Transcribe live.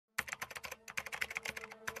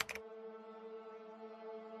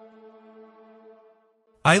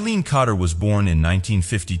Eileen Cotter was born in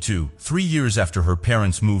 1952, 3 years after her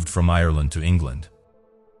parents moved from Ireland to England.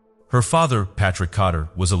 Her father, Patrick Cotter,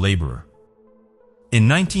 was a laborer. In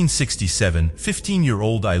 1967,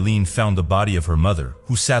 15-year-old Eileen found the body of her mother,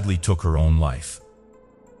 who sadly took her own life.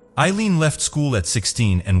 Eileen left school at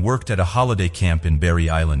 16 and worked at a holiday camp in Berry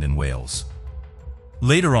Island in Wales.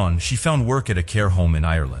 Later on, she found work at a care home in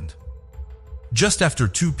Ireland. Just after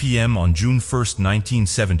 2 p.m. on June 1,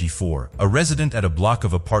 1974, a resident at a block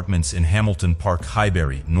of apartments in Hamilton Park,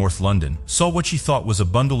 Highbury, North London, saw what she thought was a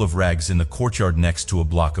bundle of rags in the courtyard next to a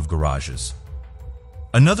block of garages.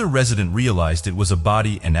 Another resident realized it was a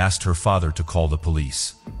body and asked her father to call the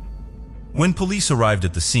police. When police arrived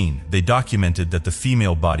at the scene, they documented that the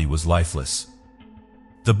female body was lifeless.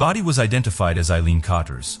 The body was identified as Eileen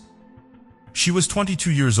Cotter's. She was 22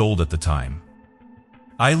 years old at the time.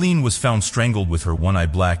 Eileen was found strangled with her one eye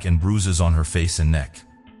black and bruises on her face and neck.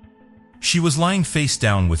 She was lying face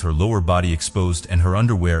down with her lower body exposed and her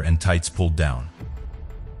underwear and tights pulled down.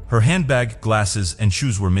 Her handbag, glasses, and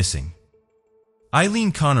shoes were missing.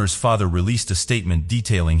 Eileen Cotter's father released a statement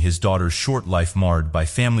detailing his daughter's short life marred by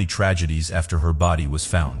family tragedies after her body was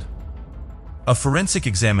found. A forensic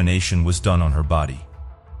examination was done on her body.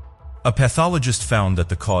 A pathologist found that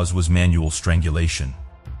the cause was manual strangulation.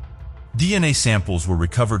 DNA samples were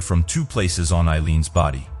recovered from 2 places on Eileen's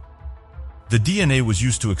body. The DNA was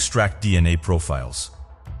used to extract DNA profiles.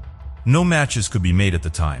 No matches could be made at the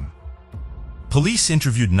time. Police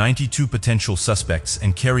interviewed 92 potential suspects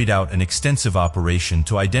and carried out an extensive operation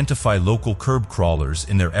to identify local curb crawlers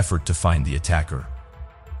in their effort to find the attacker.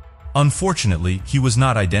 Unfortunately, he was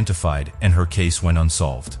not identified and her case went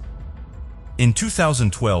unsolved. In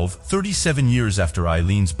 2012, 37 years after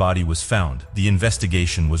Eileen's body was found, the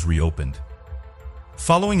investigation was reopened.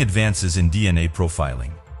 Following advances in DNA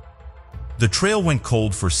profiling, the trail went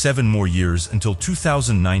cold for 7 more years until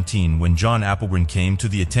 2019 when John Applegren came to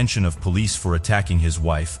the attention of police for attacking his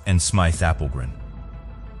wife and Smythe Applegren.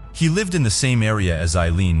 He lived in the same area as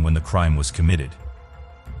Eileen when the crime was committed.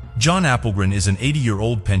 John Applegren is an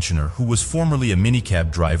 80-year-old pensioner who was formerly a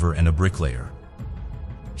minicab driver and a bricklayer.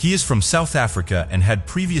 He is from South Africa and had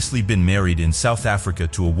previously been married in South Africa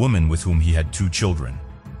to a woman with whom he had 2 children.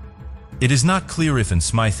 It is not clear if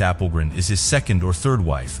Smythe Applegren is his second or third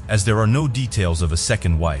wife, as there are no details of a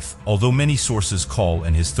second wife, although many sources call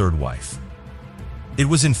his third wife. It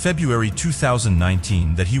was in February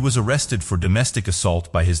 2019 that he was arrested for domestic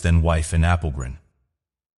assault by his then-wife and Applegren.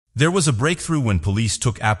 There was a breakthrough when police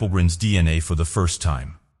took Applegren's DNA for the first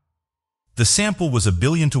time. The sample was a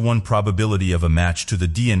 1,000,000,000 probability of a match to the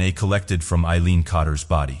DNA collected from Eileen Cotter's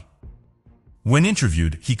body. When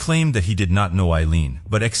interviewed, he claimed that he did not know Eileen,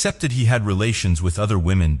 but accepted he had relations with other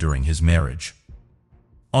women during his marriage.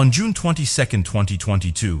 On June 22,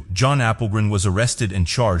 2022, John Applegren was arrested and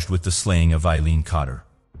charged with the slaying of Eileen Cotter.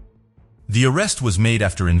 The arrest was made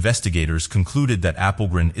after investigators concluded that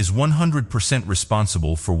Applegren is 100%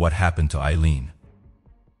 responsible for what happened to Eileen.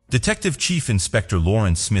 Detective Chief Inspector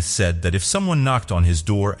Lawrence Smith said that if someone knocked on his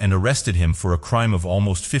door and arrested him for a crime of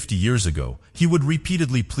almost 50 years ago, he would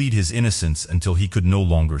repeatedly plead his innocence until he could no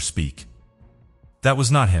longer speak. That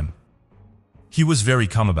was not him. He was very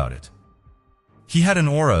calm about it. He had an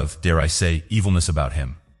aura of, dare I say, evilness about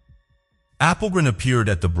him. Applegren appeared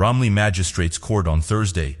at the Bromley Magistrates Court on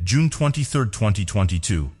Thursday, June 23,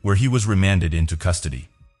 2022, where he was remanded into custody.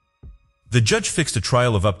 The judge fixed a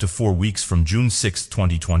trial of up to 4 weeks from June 6,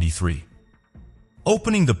 2023.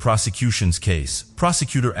 Opening the prosecution's case,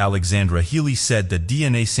 Prosecutor Alexandra Healy said that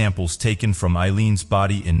DNA samples taken from Eileen's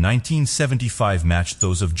body in 1975 matched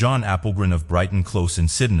those of John Applegren of Brighton Close in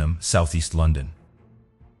Sydenham, southeast London.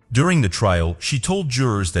 During the trial, she told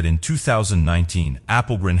jurors that in 2019,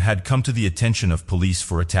 Applegren had come to the attention of police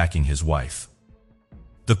for attacking his wife.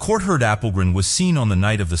 The court heard Applegren was seen on the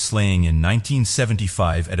night of the slaying in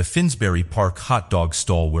 1975 at a Finsbury Park hot dog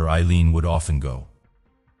stall where Eileen would often go.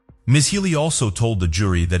 Ms. Healy also told the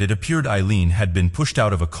jury that it appeared Eileen had been pushed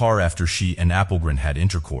out of a car after she and Applegren had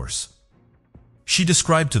intercourse. She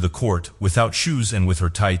described to the court, without shoes and with her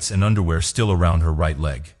tights and underwear still around her right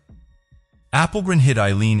leg. Applegren hit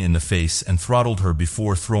Eileen in the face and throttled her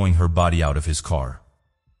before throwing her body out of his car.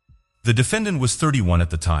 The defendant was 31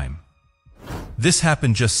 at the time. This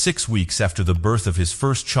happened just 6 weeks after the birth of his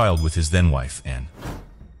first child with his then-wife, Anne.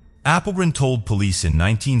 Applegren told police in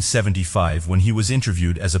 1975 when he was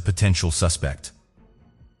interviewed as a potential suspect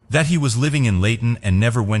that he was living in Leighton and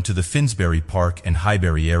never went to the Finsbury Park and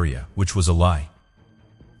Highbury area, which was a lie.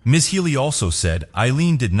 Ms. Healy also said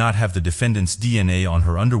Eileen did not have the defendant's DNA on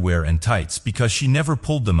her underwear and tights because she never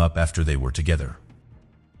pulled them up after they were together.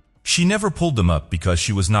 She never pulled them up because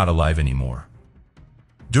she was not alive anymore.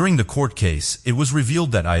 During the court case, it was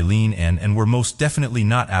revealed that Eileen and Anne were most definitely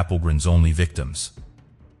not Applegren's only victims.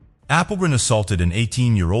 Applegren assaulted an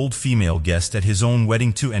 18-year-old female guest at his own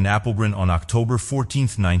wedding to Anne Applegren on October 14,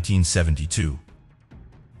 1972.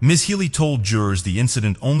 Ms. Healy told jurors the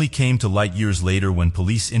incident only came to light years later when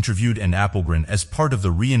police interviewed Anne Applegren as part of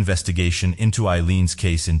the reinvestigation into Eileen's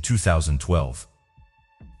case in 2012.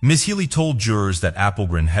 Ms. Healy told jurors that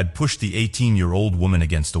Applegren had pushed the 18-year-old woman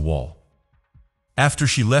against a wall after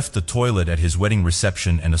she left the toilet at his wedding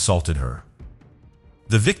reception and assaulted her.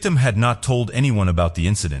 The victim had not told anyone about the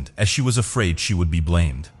incident as she was afraid she would be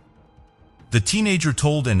blamed. The teenager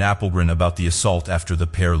told Anne Applegren about the assault after the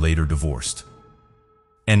pair later divorced.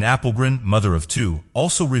 Anne Applegren, mother of two,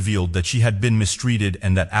 also revealed that she had been mistreated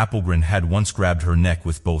and that Applegren had once grabbed her neck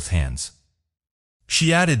with both hands.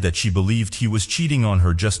 She added that she believed he was cheating on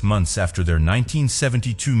her just months after their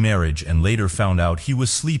 1972 marriage and later found out he was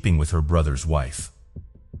sleeping with her brother's wife.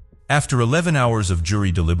 After 11 hours of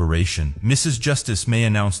jury deliberation, Mrs. Justice May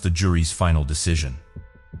announced the jury's final decision.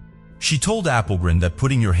 She told Applegren that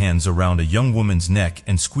putting your hands around a young woman's neck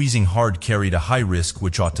and squeezing hard carried a high risk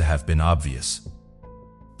which ought to have been obvious.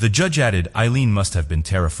 The judge added Eileen must have been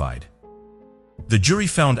terrified. The jury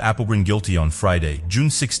found Applegren guilty on Friday, June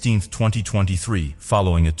 16, 2023,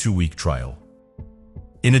 following a 2-week trial.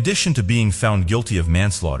 In addition to being found guilty of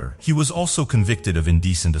manslaughter, he was also convicted of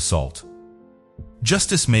indecent assault.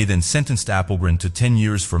 Justice May then sentenced Applegren to 10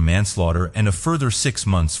 years for manslaughter and a further 6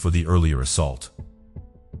 months for the earlier assault,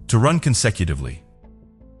 to run consecutively.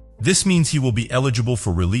 This means he will be eligible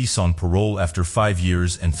for release on parole after 5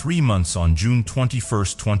 years and 3 months on June 21,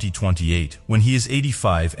 2028, when he is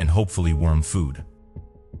 85 and hopefully worm food.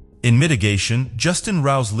 In mitigation, Justin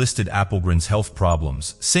Rouse listed Applegren's health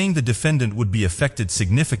problems, saying the defendant would be affected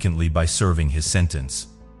significantly by serving his sentence.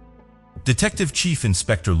 Detective Chief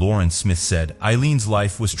Inspector Lawrence Smith said Eileen's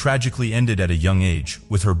life was tragically ended at a young age,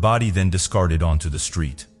 with her body then discarded onto the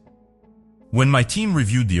street. When my team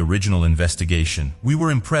reviewed the original investigation, we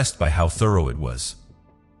were impressed by how thorough it was.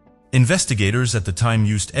 Investigators at the time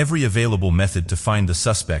used every available method to find the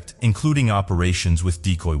suspect, including operations with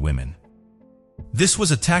decoy women. This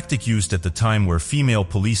was a tactic used at the time where female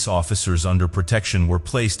police officers under protection were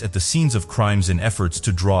placed at the scenes of crimes in efforts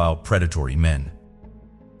to draw out predatory men.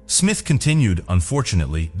 Smith continued,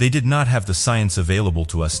 unfortunately, they did not have the science available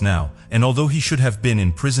to us now, and although he should have been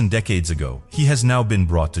in prison decades ago, he has now been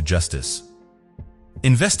brought to justice.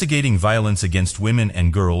 Investigating violence against women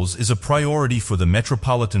and girls is a priority for the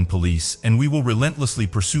Metropolitan Police, and we will relentlessly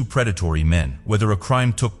pursue predatory men, whether a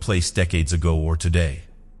crime took place decades ago or today.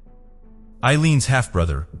 Eileen's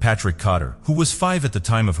half-brother, Patrick Cotter, who was 5 at the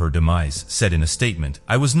time of her demise, said in a statement,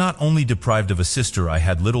 I was not only deprived of a sister I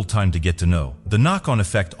had little time to get to know, the knock-on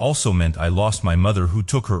effect also meant I lost my mother who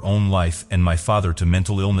took her own life and my father to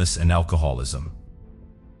mental illness and alcoholism.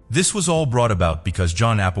 This was all brought about because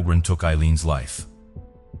John Applegren took Eileen's life.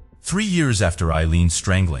 3 years after Eileen's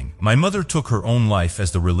strangling, my mother took her own life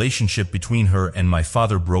as the relationship between her and my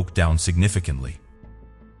father broke down significantly.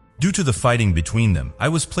 Due to the fighting between them, I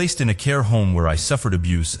was placed in a care home where I suffered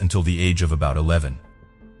abuse until the age of about 11.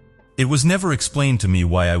 It was never explained to me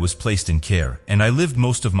why I was placed in care, and I lived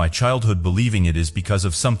most of my childhood believing it is because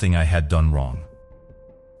of something I had done wrong.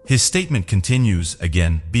 His statement continues,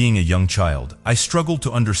 again, being a young child, I struggled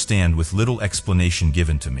to understand with little explanation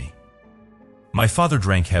given to me. My father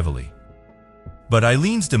drank heavily. But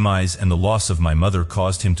Eileen's demise and the loss of my mother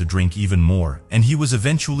caused him to drink even more, and he was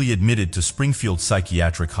eventually admitted to Springfield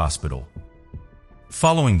Psychiatric Hospital.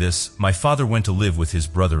 Following this, my father went to live with his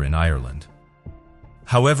brother in Ireland.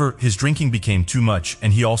 However, his drinking became too much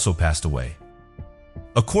and he also passed away.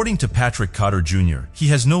 According to Patrick Cotter Jr., he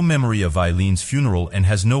has no memory of Eileen's funeral and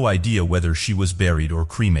has no idea whether she was buried or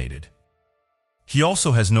cremated. He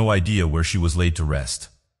also has no idea where she was laid to rest.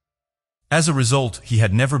 As a result, he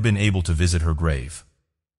had never been able to visit her grave.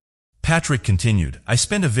 Patrick continued, I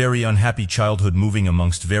spent a very unhappy childhood moving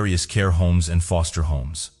amongst various care homes and foster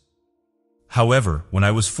homes. However, when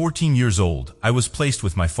I was 14 years old, I was placed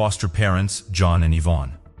with my foster parents, John and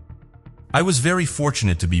Yvonne. I was very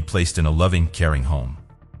fortunate to be placed in a loving, caring home.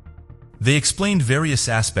 They explained various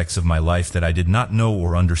aspects of my life that I did not know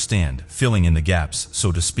or understand, filling in the gaps,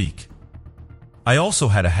 so to speak. I also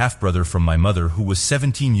had a half-brother from my mother who was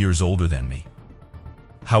 17 years older than me.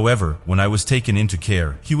 However, when I was taken into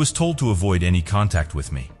care, he was told to avoid any contact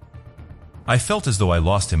with me. I felt as though I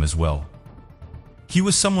lost him as well. He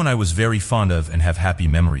was someone I was very fond of and have happy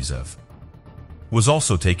memories of. Was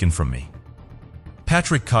also taken from me.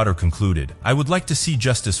 Patrick Cotter concluded, I would like to see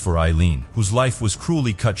justice for Eileen, whose life was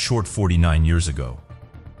cruelly cut short 49 years ago.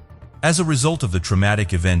 As a result of the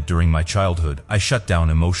traumatic event during my childhood, I shut down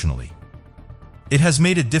emotionally. It has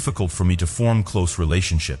made it difficult for me to form close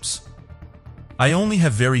relationships. I only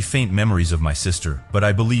have very faint memories of my sister, but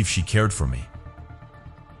I believe she cared for me.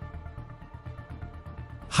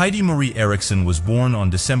 Heidi Marie Erickson was born on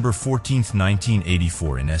December 14,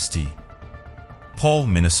 1984 in St. Paul,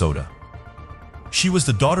 Minnesota. She was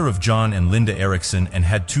the daughter of John and Linda Erickson and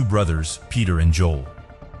had two brothers, Peter and Joel.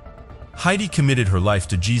 Heidi committed her life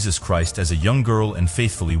to Jesus Christ as a young girl and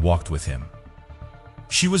faithfully walked with him.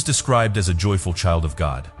 She was described as a joyful child of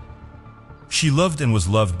God. She loved and was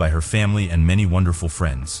loved by her family and many wonderful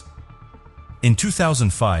friends. In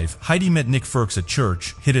 2005, Heidi met Nick Firks at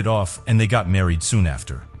church, hit it off, and they got married soon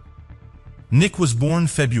after. Nick was born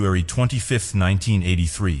February 25,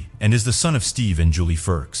 1983, and is the son of Steve and Julie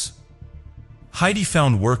Firks. Heidi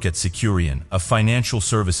found work at Securian, a financial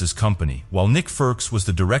services company, while Nick Firks was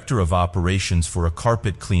the director of operations for a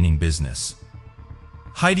carpet cleaning business.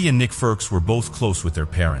 Heidi and Nick Firks were both close with their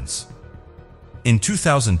parents. In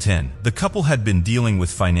 2010, the couple had been dealing with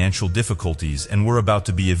financial difficulties and were about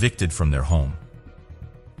to be evicted from their home.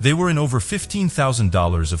 They were in over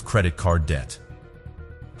 $15,000 of credit card debt.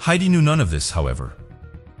 Heidi knew none of this, however.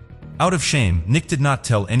 Out of shame, Nick did not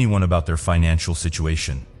tell anyone about their financial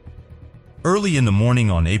situation. Early in the morning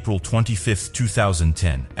on April 25,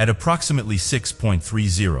 2010, at approximately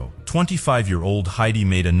 6:30, 25-year-old Heidi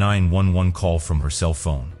made a 911 call from her cell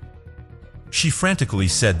phone. She frantically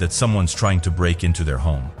said that someone's trying to break into their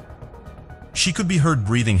home. She could be heard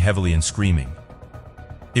breathing heavily and screaming.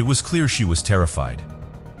 It was clear she was terrified.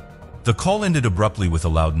 The call ended abruptly with a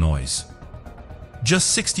loud noise.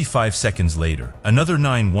 Just 65 seconds later, another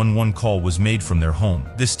 911 call was made from their home,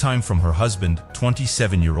 this time from her husband,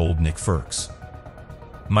 27-year-old Nick Firks.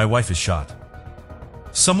 "My wife is shot.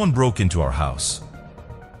 Someone broke into our house."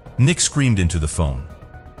 Nick screamed into the phone.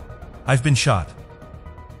 "I've been shot."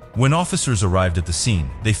 When officers arrived at the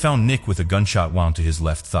scene, they found Nick with a gunshot wound to his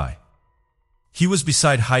left thigh. He was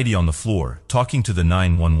beside Heidi on the floor, talking to the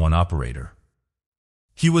 911 operator.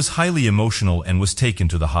 He was highly emotional and was taken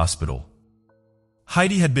to the hospital.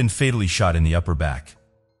 Heidi had been fatally shot in the upper back.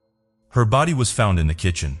 Her body was found in the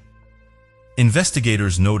kitchen.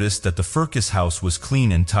 Investigators noticed that the Firkus house was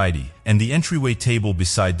clean and tidy, and the entryway table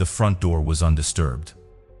beside the front door was undisturbed.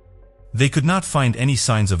 They could not find any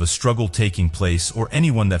signs of a struggle taking place or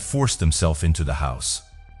anyone that forced themselves into the house.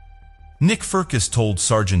 Nick Firkus told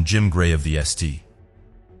Sergeant Jim Gray of the St.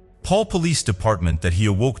 Paul Police Department that he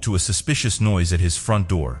awoke to a suspicious noise at his front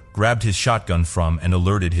door, grabbed his shotgun from and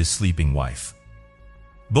alerted his sleeping wife.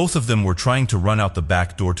 Both of them were trying to run out the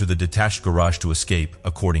back door to the detached garage to escape,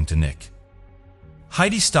 according to Nick.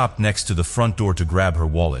 Heidi stopped next to the front door to grab her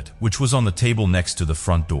wallet, which was on the table next to the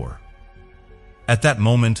front door. At that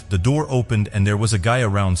moment, the door opened and there was a guy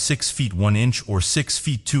around 6 feet 1 inch or 6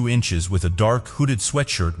 feet 2 inches with a dark hooded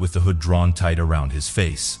sweatshirt with the hood drawn tight around his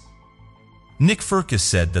face. Nick Firkus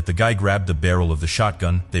said that the guy grabbed the barrel of the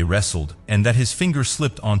shotgun, they wrestled, and that his finger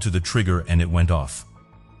slipped onto the trigger and it went off.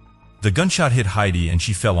 The gunshot hit Heidi and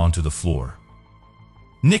she fell onto the floor.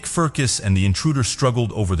 Nick Firkus and the intruder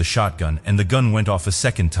struggled over the shotgun and the gun went off a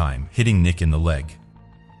second time, hitting Nick in the leg.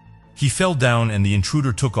 He fell down and the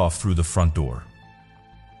intruder took off through the front door.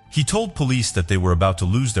 He told police that they were about to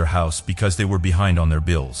lose their house because they were behind on their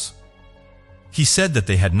bills. He said that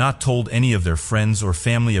they had not told any of their friends or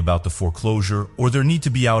family about the foreclosure or their need to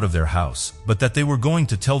be out of their house, but that they were going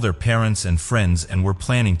to tell their parents and friends and were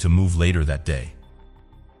planning to move later that day.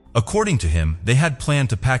 According to him, they had planned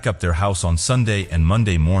to pack up their house on Sunday and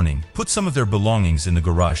Monday morning, put some of their belongings in the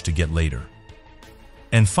garage to get later,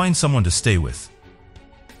 and find someone to stay with.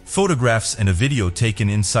 Photographs and a video taken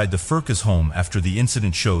inside the Firkus home after the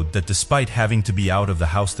incident showed that despite having to be out of the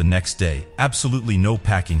house the next day, absolutely no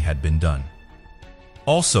packing had been done.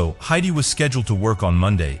 Also, Heidi was scheduled to work on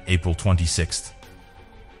Monday, April 26th.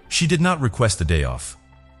 She did not request a day off.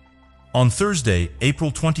 On Thursday,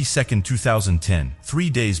 April 22, 2010, 3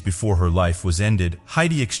 days before her life was ended,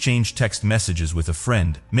 Heidi exchanged text messages with a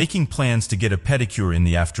friend, making plans to get a pedicure in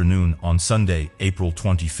the afternoon on Sunday, April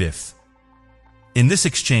 25th. In this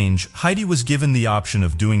exchange, Heidi was given the option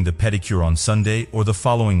of doing the pedicure on Sunday or the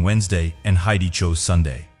following Wednesday, and Heidi chose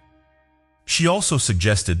Sunday. She also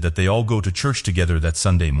suggested that they all go to church together that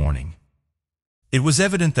Sunday morning. It was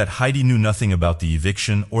evident that Heidi knew nothing about the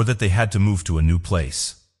eviction or that they had to move to a new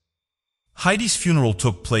place. Heidi's funeral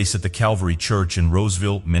took place at the Calvary Church in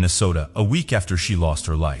Roseville, Minnesota, a week after she lost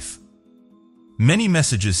her life. Many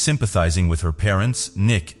messages sympathizing with her parents,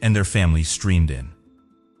 Nick, and their family streamed in.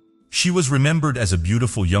 She was remembered as a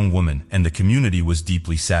beautiful young woman, and the community was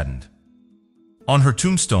deeply saddened. On her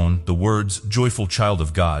tombstone, the words, "Joyful Child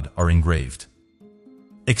of God," are engraved.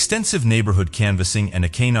 Extensive neighborhood canvassing and a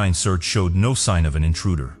canine search showed no sign of an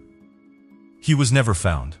intruder. He was never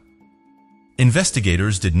found.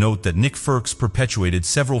 Investigators did note that Nick Firks perpetuated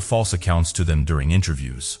several false accounts to them during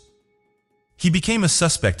interviews. He became a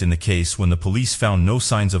suspect in the case when the police found no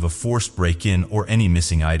signs of a forced break-in or any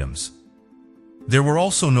missing items. There were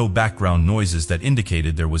also no background noises that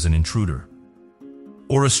indicated there was an intruder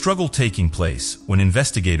or a struggle taking place when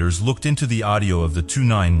investigators looked into the audio of the 2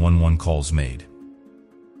 911 calls made.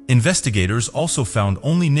 Investigators also found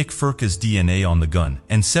only Nick Firks' DNA on the gun,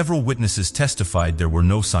 and several witnesses testified there were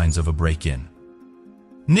no signs of a break-in.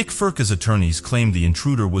 Nick Firks' attorneys claimed the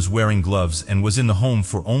intruder was wearing gloves and was in the home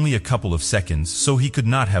for only a couple of seconds, so he could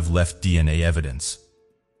not have left DNA evidence.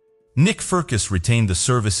 Nick Firks retained the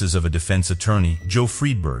services of a defense attorney, Joe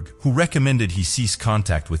Friedberg, who recommended he cease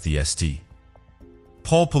contact with the St.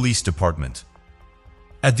 Paul Police Department.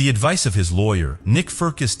 At the advice of his lawyer, Nick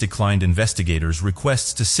Firks declined investigators'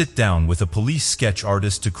 requests to sit down with a police sketch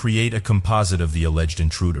artist to create a composite of the alleged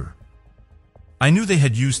intruder. I knew they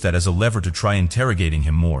had used that as a lever to try interrogating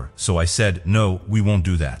him more, so I said, "No, we won't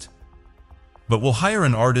do that. But we'll hire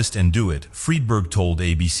an artist and do it," Friedberg told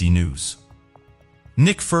ABC News.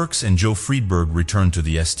 Nick Firks and Joe Friedberg returned to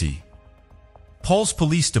the St. Paul's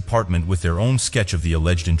Police Department with their own sketch of the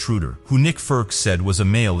alleged intruder, who Nick Firks said was a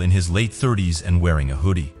male in his late 30s and wearing a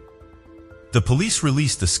hoodie. The police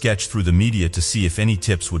released the sketch through the media to see if any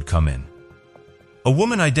tips would come in. A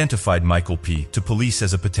woman identified Michael P. to police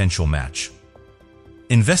as a potential match.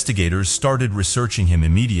 Investigators started researching him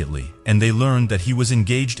immediately, and they learned that he was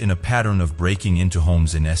engaged in a pattern of breaking into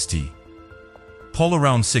homes in St. Paul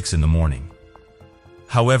around 6 in the morning.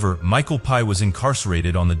 However, Michael P. was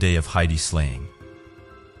incarcerated on the day of Heidi's slaying.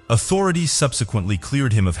 Authorities subsequently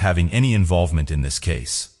cleared him of having any involvement in this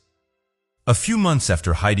case. A few months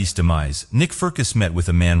after Heidi's demise, Nick Firks met with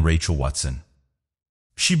a man, Rachel Watson.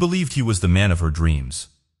 She believed he was the man of her dreams.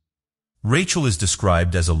 Rachel is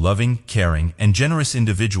described as a loving, caring, and generous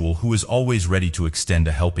individual who is always ready to extend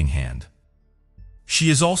a helping hand. She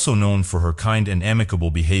is also known for her kind and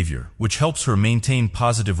amicable behavior, which helps her maintain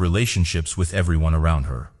positive relationships with everyone around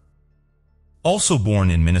her. Also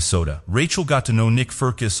born in Minnesota, Rachel got to know Nick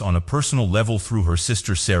Firks on a personal level through her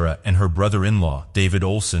sister Sarah and her brother-in-law, David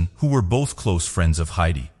Olson, who were both close friends of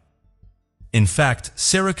Heidi. In fact,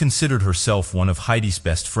 Sarah considered herself one of Heidi's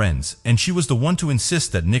best friends, and she was the one to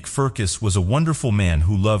insist that Nick Firks was a wonderful man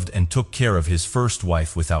who loved and took care of his first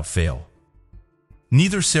wife without fail.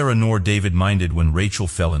 Neither Sarah nor David minded when Rachel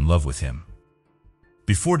fell in love with him.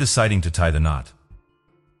 Before deciding to tie the knot,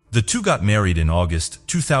 the two got married in August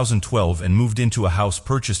 2012 and moved into a house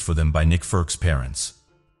purchased for them by Nick Firks' parents.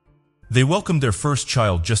 They welcomed their first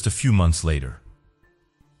child just a few months later.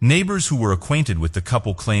 Neighbors who were acquainted with the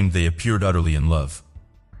couple claimed they appeared utterly in love.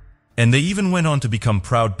 And they even went on to become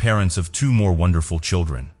proud parents of 2 more wonderful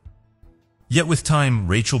children. Yet with time,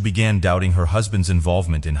 Rachel began doubting her husband's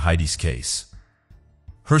involvement in Heidi's case.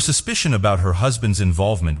 Her suspicion about her husband's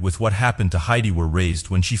involvement with what happened to Heidi were raised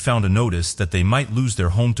when she found a notice that they might lose their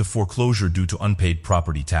home to foreclosure due to unpaid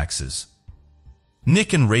property taxes.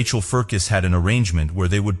 Nick and Rachel Firks had an arrangement where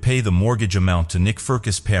they would pay the mortgage amount to Nick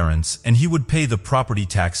Firks' parents and he would pay the property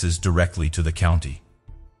taxes directly to the county.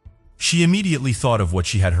 She immediately thought of what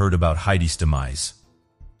she had heard about Heidi's demise.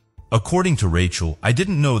 According to Rachel, "I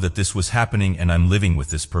didn't know that this was happening and I'm living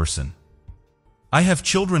with this person. I have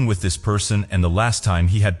children with this person, and the last time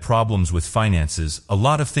he had problems with finances, a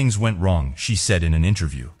lot of things went wrong," she said in an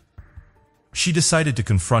interview. She decided to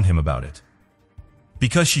confront him about it.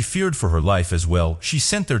 Because she feared for her life as well, she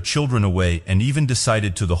sent their children away and even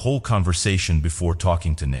decided to the whole conversation before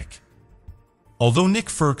talking to Nick. Although Nick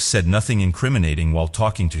Firks said nothing incriminating while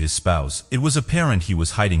talking to his spouse, it was apparent he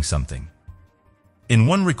was hiding something. In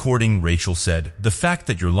one recording, Rachel said, "The fact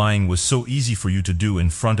that you're lying was so easy for you to do in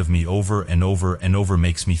front of me over and over and over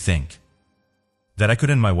makes me think that I could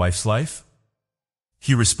end my wife's life?"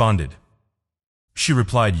 He responded. She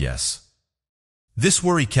replied yes. This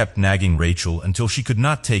worry kept nagging Rachel until she could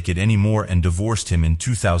not take it anymore and divorced him in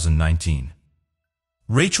 2019.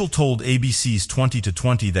 Rachel told ABC's 20 to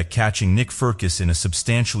 20 that catching Nick Firks in a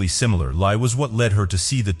substantially similar lie was what led her to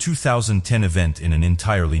see the 2010 event in an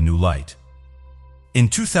entirely new light. In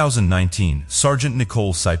 2019, Sergeant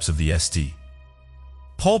Nicole Sipes of the St.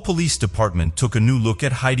 Paul Police Department took a new look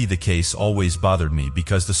at Heidi. "The case always bothered me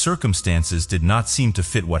because the circumstances did not seem to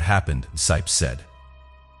fit what happened," Sipes said.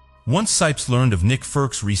 Once Sipes learned of Nick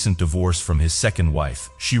Firks' recent divorce from his second wife,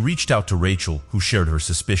 she reached out to Rachel, who shared her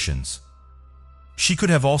suspicions. "She could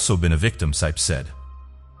have also been a victim," Sipes said.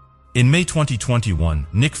 In May 2021,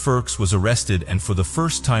 Nick Firks was arrested and for the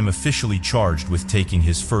first time officially charged with taking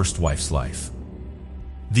his first wife's life.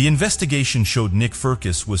 The investigation showed Nick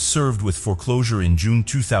Firkus was served with foreclosure in June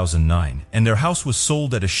 2009, and their house was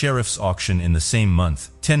sold at a sheriff's auction in the same month,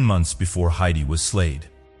 10 months before Heidi was slayed.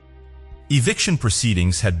 Eviction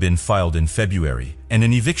proceedings had been filed in February, and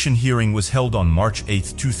an eviction hearing was held on March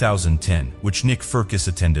 8, 2010, which Nick Firkus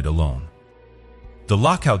attended alone. The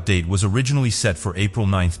lockout date was originally set for April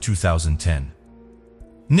 9, 2010.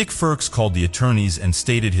 Nick Firks called the attorneys and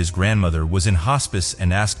stated his grandmother was in hospice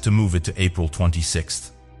and asked to move it to April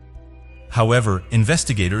 26. However,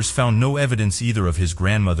 investigators found no evidence either of his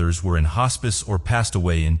grandmothers were in hospice or passed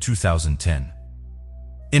away in 2010.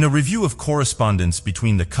 In a review of correspondence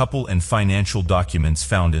between the couple and financial documents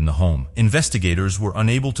found in the home, investigators were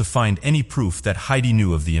unable to find any proof that Heidi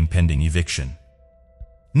knew of the impending eviction.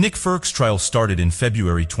 Nick Firks' trial started in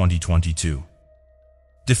February 2022.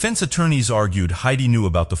 Defense attorneys argued Heidi knew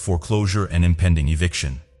about the foreclosure and impending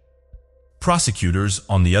eviction. Prosecutors,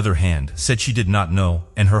 on the other hand, said she did not know,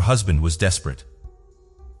 and her husband was desperate.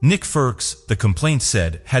 Nick Firks, the complaint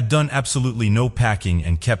said, had done absolutely no packing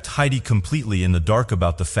and kept Heidi completely in the dark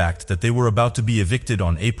about the fact that they were about to be evicted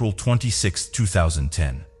on April 26,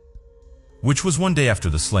 2010, which was one day after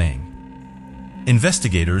the slaying.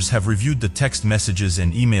 Investigators have reviewed the text messages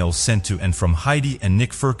and emails sent to and from Heidi and Nick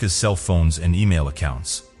Firkus' cell phones and email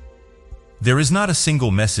accounts. There is not a single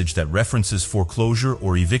message that references foreclosure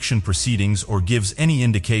or eviction proceedings or gives any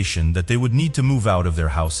indication that they would need to move out of their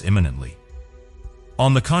house imminently.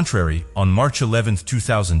 On the contrary, on March 11,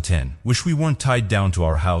 2010, wish we weren't tied down to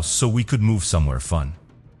our house so we could move somewhere fun.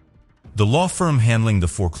 The law firm handling the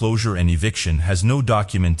foreclosure and eviction has no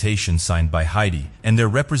documentation signed by Heidi, and their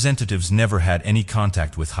representatives never had any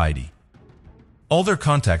contact with Heidi. All their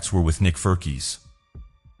contacts were with Nick Firkus.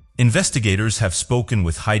 Investigators have spoken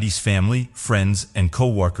with Heidi's family, friends, and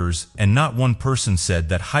co-workers, and not one person said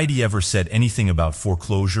that Heidi ever said anything about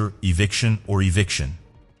foreclosure, eviction,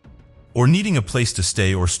 or needing a place to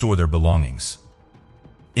stay or store their belongings.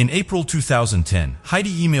 In April 2010,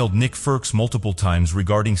 Heidi emailed Nick Firks multiple times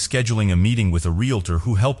regarding scheduling a meeting with a realtor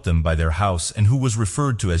who helped them buy their house and who was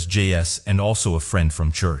referred to as JS and also a friend from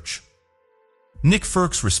church. Nick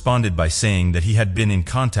Firks responded by saying that he had been in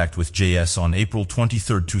contact with JS on April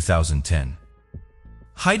 23, 2010.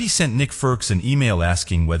 Heidi sent Nick Firks an email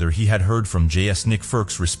asking whether he had heard from JS. Nick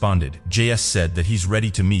Firks responded, "JS said that he's ready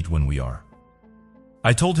to meet when we are.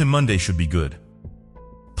 I told him Monday should be good."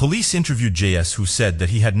 Police interviewed JS, who said that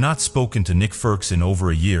he had not spoken to Nick Firks in over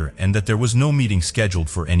a year and that there was no meeting scheduled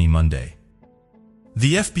for any Monday.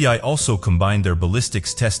 The FBI also combined their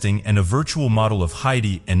ballistics testing and a virtual model of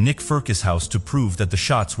Heidi and Nick Firkus' house to prove that the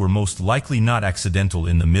shots were most likely not accidental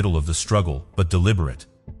in the middle of the struggle, but deliberate.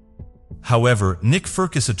 However, Nick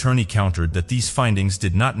Firkus' attorney countered that these findings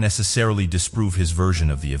did not necessarily disprove his version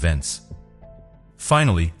of the events.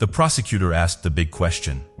 Finally, the prosecutor asked the big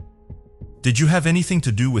question. Did you have anything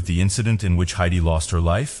to do with the incident in which Heidi lost her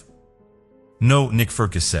life? No, Nick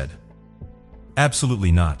Firkus said.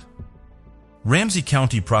 Absolutely not. Ramsey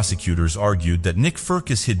County prosecutors argued that Nick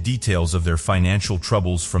Firkus hid details of their financial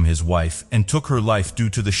troubles from his wife and took her life due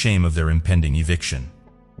to the shame of their impending eviction.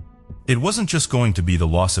 It wasn't just going to be the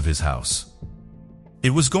loss of his house.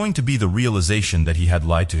 It was going to be the realization that he had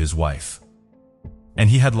lied to his wife. And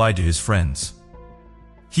he had lied to his friends.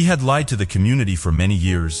 He had lied to the community for many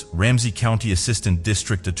years, Ramsey County Assistant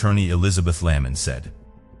District Attorney Elizabeth Lamon said.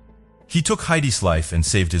 He took Heidi's life and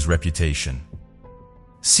saved his reputation.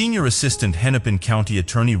 Senior Assistant Hennepin County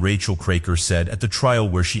Attorney Rachel Craker said at the trial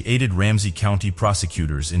where she aided Ramsey County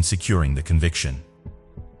prosecutors in securing the conviction.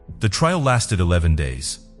 The trial lasted 11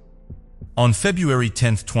 days. On February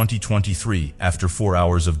 10, 2023, after 4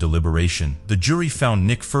 hours of deliberation, the jury found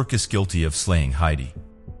Nick Firkus guilty of slaying Heidi.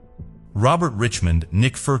 Robert Richmond,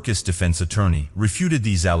 Nick Firkus' defense attorney, refuted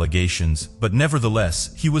these allegations, but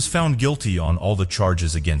nevertheless, he was found guilty on all the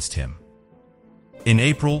charges against him. In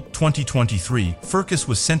April 2023, Firkus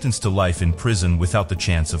was sentenced to life in prison without the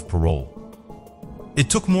chance of parole. It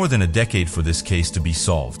took more than a decade for this case to be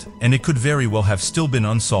solved, and it could very well have still been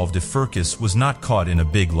unsolved if Firkus was not caught in a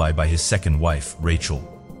big lie by his second wife, Rachel.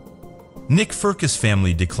 Nick Firkus'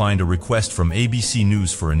 family declined a request from ABC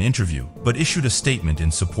News for an interview, but issued a statement in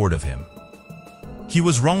support of him. He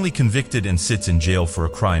was wrongly convicted and sits in jail for a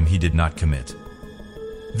crime he did not commit.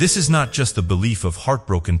 This is not just the belief of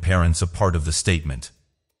heartbroken parents, a part of the statement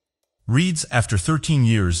reads, after 13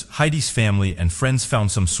 years, Heidi's family and friends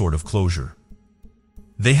found some sort of closure.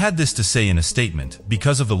 They had this to say in a statement: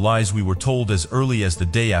 because of the lies we were told as early as the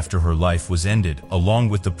day after her life was ended, along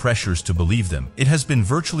with the pressures to believe them, it has been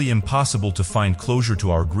virtually impossible to find closure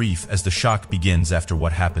to our grief as the shock begins after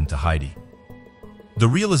what happened to Heidi. The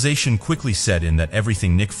realization quickly set in that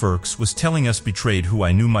everything Nick Firks was telling us betrayed who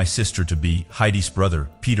I knew my sister to be, Heidi's brother,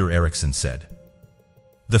 Peter Eriksson said.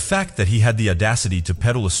 The fact that he had the audacity to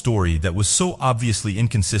peddle a story that was so obviously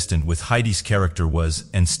inconsistent with Heidi's character was,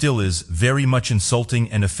 and still is, very much insulting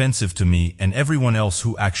and offensive to me and everyone else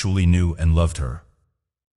who actually knew and loved her.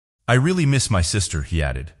 I really miss my sister, he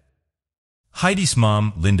added. Heidi's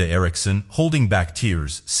mom, Linda Eriksson, holding back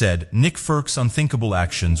tears, said Nick Firks' unthinkable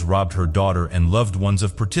actions robbed her daughter and loved ones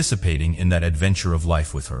of participating in that adventure of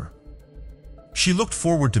life with her. She looked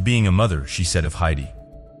forward to being a mother, she said of Heidi.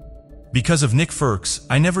 Because of Nick Firks,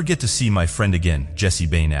 I never get to see my friend again, Jessie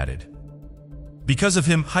Bain added. Because of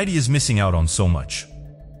him, Heidi is missing out on so much.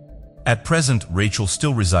 At present, Rachel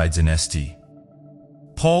still resides in St.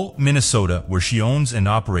 Paul, Minnesota, where she owns and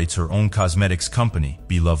operates her own cosmetics company,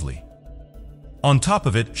 Be Lovely. On top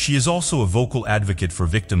of it, she is also a vocal advocate for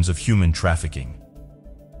victims of human trafficking.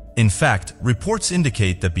 In fact, reports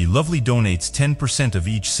indicate that Be Lovely donates 10% of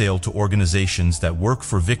each sale to organizations that work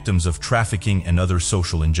for victims of trafficking and other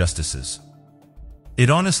social injustices. It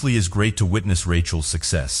honestly is great to witness Rachel's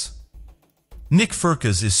success. Nick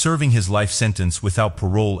Firks is serving his life sentence without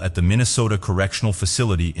parole at the Minnesota Correctional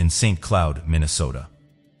Facility in St. Cloud, Minnesota.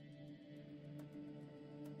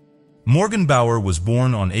 Morgan Bauer was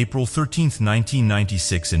born on April 13,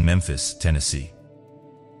 1996 in Memphis, Tennessee.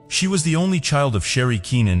 She was the only child of Sherry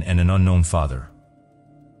Keenan and an unknown father.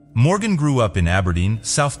 Morgan grew up in Aberdeen,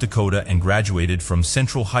 South Dakota and graduated from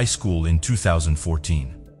Central High School in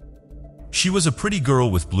 2014. She was a pretty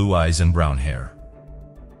girl with blue eyes and brown hair.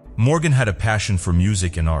 Morgan had a passion for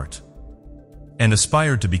music and art, and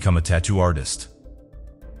aspired to become a tattoo artist.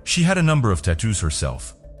 She had a number of tattoos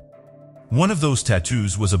herself. One of those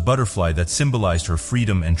tattoos was a butterfly that symbolized her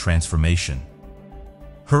freedom and transformation.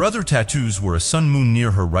 Her other tattoos were a sun-moon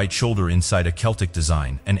near her right shoulder inside a Celtic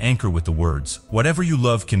design, an anchor with the words, "Whatever you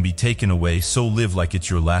love can be taken away, so live like it's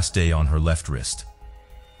your last day," on her left wrist.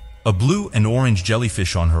 A blue and orange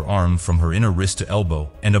jellyfish on her arm from her inner wrist to elbow,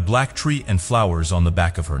 and a black tree and flowers on the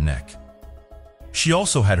back of her neck. She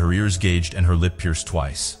also had her ears gauged and her lip pierced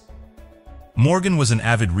twice. Morgan was an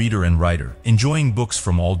avid reader and writer, enjoying books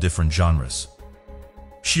from all different genres.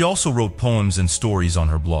 She also wrote poems and stories on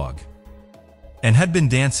her blog, and had been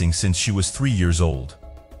dancing since she was 3 years old.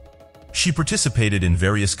 She participated in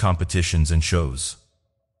various competitions and shows.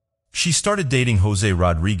 She started dating Jose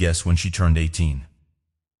Rodriguez when she turned 18.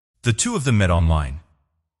 The two of them met online.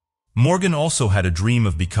 Morgan also had a dream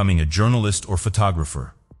of becoming a journalist or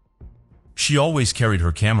photographer. She always carried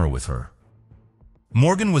her camera with her.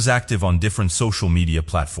 Morgan was active on different social media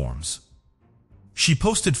platforms. She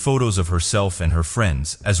posted photos of herself and her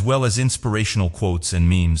friends, as well as inspirational quotes and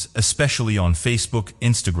memes, especially on Facebook,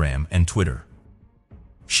 Instagram, and Twitter.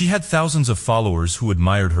 She had thousands of followers who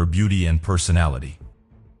admired her beauty and personality.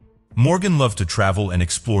 Morgan loved to travel and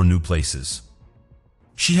explore new places.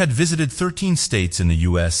 She had visited 13 states in the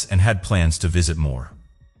US and had plans to visit more.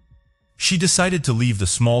 She decided to leave the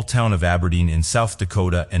small town of Aberdeen in South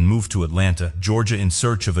Dakota and move to Atlanta, Georgia in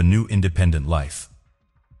search of a new independent life.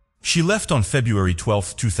 She left on February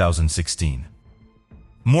 12, 2016.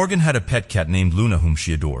 Morgan had a pet cat named Luna whom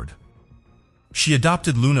she adored. She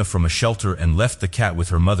adopted Luna from a shelter and left the cat with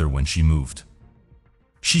her mother when she moved.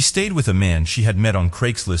 She stayed with a man she had met on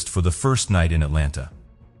Craigslist for the first night in Atlanta.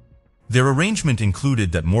 Their arrangement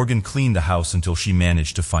included that Morgan cleaned the house until she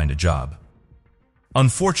managed to find a job.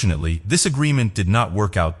 Unfortunately, this agreement did not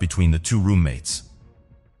work out between the two roommates.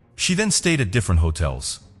 She then stayed at different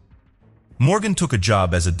hotels. Morgan took a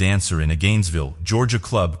job as a dancer in a Gainesville, Georgia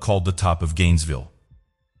club called the Top of Gainesville.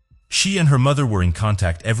 She and her mother were in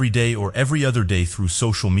contact every day or every other day through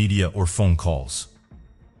social media or phone calls.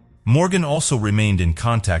 Morgan also remained in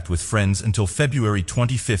contact with friends until February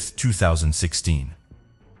 25, 2016.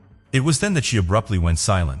 It was then that she abruptly went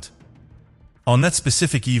silent. On that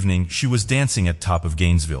specific evening, she was dancing at Top of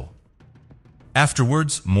Gainesville.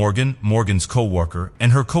 Afterwards, Morgan, Morgan's co-worker,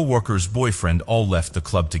 and her co-worker's boyfriend all left the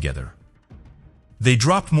club together. They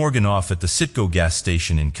dropped Morgan off at the Citgo gas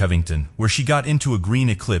station in Covington, where she got into a green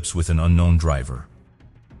Eclipse with an unknown driver.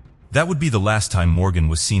 That would be the last time Morgan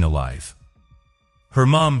was seen alive. Her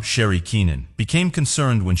mom, Sherry Keenan, became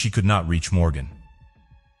concerned when she could not reach Morgan.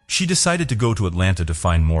 She decided to go to Atlanta to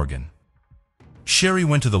find Morgan. Sherry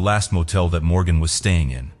went to the last motel that Morgan was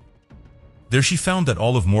staying in. There she found that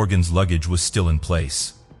all of Morgan's luggage was still in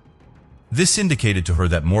place. This indicated to her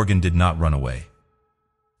that Morgan did not run away.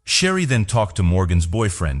 Sherry then talked to Morgan's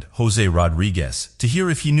boyfriend, Jose Rodriguez, to hear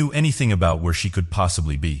if he knew anything about where she could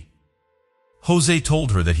possibly be. Jose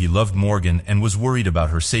told her that he loved Morgan and was worried about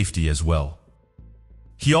her safety as well.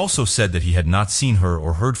 He also said that he had not seen her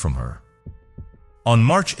or heard from her. On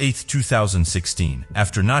March 8, 2016,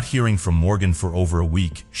 after not hearing from Morgan for over a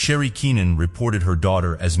week, Sherry Keenan reported her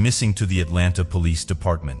daughter as missing to the Atlanta Police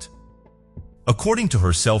Department. According to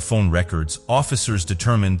her cell phone records, officers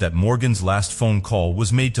determined that Morgan's last phone call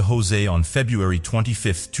was made to Jose on February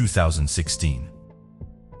 25, 2016.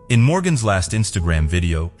 In Morgan's last Instagram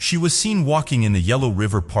video, she was seen walking in the Yellow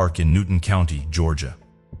River Park in Newton County, Georgia.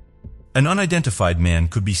 An unidentified man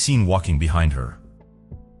could be seen walking behind her.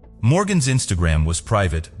 Morgan's Instagram was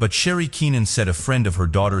private, but Sherry Keenan said a friend of her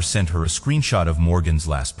daughter sent her a screenshot of Morgan's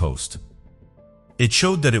last post. It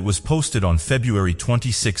showed that it was posted on February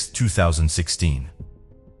 26, 2016,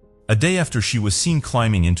 a day after she was seen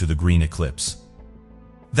climbing into the green eclipse.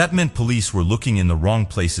 That meant police were looking in the wrong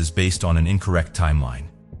places based on an incorrect timeline.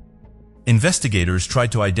 Investigators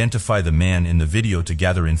tried to identify the man in the video to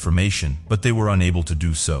gather information, but they were unable to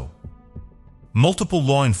do so. Multiple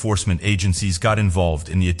law enforcement agencies got involved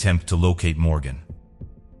in the attempt to locate Morgan.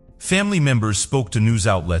 Family members spoke to news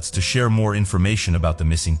outlets to share more information about the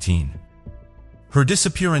missing teen. Her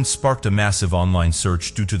disappearance sparked a massive online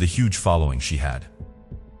search due to the huge following she had.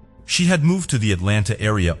 She had moved to the Atlanta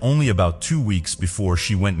area only about 2 weeks before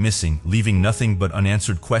she went missing, leaving nothing but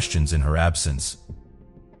unanswered questions in her absence.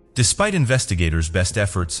 Despite investigators' best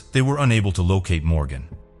efforts, they were unable to locate Morgan.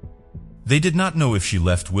 They did not know if she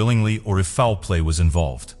left willingly or if foul play was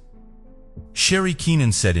involved. Sherry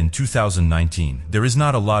Keenan said in 2019, "There is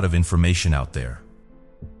not a lot of information out there.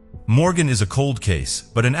 Morgan is a cold case,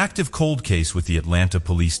 but an active cold case with the Atlanta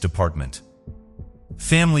Police Department."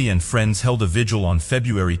 Family and friends held a vigil on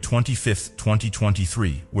February 25,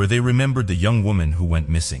 2023, where they remembered the young woman who went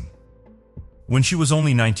missing when she was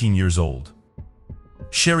only 19 years old.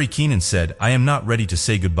 Sherry Keenan said, "I am not ready to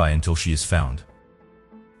say goodbye until she is found."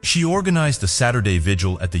 She organized a Saturday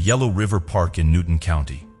vigil at the Yellow River Park in Newton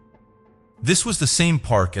County. This was the same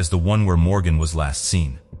park as the one where Morgan was last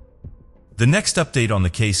seen. The next update on the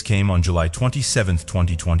case came on July 27,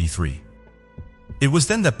 2023. It was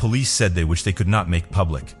then that police said they wished they could not make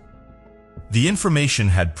public. The information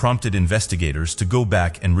had prompted investigators to go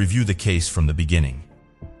back and review the case from the beginning.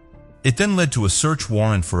 It then led to a search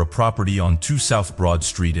warrant for a property on 2 South Broad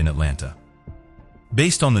Street in Atlanta.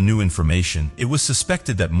 Based on the new information, it was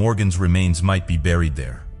suspected that Morgan's remains might be buried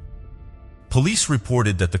there. Police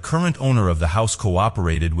reported that the current owner of the house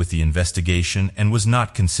cooperated with the investigation and was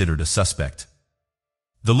not considered a suspect.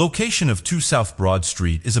 The location of 2 South Broad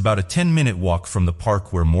Street is about a 10-minute walk from the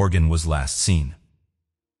park where Morgan was last seen.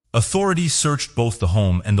 Authorities searched both the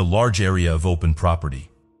home and the large area of open property.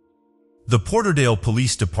 The Porterdale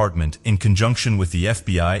Police Department, in conjunction with the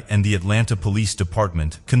FBI and the Atlanta Police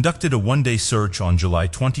Department, conducted a one-day search on July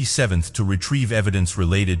 27 to retrieve evidence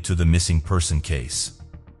related to the missing person case.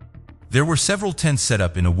 There were several tents set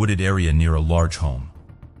up in a wooded area near a large home.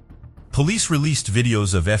 Police released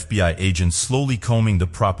videos of FBI agents slowly combing the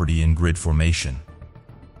property in grid formation.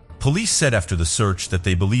 Police said after the search that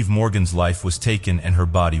they believe Morgan's life was taken and her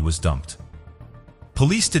body was dumped.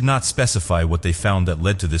 Police did not specify what they found that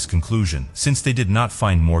led to this conclusion, since they did not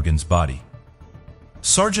find Morgan's body.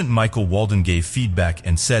 Sergeant Michael Walden gave feedback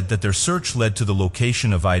and said that their search led to the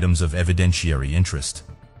location of items of evidentiary interest.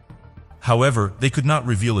 However, they could not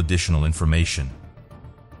reveal additional information.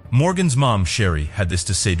 Morgan's mom, Sherry, had this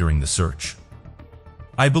to say during the search.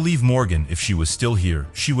 "I believe Morgan, if she was still here,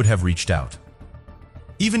 she would have reached out.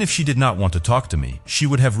 Even if she did not want to talk to me, she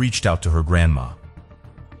would have reached out to her grandma."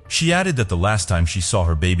 She added that the last time she saw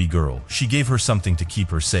her baby girl, she gave her something to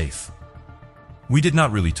keep her safe. "We did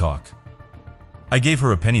not really talk. I gave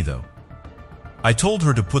her a penny though. I told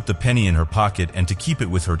her to put the penny in her pocket and to keep it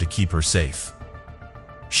with her to keep her safe.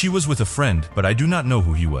 She was with a friend, but I do not know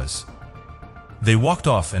who he was. They walked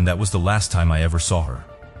off and that was the last time I ever saw her."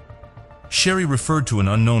 Sherry referred to an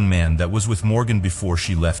unknown man that was with Morgan before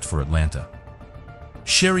she left for Atlanta.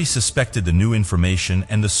 Sherry suspected the new information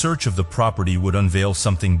and the search of the property would unveil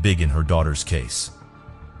something big in her daughter's case.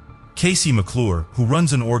 Casey McClure, who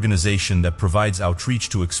runs an organization that provides outreach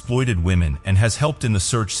to exploited women and has helped in the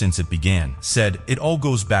search since it began, said, "It all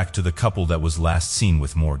goes back to the couple that was last seen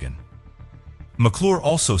with Morgan." McClure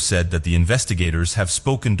also said that the investigators have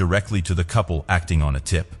spoken directly to the couple acting on a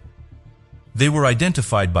tip. They were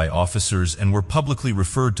identified by officers and were publicly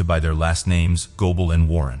referred to by their last names, Goebel and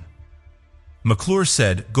Warren. McClure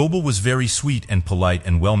said, "Goebel was very sweet and polite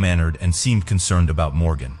and well-mannered and seemed concerned about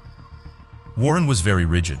Morgan. Warren was very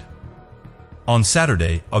rigid. On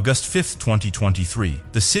Saturday, August 5, 2023,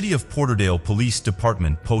 the City of Porterdale Police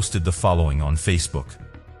Department posted the following on Facebook.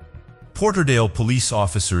 Porterdale police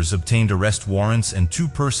officers obtained arrest warrants and 2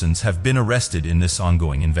 persons have been arrested in this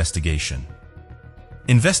ongoing investigation.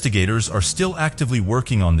 Investigators are still actively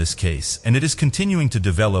working on this case and it is continuing to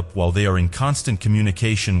develop while they are in constant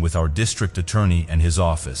communication with our district attorney and his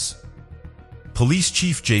office. Police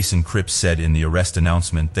Chief Jason Cripps said in the arrest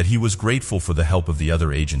announcement that he was grateful for the help of the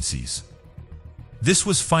other agencies. This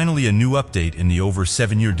was finally a new update in the over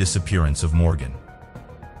 7-year disappearance of Morgan.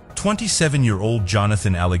 27-year-old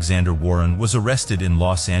Jonathan Alexander Warren was arrested in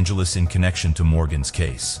Los Angeles in connection to Morgan's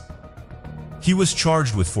case. He was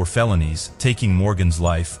charged with 4 felonies, taking Morgan's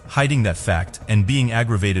life, hiding that fact, and being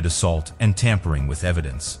aggravated assault and tampering with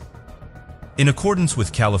evidence. In accordance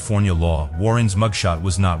with California law, Warren's mugshot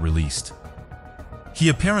was not released. He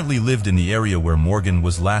apparently lived in the area where Morgan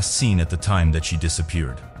was last seen at the time that she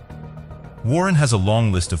disappeared. Warren has a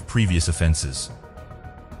long list of previous offenses.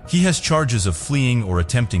 He has charges of fleeing or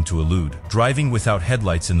attempting to elude, driving without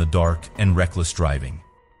headlights in the dark, and reckless driving.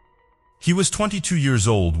 He was 22 years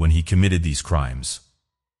old when he committed these crimes.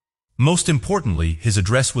 Most importantly, his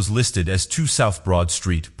address was listed as 2 South Broad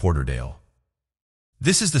Street, Porterdale.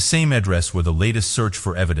 This is the same address where the latest search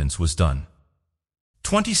for evidence was done.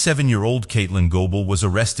 27-year-old Caitlin Goebel was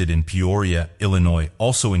arrested in Peoria, Illinois,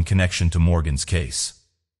 also in connection to Morgan's case.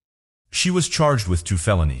 She was charged with 2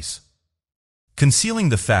 felonies. Concealing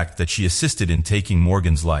the fact that she assisted in taking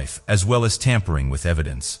Morgan's life, as well as tampering with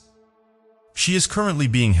evidence. She is currently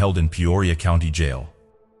being held in Peoria County Jail.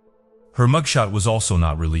 Her mugshot was also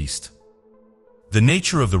not released. The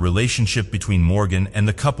nature of the relationship between Morgan and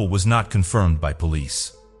the couple was not confirmed by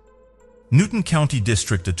police. Newton County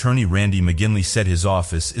District Attorney Randy McGinley said his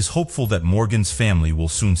office is hopeful that Morgan's family will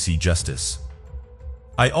soon see justice.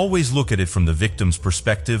 I always look at it from the victim's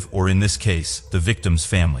perspective, or in this case, the victim's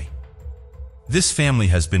family. This family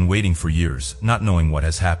has been waiting for years, not knowing what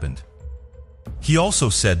has happened. He also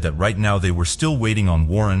said that right now they were still waiting on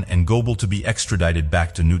Warren and Goebel to be extradited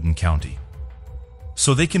back to Newton County,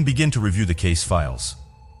 so they can begin to review the case files.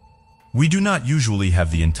 We do not usually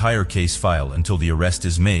have the entire case file until the arrest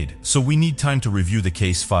is made, so we need time to review the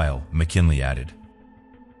case file, McKinley added.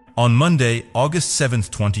 On Monday, August 7,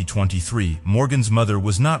 2023, Morgan's mother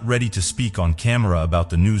was not ready to speak on camera about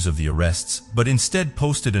the news of the arrests, but instead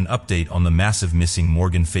posted an update on the massive Missing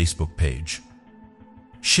Morgan Facebook page.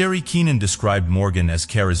 Sherry Keenan described Morgan as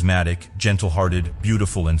charismatic, gentle-hearted,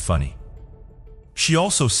 beautiful and funny. She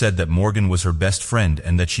also said that Morgan was her best friend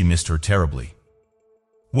and that she missed her terribly.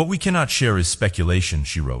 What we cannot share is speculation,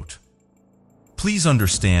 she wrote. Please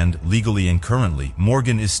understand, legally and currently,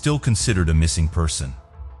 Morgan is still considered a missing person.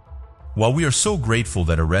 While we are so grateful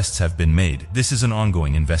that arrests have been made, this is an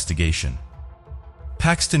ongoing investigation.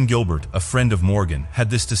 Paxton Gilbert, a friend of Morgan, had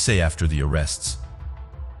this to say after the arrests.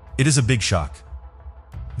 It is a big shock.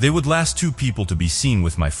 They would last 2 people to be seen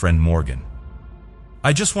with my friend Morgan.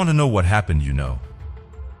 I just want to know what happened, you know.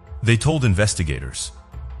 They told investigators.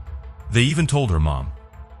 They even told her mom.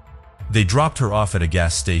 They dropped her off at a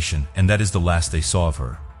gas station, and that is the last they saw of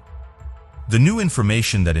her. The new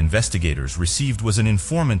information that investigators received was an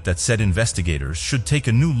informant that said investigators should take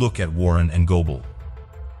a new look at Warren and Goebel.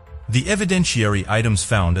 The evidentiary items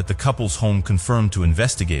found at the couple's home confirmed to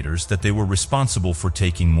investigators that they were responsible for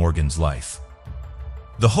taking Morgan's life.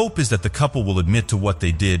 The hope is that the couple will admit to what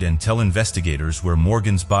they did and tell investigators where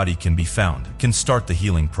Morgan's body can be found, can start the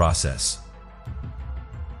healing process.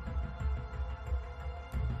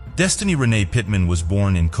 Destiny Renee Pittman was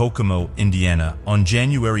born in Kokomo, Indiana, on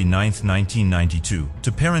January 9, 1992,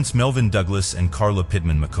 to parents Melvin Douglas and Carla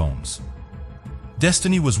Pittman McCombs.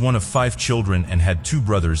 Destiny was one of 5 children and had 2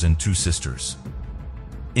 brothers and 2 sisters.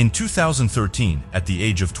 In 2013, at the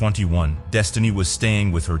age of 21, Destiny was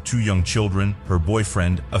staying with her 2 young children, her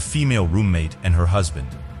boyfriend, a female roommate, and her husband,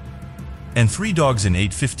 and 3 dogs in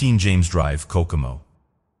 815 James Drive, Kokomo.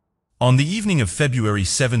 On the evening of February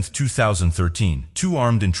 7, 2013, 2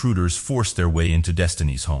 armed intruders forced their way into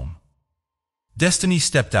Destiny's home. Destiny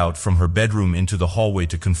stepped out from her bedroom into the hallway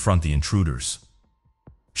to confront the intruders.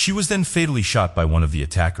 She was then fatally shot by one of the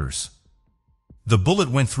attackers. The bullet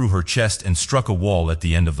went through her chest and struck a wall at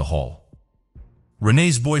the end of the hall.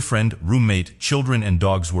 Renee's boyfriend, roommate, children and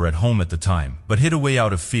dogs were at home at the time, but hid away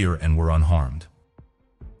out of fear and were unharmed.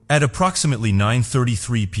 At approximately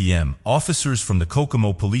 9:33 p.m., officers from the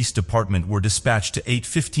Kokomo Police Department were dispatched to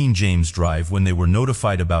 815 James Drive when they were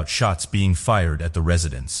notified about shots being fired at the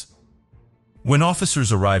residence. When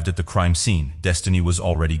officers arrived at the crime scene, Destiny was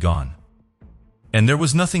already gone, and there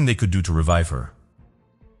was nothing they could do to revive her.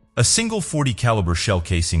 A single .40 caliber shell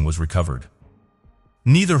casing was recovered.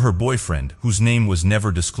 Neither her boyfriend, whose name was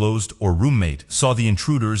never disclosed, or roommate, saw the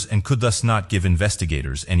intruders and could thus not give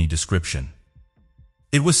investigators any description.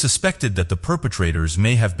 It was suspected that the perpetrators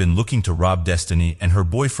may have been looking to rob Destiny and her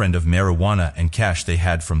boyfriend of marijuana and cash they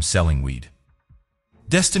had from selling weed.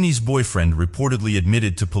 Destiny's boyfriend reportedly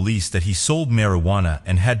admitted to police that he sold marijuana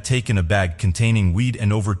and had taken a bag containing weed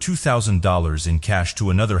and over $2,000 in cash to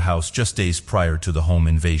another house just days prior to the home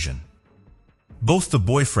invasion. Both the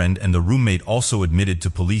boyfriend and the roommate also admitted to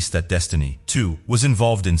police that Destiny, too, was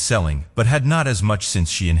involved in selling, but had not as much since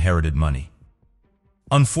she inherited money.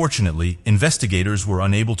 Unfortunately, investigators were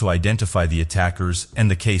unable to identify the attackers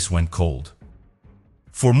and the case went cold.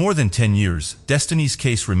 For more than 10 years, Destiny's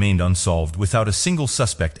case remained unsolved without a single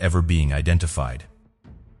suspect ever being identified.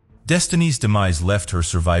 Destiny's demise left her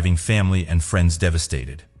surviving family and friends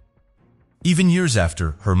devastated. Even years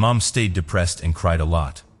after, her mom stayed depressed and cried a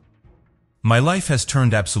lot. "My life has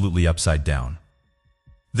turned absolutely upside down.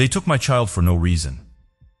 They took my child for no reason.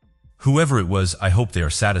 Whoever it was, I hope they are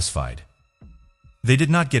satisfied. They did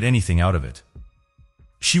not get anything out of it.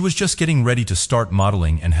 She was just getting ready to start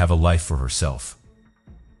modeling and have a life for herself."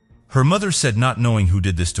 Her mother said, not knowing who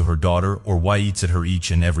did this to her daughter or why eats at her each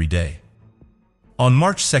and every day. On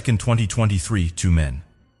March 2, 2023, 2 men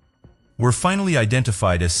were finally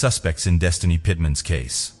identified as suspects in Destiny Pittman's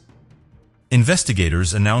case.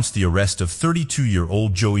 Investigators announced the arrest of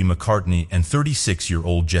 32-year-old Joey McCartney and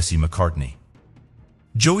 36-year-old Jesse McCartney.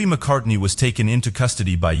 Joey McCartney was taken into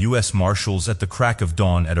custody by U.S. Marshals at the crack of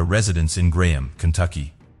dawn at a residence in Graham,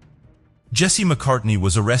 Kentucky. Jesse McCartney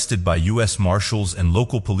was arrested by U.S. Marshals and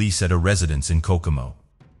local police at a residence in Kokomo.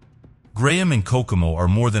 Graham and Kokomo are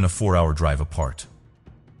more than a 4-hour drive apart.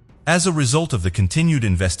 As a result of the continued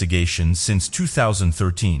investigation since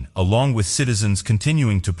 2013, along with citizens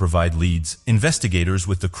continuing to provide leads, investigators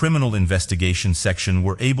with the Criminal Investigation Section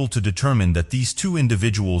were able to determine that these 2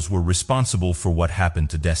 individuals were responsible for what happened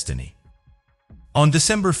to Destiny. On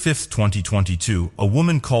December 5, 2022, a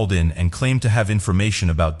woman called in and claimed to have information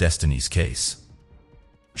about Destiny's case.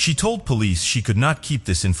 She told police she could not keep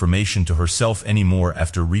this information to herself anymore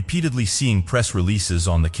after repeatedly seeing press releases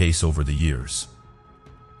on the case over the years.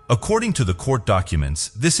 According to the court documents,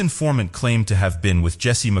 this informant claimed to have been with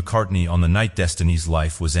Jesse McCartney on the night Destiny's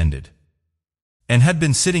life was ended, and had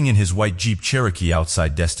been sitting in his white Jeep Cherokee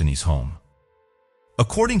outside Destiny's home.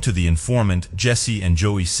 According to the informant, Jesse and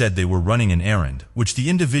Joey said they were running an errand, which the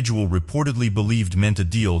individual reportedly believed meant a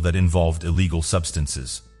deal that involved illegal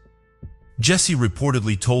substances. Jesse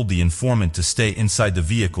reportedly told the informant to stay inside the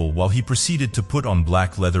vehicle while he proceeded to put on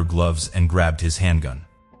black leather gloves and grabbed his handgun.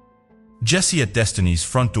 Jesse at Destiny's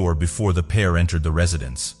front door before the pair entered the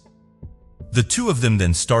residence. The 2 of them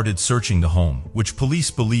then started searching the home, which police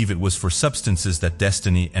believe it was for substances that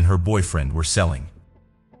Destiny and her boyfriend were selling.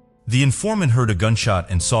 The informant heard a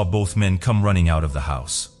gunshot and saw both men come running out of the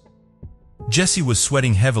house. Jesse was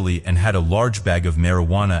sweating heavily and had a large bag of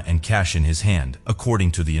marijuana and cash in his hand,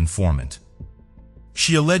 according to the informant.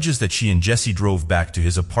 She alleges that she and Jesse drove back to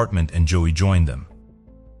his apartment and Joey joined them.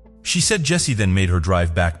 She said Jesse then made her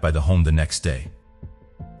drive back by the home the next day.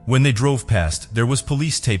 When they drove past, there was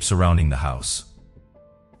police tape surrounding the house.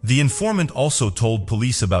 The informant also told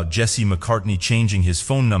police about Jesse McCartney changing his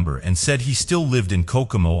phone number and said he still lived in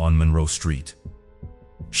Kokomo on Monroe Street.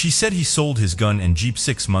 She said he sold his gun and Jeep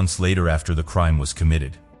 6 months later after the crime was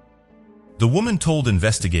committed. The woman told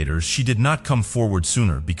investigators she did not come forward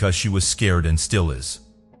sooner because she was scared and still is.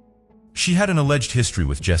 She had an alleged history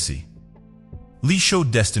with Jesse. Lee showed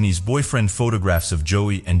Destiny's boyfriend photographs of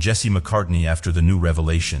Joey and Jesse McCartney after the new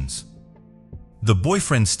revelations. The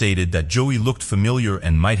boyfriend stated that Joey looked familiar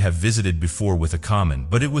and might have visited before with a comment,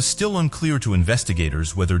 but it was still unclear to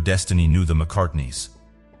investigators whether Destiny knew the McCartneys.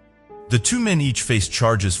 The 2 men each faced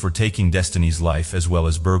charges for taking Destiny's life as well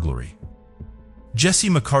as burglary. Jesse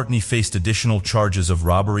McCartney faced additional charges of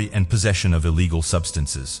robbery and possession of illegal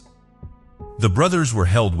substances. The brothers were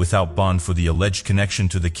held without bond for the alleged connection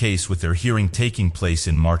to the case, with their hearing taking place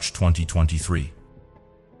in March 2023.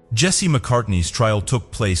 Jesse McCartney's trial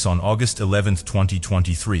took place on August 11,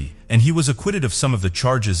 2023, and he was acquitted of some of the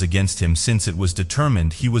charges against him since it was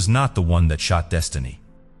determined he was not the one that shot Destiny.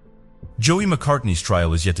 Joey McCartney's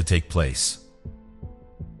trial is yet to take place.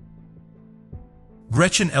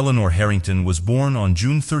 Gretchen Eleanor Harrington was born on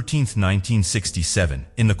June 13, 1967,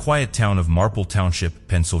 in the quiet town of Marple Township,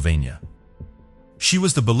 Pennsylvania. She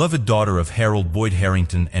was the beloved daughter of Harold Boyd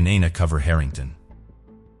Harrington and Anna Cover Harrington.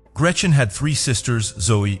 Gretchen had 3 sisters,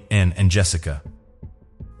 Zoe, Anne, and Jessica.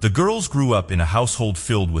 The girls grew up in a household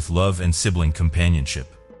filled with love and sibling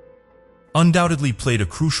companionship. Undoubtedly played a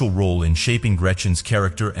crucial role in shaping Gretchen's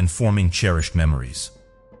character and forming cherished memories.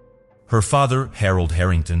 Her father, Harold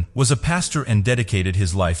Harrington, was a pastor and dedicated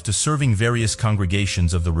his life to serving various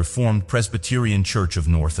congregations of the Reformed Presbyterian Church of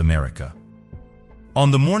North America.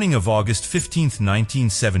 On the morning of August 15,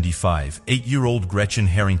 1975, 8-year-old Gretchen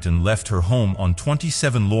Harrington left her home on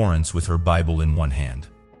 27 Lawrence with her Bible in one hand.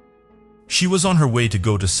 She was on her way to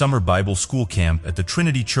go to summer Bible school camp at the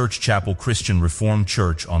Trinity Church Chapel Christian Reformed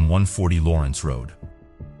Church on 140 Lawrence Road.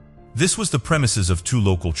 This was the premises of two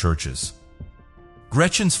local churches.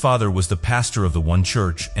 Gretchen's father was the pastor of the one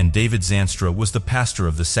church, and David Zanstra was the pastor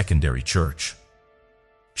of the secondary church.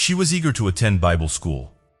 She was eager to attend Bible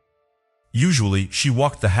school. Usually, she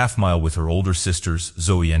walked the half-mile with her older sisters,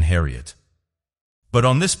 Zoe and Harriet. But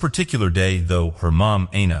on this particular day, though, her mom,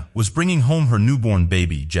 Anna, was bringing home her newborn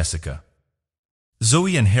baby, Jessica.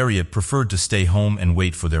 Zoe and Harriet preferred to stay home and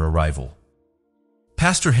wait for their arrival.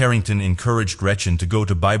 Pastor Harrington encouraged Gretchen to go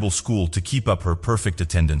to Bible school to keep up her perfect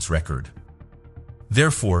attendance record.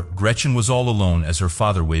 Therefore, Gretchen was all alone as her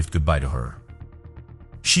father waved goodbye to her.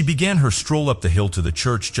 She began her stroll up the hill to the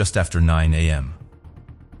church just after 9 a.m.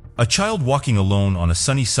 A child walking alone on a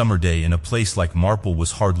sunny summer day in a place like Marple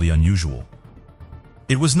was hardly unusual.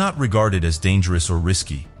 It was not regarded as dangerous or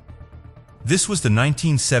risky. This was the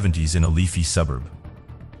 1970s in a leafy suburb.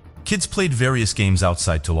 Kids played various games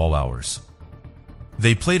outside till all hours.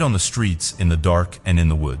 They played on the streets, in the dark, and in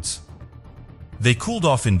the woods. They cooled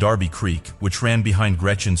off in Darby Creek, which ran behind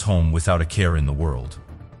Gretchen's home without a care in the world.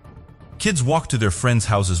 Kids walked to their friends'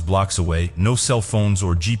 houses blocks away, no cell phones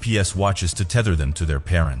or GPS watches to tether them to their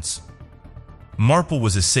parents. Marple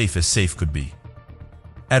was as safe could be.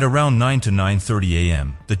 At around 9 to 9:30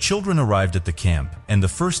 a.m., the children arrived at the camp, and the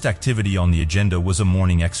first activity on the agenda was a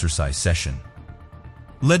morning exercise session,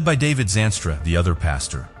 led by David Zanstra, the other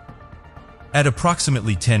pastor. At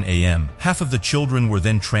approximately 10 a.m., half of the children were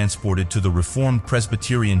then transported to the Reformed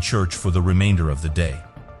Presbyterian Church for the remainder of the day.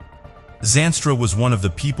 Zanstra was one of the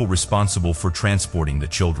people responsible for transporting the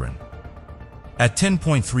children. At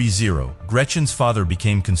 10:30, Gretchen's father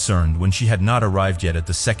became concerned when she had not arrived yet at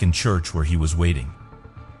the second church where he was waiting.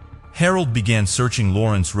 Harold began searching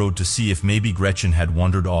Lawrence Road to see if maybe Gretchen had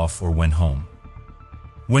wandered off or went home.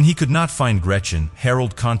 When he could not find Gretchen,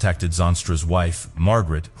 Harold contacted Zanstra's wife,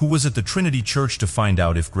 Margaret, who was at the Trinity Church to find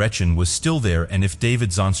out if Gretchen was still there and if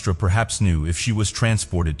David Zanstra perhaps knew if she was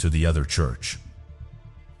transported to the other church.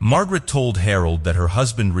 Margaret told Harold that her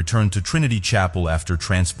husband returned to Trinity Chapel after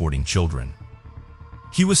transporting children.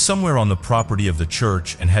 He was somewhere on the property of the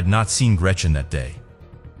church and had not seen Gretchen that day.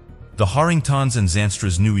 The Harringtons and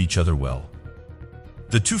Zanstras knew each other well.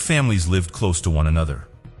 The two families lived close to one another.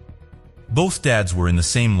 Both dads were in the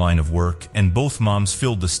same line of work, and both moms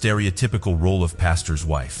filled the stereotypical role of pastor's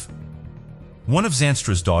wife. One of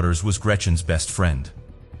Zanstra's daughters was Gretchen's best friend.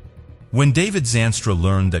 When David Zanstra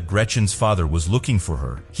learned that Gretchen's father was looking for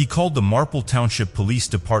her, he called the Marple Township Police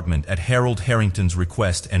Department at Harold Harrington's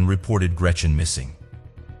request and reported Gretchen missing.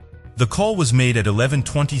 The call was made at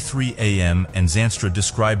 11:23 a.m. and Zanstra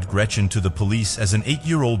described Gretchen to the police as an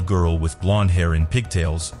 8-year-old girl with blonde hair and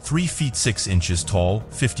pigtails, 3 feet 6 inches tall,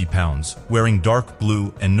 50 pounds, wearing dark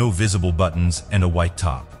blue and no visible buttons, and a white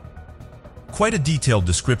top. Quite a detailed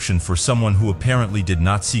description for someone who apparently did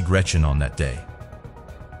not see Gretchen on that day.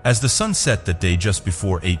 As the sun set that day just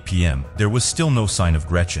before 8 p.m., there was still no sign of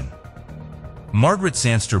Gretchen. Margaret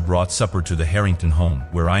Zanstra brought supper to the Harrington home,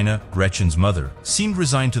 where Ina, Gretchen's mother, seemed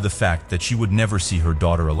resigned to the fact that she would never see her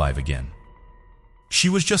daughter alive again. She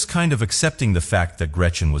was just kind of accepting the fact that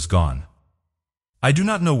Gretchen was gone. I do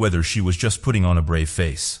not know whether she was just putting on a brave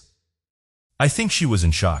face. I think she was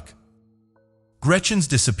in shock. Gretchen's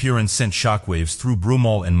disappearance sent shockwaves through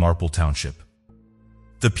Broomall and Marple Township.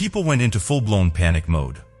 The people went into full-blown panic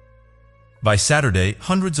mode. By Saturday,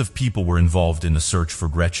 hundreds of people were involved in the search for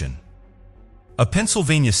Gretchen. A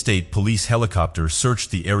Pennsylvania State Police helicopter searched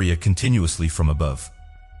the area continuously from above.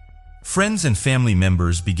 Friends and family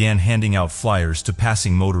members began handing out flyers to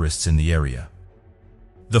passing motorists in the area.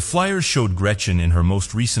 The flyers showed Gretchen in her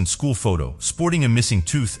most recent school photo, sporting a missing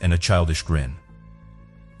tooth and a childish grin.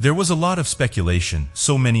 There was a lot of speculation,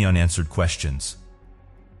 so many unanswered questions.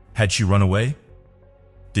 Had she run away?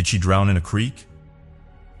 Did she drown in a creek?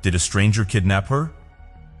 Did a stranger kidnap her?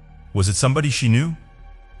 Was it somebody she knew?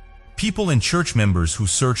 People and church members who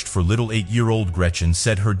searched for little 8-year-old Gretchen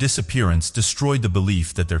said her disappearance destroyed the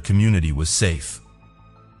belief that their community was safe.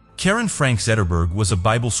 Karen Frank Zetterberg was a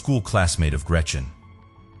Bible school classmate of Gretchen.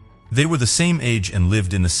 They were the same age and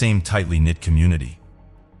lived in the same tightly knit community.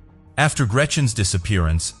 After Gretchen's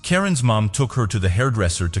disappearance, Karen's mom took her to the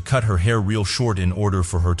hairdresser to cut her hair real short in order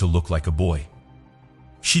for her to look like a boy.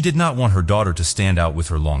 She did not want her daughter to stand out with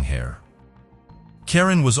her long hair.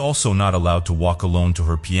 Karen was also not allowed to walk alone to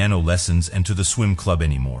her piano lessons and to the swim club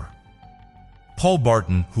anymore. Paul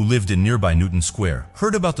Barton, who lived in nearby Newton Square,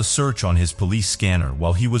 heard about the search on his police scanner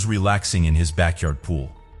while he was relaxing in his backyard pool.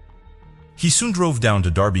 He soon drove down to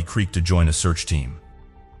Darby Creek to join a search team.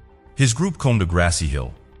 His group combed a grassy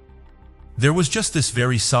hill. There was just this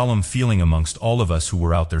very solemn feeling amongst all of us who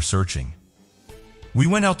were out there searching. We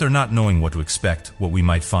went out there not knowing what to expect, what we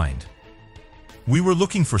might find. We were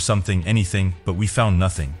looking for something, anything, but we found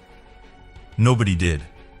nothing. Nobody did.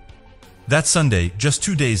 That Sunday, just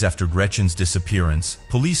 2 days after Gretchen's disappearance,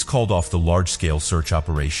 police called off the large-scale search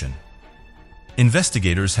operation.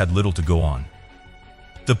 Investigators had little to go on.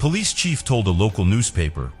 The police chief told a local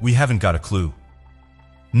newspaper, "We haven't got a clue."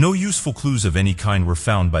 No useful clues of any kind were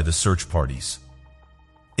found by the search parties.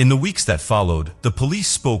 In the weeks that followed, the police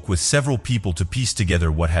spoke with several people to piece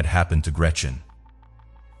together what had happened to Gretchen.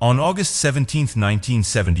 On August 17,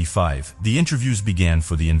 1975, the interviews began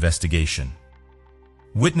for the investigation.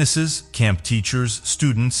 Witnesses, camp teachers,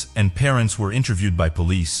 students, and parents were interviewed by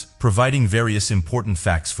police, providing various important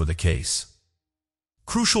facts for the case.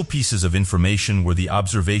 Crucial pieces of information were the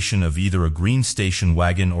observation of either a green station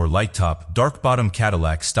wagon or light-top, dark-bottom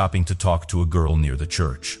Cadillac stopping to talk to a girl near the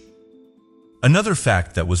church. Another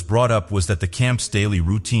fact that was brought up was that the camp's daily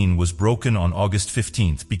routine was broken on August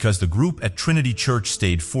 15th because the group at Trinity Church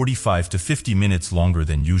stayed 45 to 50 minutes longer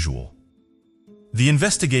than usual. The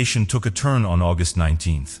investigation took a turn on August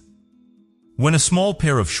 19th, when a small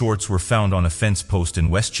pair of shorts were found on a fence post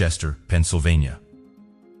in Westchester, Pennsylvania.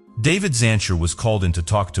 David Zancher was called in to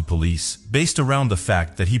talk to police, based around the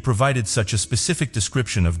fact that he provided such a specific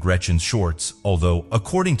description of Gretchen's shorts, although,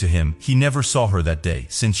 according to him, he never saw her that day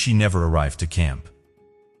since she never arrived to camp.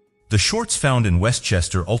 The shorts found in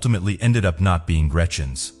Westchester ultimately ended up not being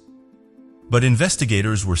Gretchen's. But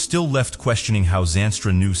investigators were still left questioning how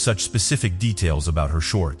Zanstra knew such specific details about her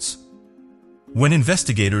shorts. When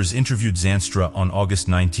investigators interviewed Zanstra on August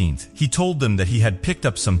 19th, he told them that he had picked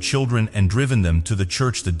up some children and driven them to the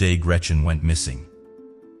church the day Gretchen went missing.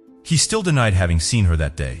 He still denied having seen her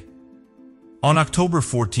that day. On October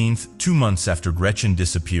 14th, 2 months after Gretchen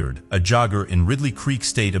disappeared, a jogger in Ridley Creek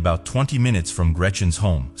State about 20 minutes from Gretchen's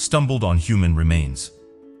home stumbled on human remains.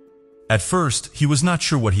 At first, he was not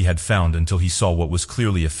sure what he had found until he saw what was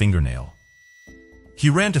clearly a fingernail. He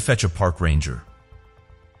ran to fetch a park ranger.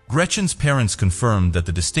 Gretchen's parents confirmed that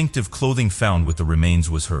the distinctive clothing found with the remains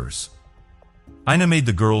was hers. Ina made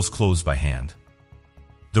the girl's clothes by hand.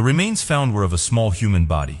 The remains found were of a small human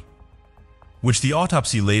body, which the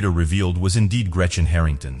autopsy later revealed was indeed Gretchen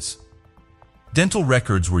Harrington's. Dental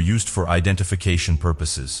records were used for identification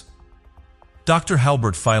purposes. Dr.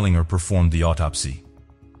 Halbert Feilinger performed the autopsy.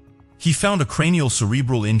 He found a cranial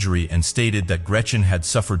cerebral injury and stated that Gretchen had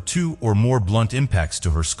suffered 2 or more blunt impacts to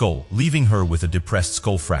her skull, leaving her with a depressed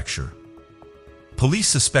skull fracture. Police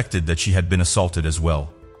suspected that she had been assaulted as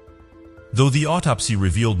well. Though the autopsy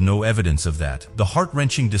revealed no evidence of that, the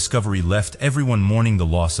heart-wrenching discovery left everyone mourning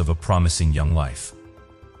the loss of a promising young life.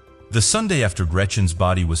 The Sunday after Gretchen's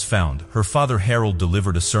body was found, her father Harold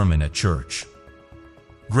delivered a sermon at church.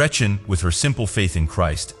 Gretchen, with her simple faith in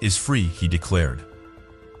Christ, is free, he declared.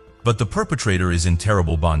 But the perpetrator is in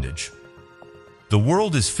terrible bondage. The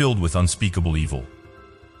world is filled with unspeakable evil,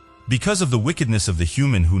 because of the wickedness of the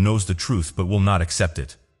human who knows the truth but will not accept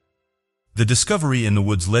it. The discovery in the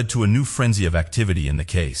woods led to a new frenzy of activity in the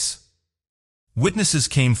case. Witnesses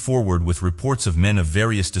came forward with reports of men of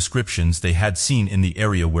various descriptions they had seen in the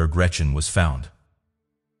area where Gretchen was found.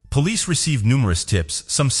 Police received numerous tips,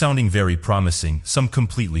 some sounding very promising, some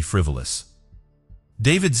completely frivolous.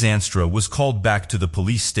 David Zanstra was called back to the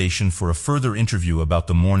police station for a further interview about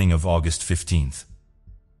the morning of August 15th.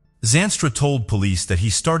 Zanstra told police that he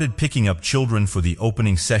started picking up children for the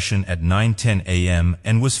opening session at 9:10 a.m.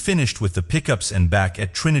 and was finished with the pickups and back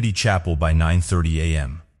at Trinity Chapel by 9:30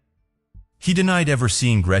 a.m. He denied ever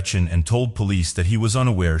seeing Gretchen and told police that he was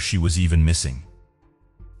unaware she was even missing,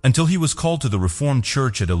 until he was called to the Reformed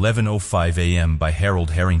Church at 11:05 a.m. by Harold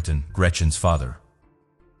Harrington, Gretchen's father.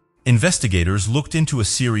 Investigators looked into a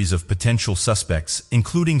series of potential suspects,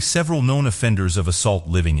 including several known offenders of assault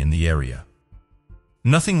living in the area.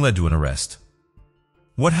 Nothing led to an arrest.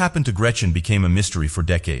 What happened to Gretchen became a mystery for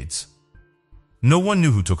decades. No one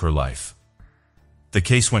knew who took her life. The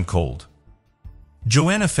case went cold.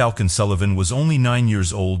 Joanna Falcon Sullivan was only 9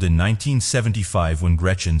 years old in 1975 when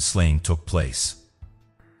Gretchen's slaying took place.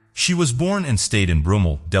 She was born and stayed in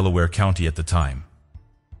Brummel, Delaware County at the time.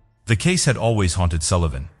 The case had always haunted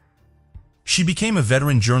Sullivan. She became a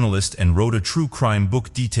veteran journalist and wrote a true crime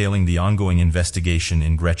book detailing the ongoing investigation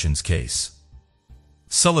in Gretchen's case.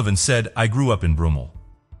 Sullivan said, "I grew up in Brummel.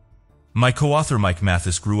 My co-author Mike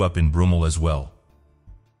Mathis grew up in Brummel as well.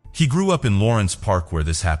 He grew up in Lawrence Park where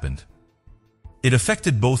this happened. It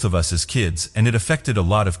affected both of us as kids, and it affected a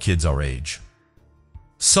lot of kids our age.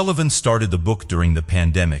 Sullivan started the book during the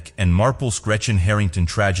pandemic, and Marple's Gretchen Harrington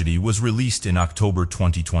tragedy was released in October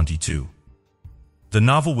 2022. The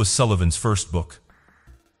novel was Sullivan's first book.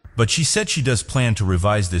 But she said she does plan to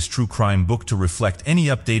revise this true crime book to reflect any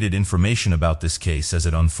updated information about this case as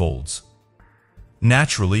it unfolds.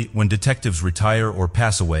 Naturally, when detectives retire or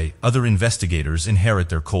pass away, other investigators inherit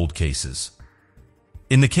their cold cases.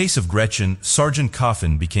 In the case of Gretchen, Sergeant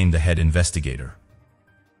Coffin became the head investigator.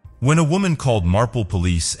 When a woman called Marple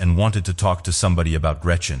Police and wanted to talk to somebody about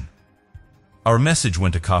Gretchen, our message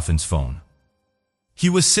went to Coffin's phone. He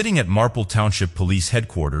was sitting at Marple Township Police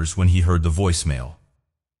Headquarters when he heard the voicemail.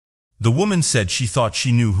 The woman said she thought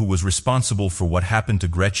she knew who was responsible for what happened to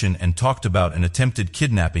Gretchen and talked about an attempted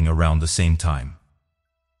kidnapping around the same time.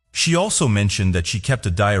 She also mentioned that she kept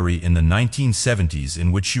a diary in the 1970s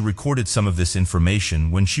in which she recorded some of this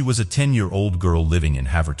information when she was a 10-year-old girl living in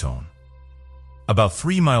Havertone, about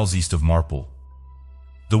 3 miles east of Marple.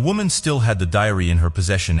 The woman still had the diary in her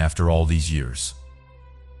possession after all these years.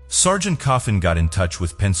 Sergeant Coffin got in touch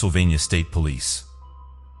with Pennsylvania State Police.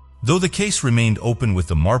 Though the case remained open with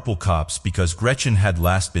the Marple cops because Gretchen had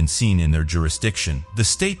last been seen in their jurisdiction, the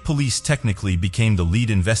state police technically became the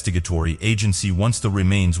lead investigatory agency once the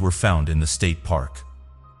remains were found in the state park.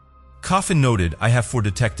 Coffin noted, "I have 4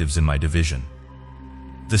 detectives in my division.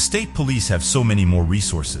 The state police have so many more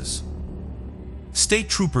resources." State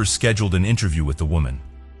troopers scheduled an interview with the woman.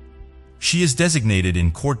 She is designated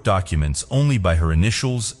in court documents only by her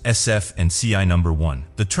initials, SF and CI number 1,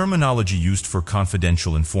 the terminology used for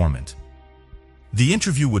confidential informant. The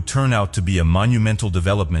interview would turn out to be a monumental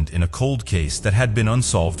development in a cold case that had been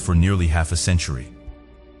unsolved for nearly half a century.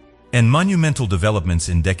 And monumental developments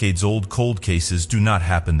in decades-old cold cases do not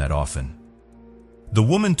happen that often. The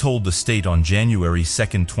woman told the state on January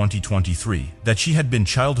 2, 2023, that she had been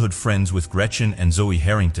childhood friends with Gretchen and Zoe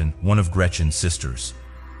Harrington, one of Gretchen's sisters.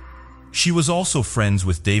 She was also friends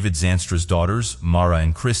with David Zanstra's daughters, Mara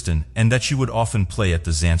and Kristen, and that she would often play at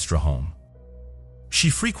the Zanstra home. She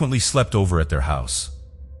frequently slept over at their house.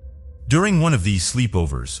 During one of these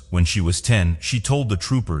sleepovers, when she was 10, she told the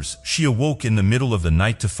troopers she awoke in the middle of the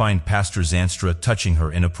night to find Pastor Zanstra touching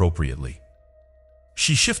her inappropriately.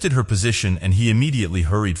 She shifted her position and he immediately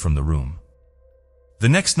hurried from the room. The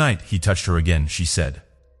next night, he touched her again, she said.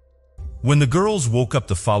 When the girls woke up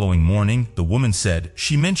the following morning, the woman said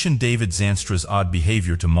she mentioned David Zanstra's odd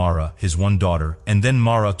behavior to Mara, his one daughter, and then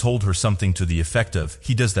Mara told her something to the effect of,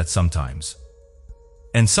 "He does that sometimes.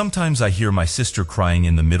 And sometimes I hear my sister crying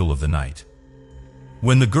in the middle of the night."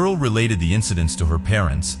 When the girl related the incidents to her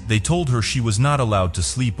parents, they told her she was not allowed to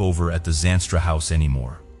sleep over at the Zanstra house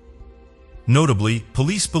anymore. Notably,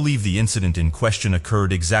 police believe the incident in question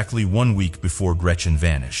occurred exactly 1 week before Gretchen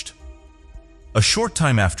vanished. A short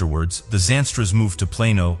time afterwards, the Zanstras moved to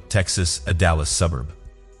Plano, Texas, a Dallas suburb.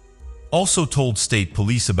 Also told state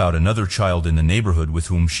police about another child in the neighborhood with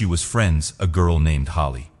whom she was friends, a girl named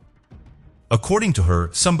Holly. According to her,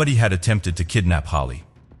 somebody had attempted to kidnap Holly.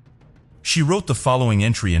 She wrote the following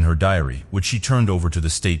entry in her diary, which she turned over to the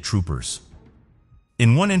state troopers.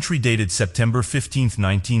 In one entry dated September 15,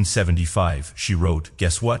 1975, she wrote,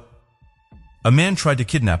 "Guess what? A man tried to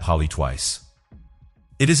kidnap Holly twice.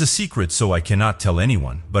 It is a secret, so I cannot tell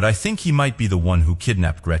anyone, but I think he might be the one who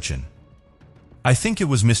kidnapped Gretchen. I think it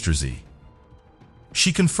was Mr. Z."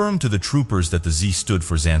 She confirmed to the troopers that the Z stood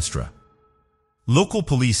for Zanstra. Local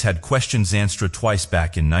police had questioned Zanstra twice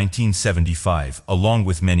back in 1975, along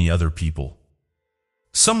with many other people.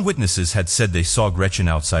 Some witnesses had said they saw Gretchen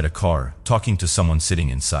outside a car, talking to someone sitting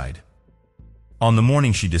inside. On the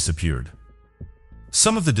morning she disappeared.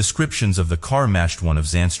 Some of the descriptions of the car matched one of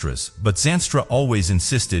Zanstra's, but Zanstra always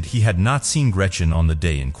insisted he had not seen Gretchen on the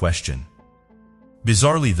day in question.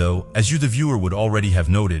 Bizarrely though, as you the viewer would already have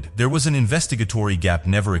noted, there was an investigatory gap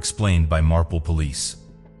never explained by Marple police.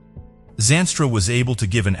 Zanstra was able to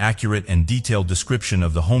give an accurate and detailed description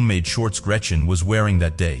of the homemade shorts Gretchen was wearing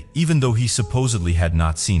that day, even though he supposedly had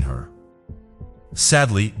not seen her.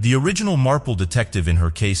 Sadly, the original Marple detective in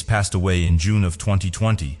her case passed away in June of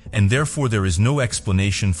 2020, and therefore there is no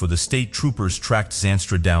explanation for the state troopers tracked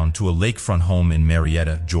Zanstra down to a lakefront home in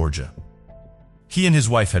Marietta, Georgia. He and his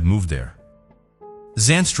wife had moved there.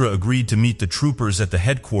 Zanstra agreed to meet the troopers at the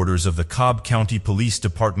headquarters of the Cobb County Police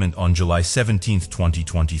Department on July 17,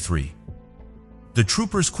 2023. The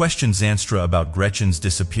troopers questioned Zanstra about Gretchen's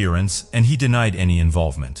disappearance, and he denied any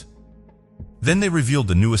involvement. Then they revealed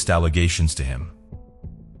the newest allegations to him.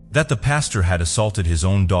 That the pastor had assaulted his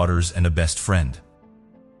own daughters and a best friend.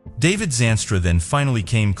 David Zanstra then finally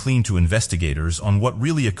came clean to investigators on what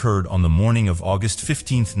really occurred on the morning of August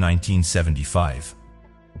 15, 1975.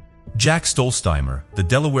 Jack Stolzheimer, the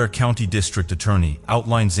Delaware County District Attorney,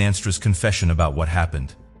 outlined Zanstra's confession about what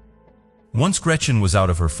happened. Once Gretchen was out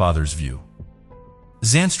of her father's view,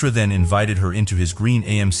 Zanstra then invited her into his green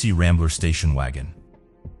AMC Rambler station wagon.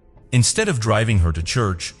 Instead of driving her to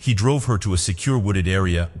church, he drove her to a secure wooded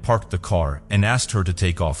area, parked the car, and asked her to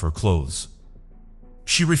take off her clothes.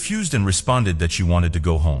 She refused and responded that she wanted to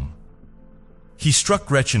go home. He struck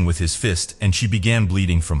Gretchen with his fist and she began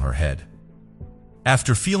bleeding from her head.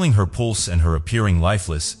 After feeling her pulse and her appearing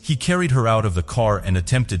lifeless, he carried her out of the car and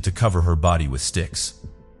attempted to cover her body with sticks.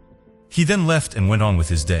 He then left and went on with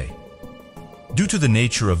his day. Due to the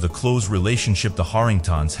nature of the close relationship the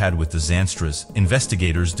Harringtons had with the Zanstras,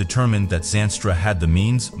 investigators determined that Zanstra had the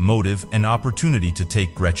means, motive, and opportunity to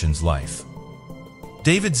take Gretchen's life.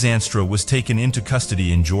 David Zanstra was taken into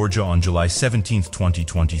custody in Georgia on July 17,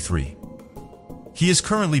 2023. He is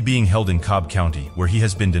currently being held in Cobb County, where he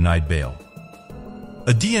has been denied bail.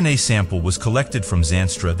 A DNA sample was collected from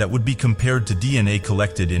Zanstra that would be compared to DNA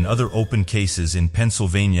collected in other open cases in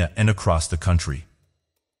Pennsylvania and across the country.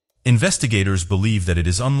 Investigators believe that it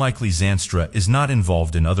is unlikely Zanstra is not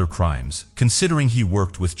involved in other crimes, considering he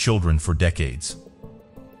worked with children for decades.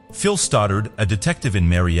 Phil Stoddard, a detective in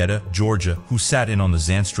Marietta, Georgia, who sat in on the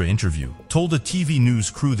Zanstra interview, told a TV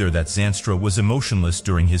news crew there that Zanstra was emotionless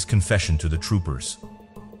during his confession to the troopers.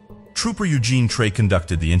 Trooper Eugene Trey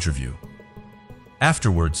conducted the interview.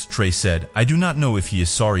 Afterwards, Trey said, "I do not know if he is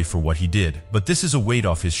sorry for what he did, but this is a weight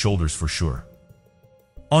off his shoulders for sure."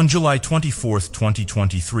 On July 24,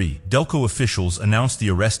 2023, Delco officials announced the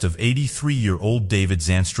arrest of 83-year-old David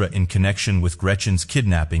Zanstra in connection with Gretchen's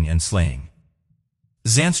kidnapping and slaying.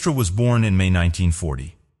 Zanstra was born in May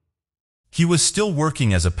 1940. He was still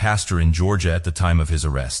working as a pastor in Georgia at the time of his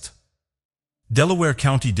arrest. Delaware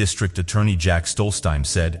County District Attorney Jack Stolzheimer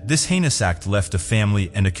said, "This heinous act left a family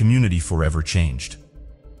and a community forever changed.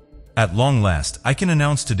 At long last, I can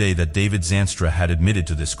announce today that David Zanstra had admitted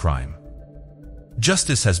to this crime.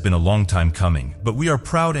 Justice has been a long time coming, but we are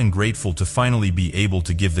proud and grateful to finally be able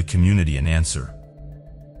to give the community an answer.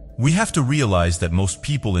 We have to realize that most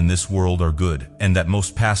people in this world are good, and that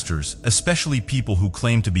most pastors, especially people who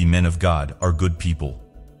claim to be men of God, are good people.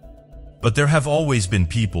 But there have always been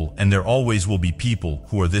people, and there always will be people,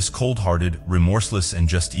 who are this cold-hearted, remorseless, and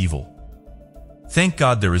just evil. Thank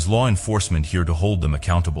God there is law enforcement here to hold them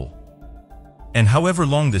accountable. And however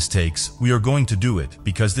long this takes, we are going to do it,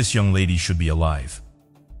 because this young lady should be alive.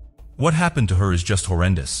 What happened to her is just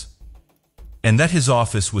horrendous." And that his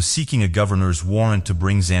office was seeking a governor's warrant to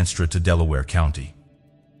bring Zanstra to Delaware County.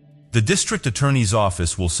 The district attorney's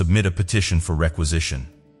office will submit a petition for requisition.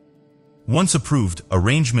 Once approved,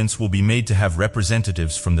 arrangements will be made to have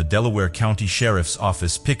representatives from the Delaware County Sheriff's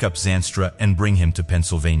Office pick up Zanstra and bring him to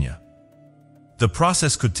Pennsylvania. The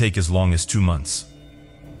process could take as long as 2 months.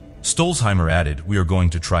 Stolzheimer added, "We are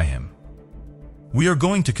going to try him. We are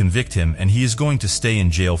going to convict him, and he is going to stay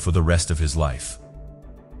in jail for the rest of his life.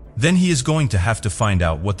 Then he is going to have to find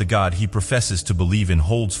out what the God he professes to believe in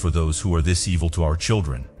holds for those who are this evil to our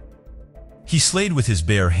children. He slayed with his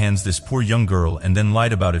bare hands this poor young girl and then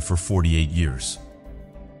lied about it for 48 years.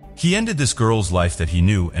 He ended this girl's life that he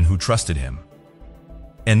knew and who trusted him.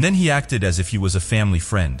 And then he acted as if he was a family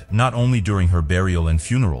friend, not only during her burial and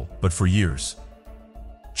funeral, but for years."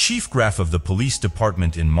 Chief Graff of the police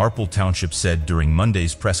department in Marple Township said during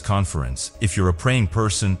Monday's press conference, "If you're a praying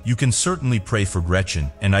person, you can certainly pray for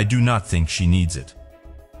Gretchen, and I do not think she needs it.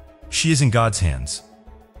 She is in God's hands.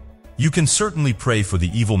 You can certainly pray for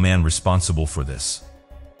the evil man responsible for this,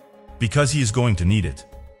 because he is going to need it."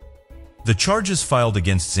 The charges filed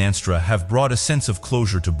against Zanstra have brought a sense of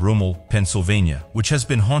closure to Brummel, Pennsylvania, which has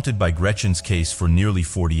been haunted by Gretchen's case for nearly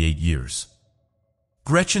 48 years.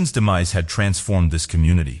 Gretchen's demise had transformed this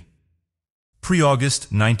community.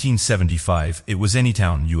 Pre-August 1975, it was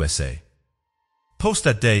Anytown, USA. Post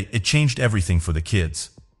that day, it changed everything for the kids.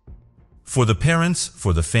 For the parents,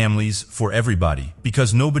 for the families, for everybody,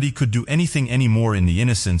 because nobody could do anything anymore in the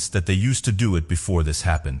innocence that they used to do it before this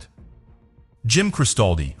happened. Jim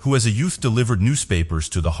Cristaldi, who as a youth delivered newspapers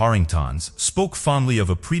to the Harringtons, spoke fondly of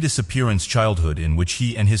a pre-disappearance childhood in which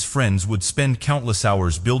he and his friends would spend countless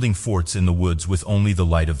hours building forts in the woods with only the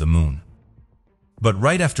light of the moon. But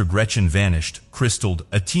right after Gretchen vanished, Crystal,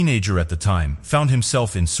 a teenager at the time, found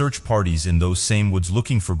himself in search parties in those same woods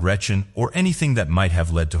looking for Gretchen or anything that might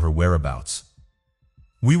have led to her whereabouts.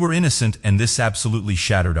 We were innocent, and this absolutely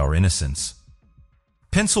shattered our innocence.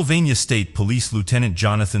 Pennsylvania State Police Lieutenant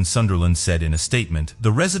Jonathan Sunderland said in a statement,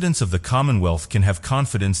 "The residents of the Commonwealth can have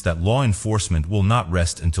confidence that law enforcement will not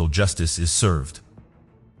rest until justice is served.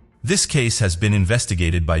 This case has been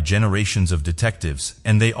investigated by generations of detectives,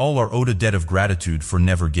 and they all are owed a debt of gratitude for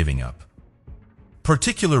never giving up.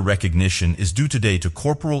 Particular recognition is due today to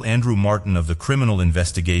Corporal Andrew Martin of the Criminal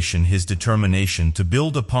Investigation. His determination to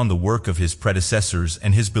build upon the work of his predecessors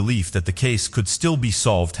and his belief that the case could still be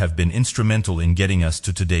solved have been instrumental in getting us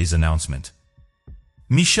to today's announcement."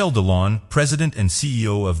 Michel Delon, President and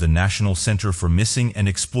CEO of the National Center for Missing and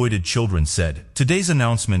Exploited Children, said, "Today's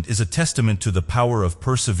announcement is a testament to the power of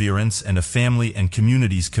perseverance and a family and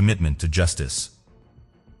community's commitment to justice.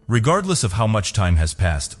 Regardless of how much time has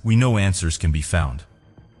passed, we know answers can be found.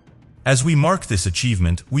 As we mark this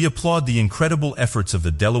achievement, we applaud the incredible efforts of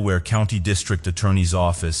the Delaware County District Attorney's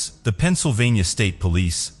Office, the Pennsylvania State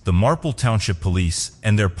Police, the Marple Township Police,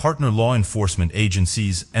 and their partner law enforcement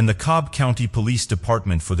agencies, and the Cobb County Police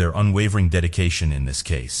Department for their unwavering dedication in this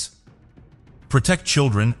case. Protect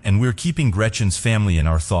children, and we're keeping Gretchen's family in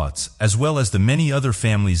our thoughts, as well as the many other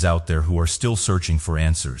families out there who are still searching for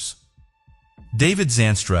answers." David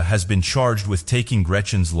Zanstra has been charged with taking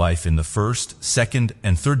Gretchen's life in the first, second,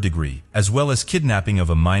 and third degree, as well as kidnapping of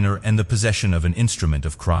a minor and the possession of an instrument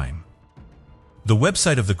of crime. The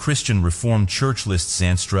website of the Christian Reformed Church lists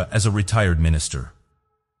Zanstra as a retired minister,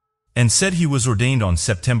 and said he was ordained on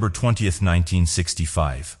September 20,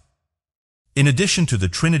 1965. In addition to the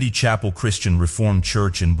Trinity Chapel Christian Reformed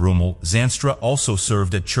Church in Brummel, Zanstra also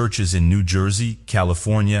served at churches in New Jersey,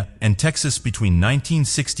 California, and Texas between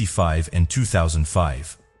 1965 and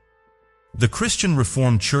 2005. The Christian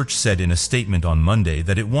Reformed Church said in a statement on Monday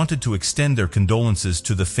that it wanted to extend their condolences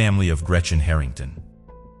to the family of Gretchen Harrington.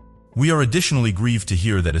 "We are additionally grieved to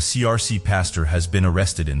hear that a CRC pastor has been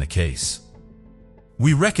arrested in the case.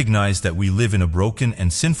 We recognize that we live in a broken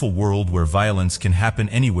and sinful world where violence can happen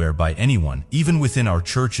anywhere by anyone, even within our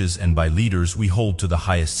churches and by leaders we hold to the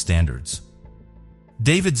highest standards."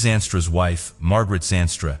 David Zanstra's wife, Margaret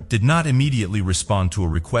Zanstra, did not immediately respond to a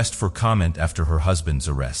request for comment after her husband's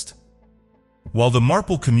arrest. While the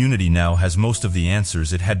Marple community now has most of the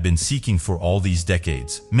answers it had been seeking for all these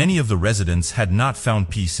decades, many of the residents had not found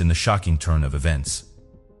peace in the shocking turn of events.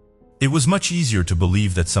 It was much easier to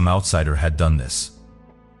believe that some outsider had done this.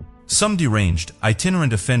 Some deranged,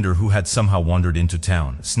 itinerant offender who had somehow wandered into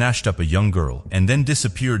town, snatched up a young girl, and then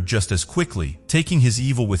disappeared just as quickly, taking his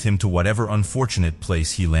evil with him to whatever unfortunate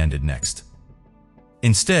place he landed next.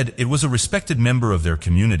 Instead, it was a respected member of their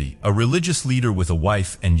community, a religious leader with a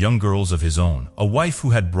wife and young girls of his own, a wife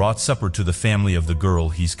who had brought supper to the family of the girl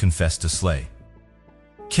he's confessed to slay.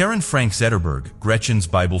 Karen Frank Zetterberg, Gretchen's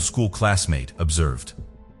Bible school classmate, observed,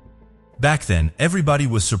 "Back then, everybody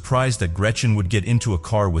was surprised that Gretchen would get into a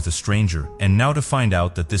car with a stranger, and now to find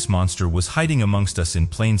out that this monster was hiding amongst us in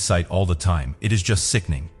plain sight all the time, it is just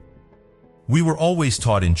sickening. We were always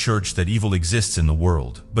taught in church that evil exists in the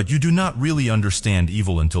world, but you do not really understand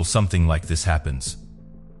evil until something like this happens.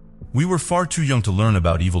 We were far too young to learn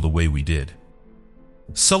about evil the way we did."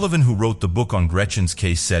 Sullivan, who wrote the book on Gretchen's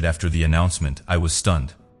case, said after the announcement, "I was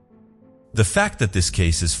stunned. The fact that this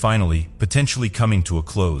case is finally, potentially coming to a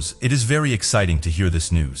close, it is very exciting to hear this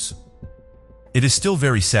news. It is still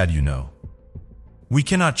very sad, you know. We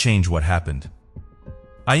cannot change what happened."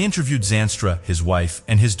 I interviewed Zanstra, his wife,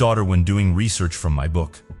 and his daughter when doing research from my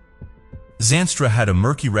book. Zanstra had a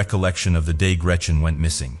murky recollection of the day Gretchen went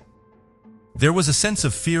missing. There was a sense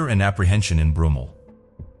of fear and apprehension in Brummel.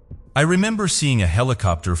 "I remember seeing a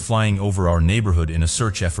helicopter flying over our neighborhood in a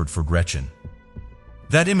search effort for Gretchen.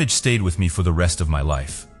 That image stayed with me for the rest of my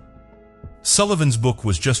life." Sullivan's book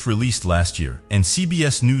was just released last year, and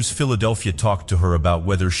CBS News Philadelphia talked to her about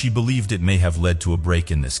whether she believed it may have led to a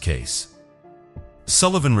break in this case.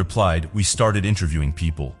 Sullivan replied, "We started interviewing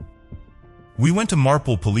people. We went to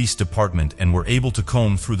Marple Police Department and were able to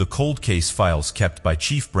comb through the cold case files kept by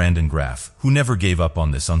Chief Brandon Graff, who never gave up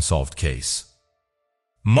on this unsolved case.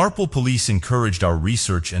 Marple Police encouraged our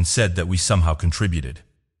research and said that we somehow contributed.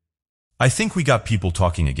 I think we got people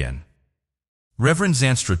talking again. Reverend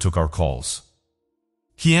Zanstra took our calls.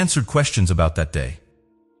 He answered questions about that day.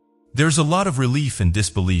 There's a lot of relief and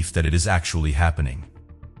disbelief that it is actually happening."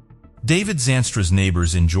 David Zanstra's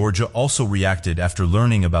neighbors in Georgia also reacted after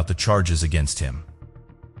learning about the charges against him.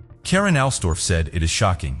 Karen Alstorff said, "It is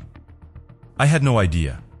shocking. I had no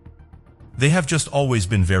idea. They have just always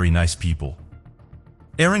been very nice people."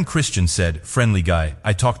 Aaron Christian said, "Friendly guy,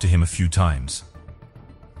 I talked to him a few times.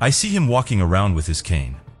 I see him walking around with his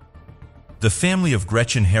cane." The family of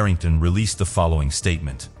Gretchen Harrington released the following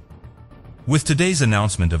statement. With today's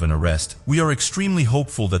announcement of an arrest, we are extremely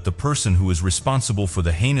hopeful that the person who is responsible for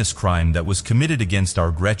the heinous crime that was committed against our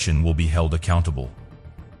Gretchen will be held accountable.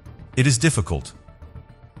 It is difficult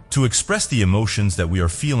to express the emotions that we are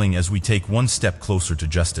feeling as we take one step closer to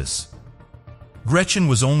justice. Gretchen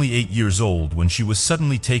was only 8 years old when she was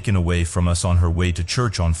suddenly taken away from us on her way to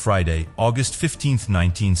church on Friday, August 15,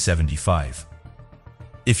 1975.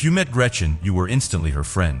 If you met Gretchen, you were instantly her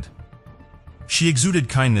friend. She exuded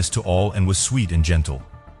kindness to all and was sweet and gentle.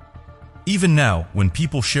 Even now, when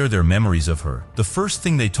people share their memories of her, the first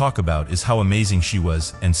thing they talk about is how amazing she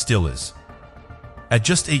was and still is. At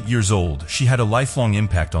just 8 years old, she had a lifelong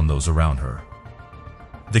impact on those around her.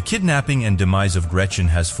 The kidnapping and demise of Gretchen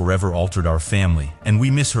has forever altered our family, and we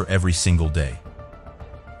miss her every single day.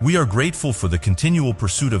 We are grateful for the continual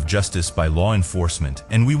pursuit of justice by law enforcement,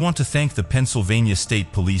 and we want to thank the Pennsylvania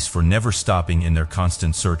State Police for never stopping in their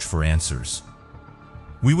constant search for answers.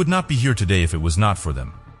 We would not be here today if it was not for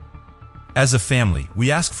them. As a family,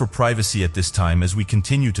 we ask for privacy at this time as we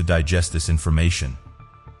continue to digest this information.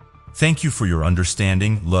 Thank you for your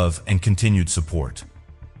understanding, love, and continued support.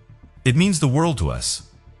 It means the world to us.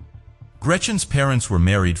 Gretchen's parents were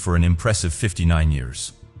married for an impressive 59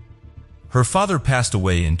 years. Her father passed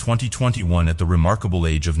away in 2021 at the remarkable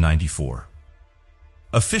age of 94.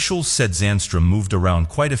 Officials said Zandstrom moved around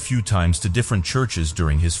quite a few times to different churches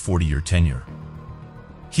during his 40-year tenure.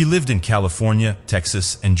 He lived in California,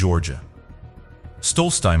 Texas, and Georgia.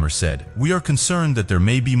 Stolzheimer said, "We are concerned that there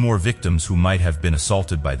may be more victims who might have been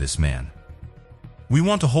assaulted by this man. We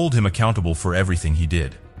want to hold him accountable for everything he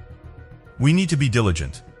did. We need to be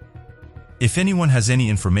diligent. If anyone has any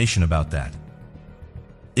information about that,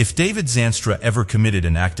 if David Zandstra ever committed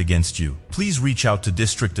an act against you, please reach out to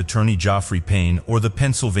District Attorney Geoffrey Payne or the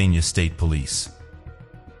Pennsylvania State Police."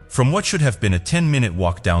 From what should have been a 10-minute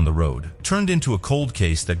walk down the road, turned into a cold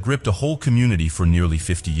case that gripped a whole community for nearly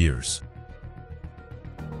 50 years.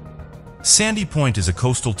 Sandy Point is a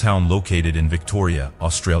coastal town located in Victoria,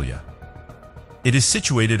 Australia. It is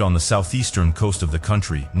situated on the southeastern coast of the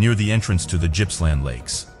country, near the entrance to the Gippsland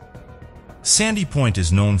Lakes. Sandy Point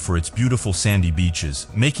is known for its beautiful sandy beaches,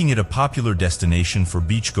 making it a popular destination for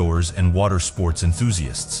beachgoers and water sports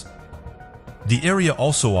enthusiasts. The area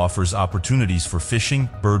also offers opportunities for fishing,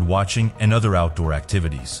 bird watching, and other outdoor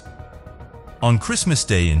activities. On Christmas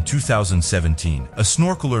Day in 2017, a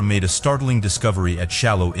snorkeler made a startling discovery at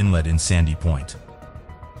Shallow Inlet in Sandy Point.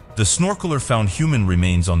 The snorkeler found human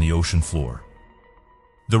remains on the ocean floor.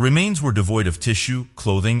 The remains were devoid of tissue,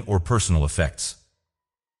 clothing, or personal effects.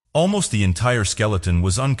 Almost the entire skeleton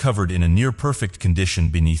was uncovered in a near-perfect condition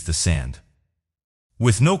beneath the sand.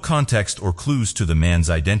 With no context or clues to the man's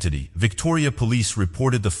identity, Victoria Police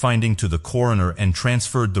reported the finding to the coroner and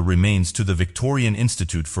transferred the remains to the Victorian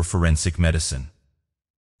Institute for Forensic Medicine.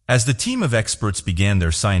 As the team of experts began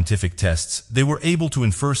their scientific tests, they were able to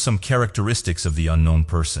infer some characteristics of the unknown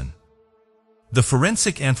person. The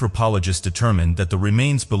forensic anthropologist determined that the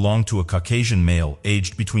remains belonged to a Caucasian male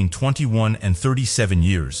aged between 21 and 37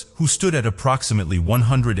 years, who stood at approximately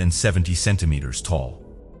 170 centimeters tall.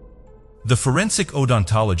 The forensic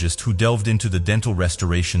odontologist who delved into the dental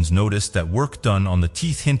restorations noticed that work done on the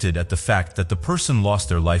teeth hinted at the fact that the person lost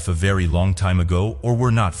their life a very long time ago or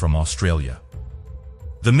were not from Australia.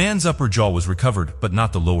 The man's upper jaw was recovered, but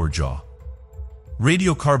not the lower jaw.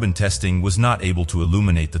 Radiocarbon testing was not able to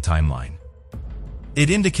illuminate the timeline.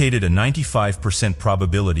 It indicated a 95%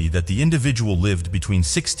 probability that the individual lived between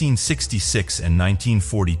 1666 and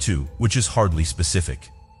 1942, which is hardly specific.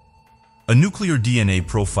 A nuclear DNA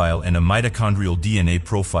profile and a mitochondrial DNA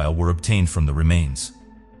profile were obtained from the remains.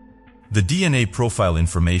 The DNA profile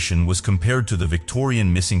information was compared to the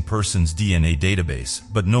Victorian Missing Persons DNA database,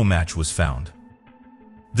 but no match was found.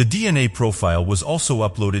 The DNA profile was also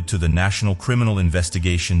uploaded to the National Criminal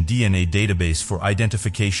Investigation DNA database for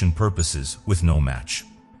identification purposes, with no match.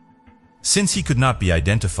 Since he could not be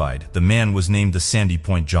identified, the man was named the Sandy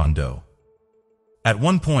Point John Doe. At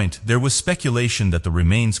one point, there was speculation that the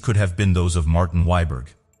remains could have been those of Martin Weiberg.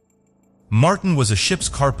 Martin was a ship's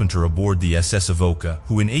carpenter aboard the SS Avoca,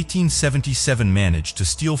 who in 1877 managed to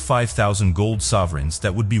steal 5,000 gold sovereigns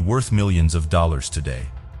that would be worth millions of dollars today.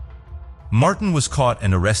 Martin was caught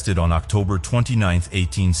and arrested on October 29,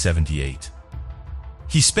 1878.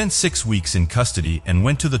 He spent 6 weeks in custody and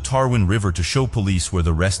went to the Tarwin River to show police where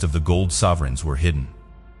the rest of the gold sovereigns were hidden.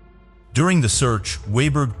 During the search,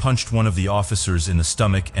 Weiberg punched one of the officers in the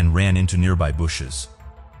stomach and ran into nearby bushes.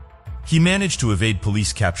 He managed to evade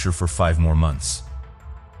police capture for 5 more months.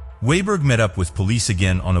 Weiberg met up with police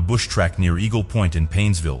again on a bush track near Eagle Point in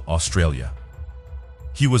Paynesville, Australia.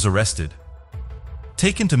 He was arrested,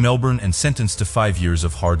 taken to Melbourne and sentenced to 5 years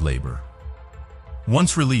of hard labor.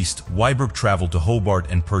 Once released, Weiberg traveled to Hobart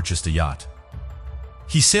and purchased a yacht.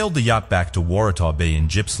 He sailed the yacht back to Waratah Bay in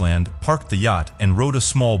Gippsland, parked the yacht, and rowed a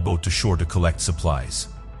small boat to shore to collect supplies.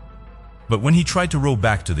 But when he tried to row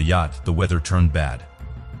back to the yacht, the weather turned bad.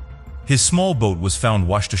 His small boat was found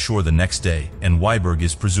washed ashore the next day, and Weiberg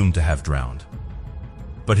is presumed to have drowned.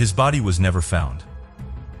 But his body was never found.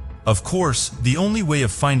 Of course, the only way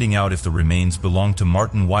of finding out if the remains belonged to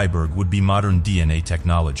Martin Weiberg would be modern DNA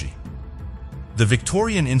technology. The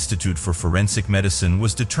Victorian Institute for Forensic Medicine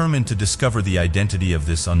was determined to discover the identity of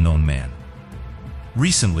this unknown man.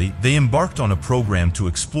 Recently, they embarked on a program to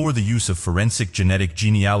explore the use of forensic genetic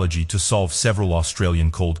genealogy to solve several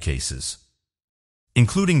Australian cold cases,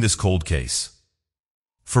 including this cold case.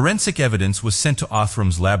 Forensic evidence was sent to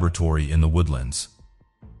Othram's laboratory in the Woodlands.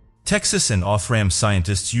 Texas and Othram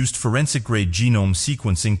scientists used forensic-grade genome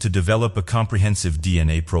sequencing to develop a comprehensive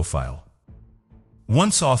DNA profile.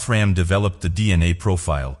 Once Othram developed the DNA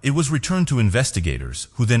profile, it was returned to investigators,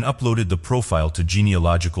 who then uploaded the profile to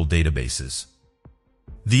genealogical databases.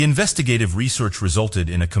 The investigative research resulted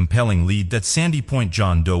in a compelling lead that Sandy Point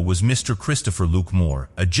John Doe was Mr. Christopher Luke Moore,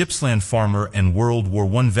 a Gippsland farmer and World War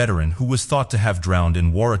I veteran who was thought to have drowned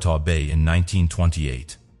in Waratah Bay in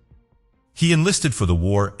 1928. He enlisted for the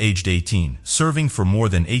war, aged 18, serving for more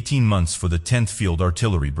than 18 months for the 10th Field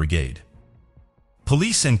Artillery Brigade.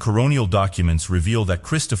 Police and coronial documents reveal that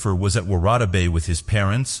Christopher was at Waratah Bay with his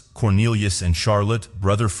parents, Cornelius and Charlotte,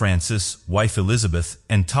 brother Francis, wife Elizabeth,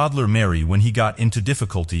 and toddler Mary when he got into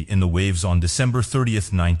difficulty in the waves on December 30,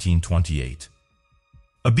 1928.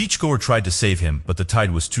 A beachgoer tried to save him, but the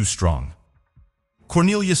tide was too strong.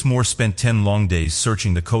 Cornelius Moore spent 10 long days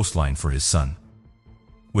searching the coastline for his son.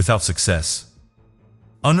 Without success.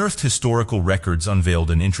 Unearthed historical records unveiled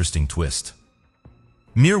an interesting twist.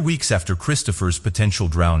 Mere weeks after Christopher's potential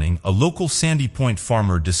drowning, a local Sandy Point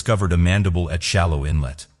farmer discovered a mandible at Shallow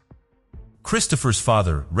Inlet. Christopher's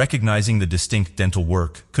father, recognizing the distinct dental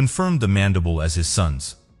work, confirmed the mandible as his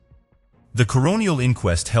son's. The coronial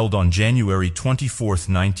inquest held on January 24,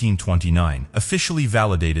 1929, officially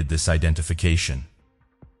validated this identification.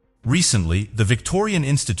 Recently, the Victorian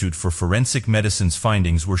Institute for Forensic Medicine's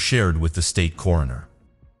findings were shared with the state coroner.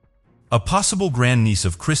 A possible grandniece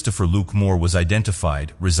of Christopher Luke Moore was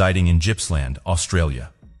identified, residing in Gippsland,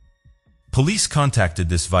 Australia. Police contacted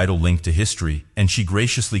this vital link to history, and she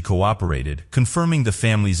graciously cooperated, confirming the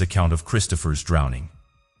family's account of Christopher's drowning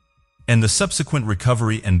and the subsequent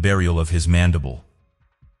recovery and burial of his mandible.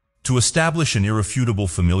 To establish an irrefutable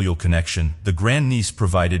familial connection, the grandniece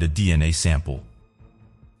provided a DNA sample.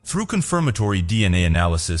 Through confirmatory DNA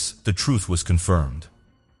analysis, the truth was confirmed.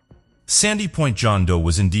 Sandy Point John Doe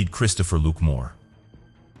was indeed Christopher Luke Moore.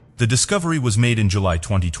 The discovery was made in July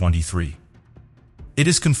 2023. It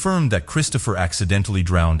is confirmed that Christopher accidentally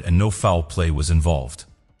drowned and no foul play was involved.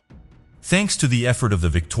 Thanks to the effort of the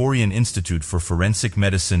Victorian Institute for Forensic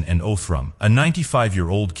Medicine and Othram, a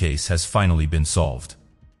 95-year-old case has finally been solved.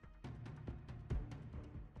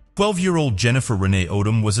 12-year-old Jennifer Renee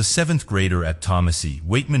Odom was a 7th grader at Thomas E.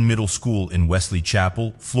 Waitman Middle School in Wesley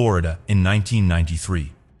Chapel, Florida, in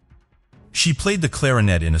 1993. She played the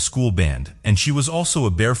clarinet in a school band, and she was also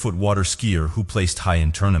a barefoot water skier who placed high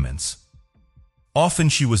in tournaments. Often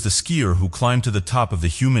she was the skier who climbed to the top of the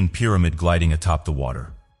human pyramid gliding atop the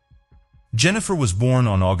water. Jennifer was born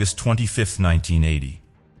on August 25, 1980.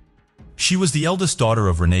 She was the eldest daughter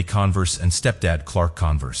of Renee Converse and stepdad Clark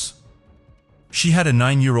Converse. She had a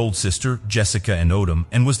 9-year-old sister, Jessica Ann Odom,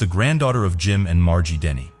 and was the granddaughter of Jim and Margie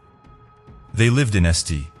Denny. They lived in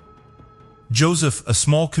St. Joseph, a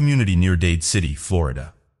small community near Dade City,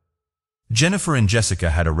 Florida. Jennifer and Jessica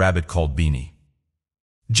had a rabbit called Beanie.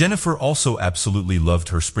 Jennifer also absolutely loved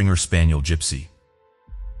her Springer Spaniel Gypsy.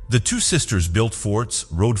 The two sisters built forts,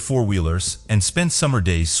 rode four-wheelers, and spent summer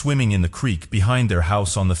days swimming in the creek behind their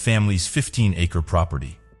house on the family's 15-acre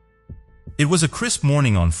property. It was a crisp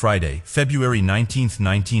morning on Friday, February 19,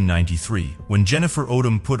 1993, when Jennifer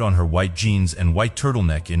Odom put on her white jeans and white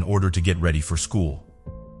turtleneck in order to get ready for school.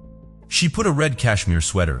 She put a red cashmere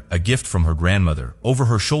sweater, a gift from her grandmother, over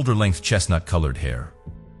her shoulder-length chestnut-colored hair.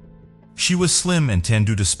 She was slim and tan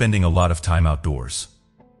due to spending a lot of time outdoors.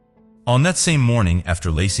 On that same morning,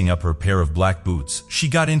 after lacing up her pair of black boots, she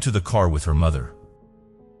got into the car with her mother.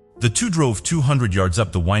 The two drove 200 yards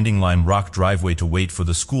up the winding lime rock driveway to wait for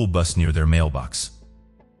the school bus near their mailbox.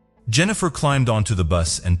 Jennifer climbed onto the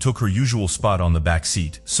bus and took her usual spot on the back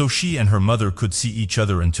seat, so she and her mother could see each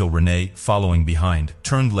other until Renee, following behind,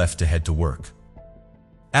 turned left to head to work.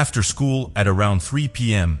 After school, at around 3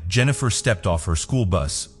 p.m., Jennifer stepped off her school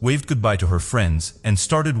bus, waved goodbye to her friends, and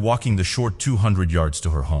started walking the short 200 yards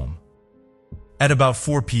to her home. At about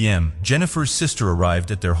 4 p.m., Jennifer's sister arrived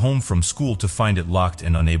at their home from school to find it locked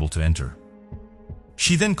and unable to enter.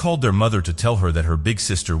 She then called their mother to tell her that her big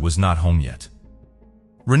sister was not home yet.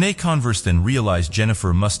 Renee Converse then realized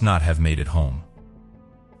Jennifer must not have made it home.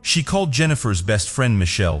 She called Jennifer's best friend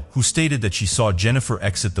Michelle, who stated that she saw Jennifer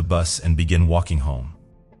exit the bus and begin walking home.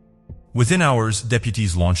 Within hours,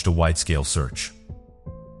 deputies launched a wide-scale search.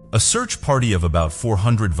 A search party of about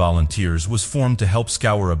 400 volunteers was formed to help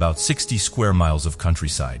scour about 60 square miles of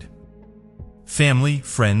countryside. Family,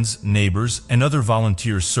 friends, neighbors, and other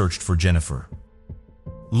volunteers searched for Jennifer.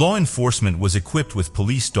 Law enforcement was equipped with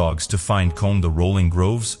police dogs to comb the rolling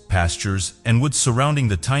groves, pastures, and woods surrounding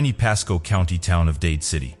the tiny Pasco County town of Dade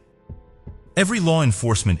City. Every law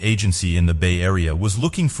enforcement agency in the Bay Area was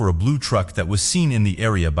looking for a blue truck that was seen in the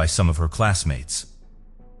area by some of her classmates.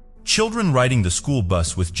 Children riding the school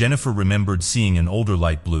bus with Jennifer remembered seeing an older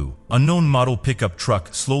light blue, unknown model pickup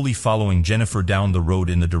truck slowly following Jennifer down the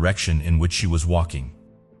road in the direction in which she was walking.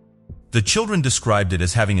 The children described it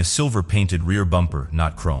as having a silver-painted rear bumper,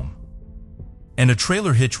 not chrome, and a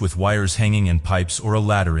trailer hitch with wires hanging and pipes or a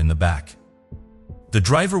ladder in the back. The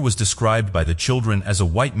driver was described by the children as a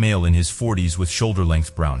white male in his 40s with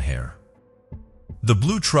shoulder-length brown hair. The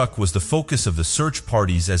blue truck was the focus of the search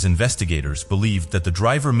parties as investigators believed that the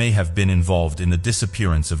driver may have been involved in the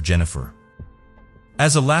disappearance of Jennifer.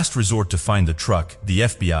 As a last resort to find the truck, the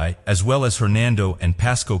FBI, as well as Hernando and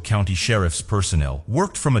Pasco County Sheriff's personnel,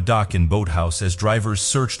 worked from a dock and boathouse as drivers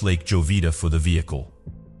searched Lake Jovita for the vehicle.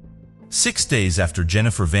 6 days after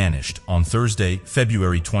Jennifer vanished, on Thursday,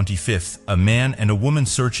 February 25th, a man and a woman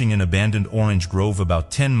searching an abandoned orange grove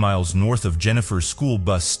about 10 miles north of Jennifer's school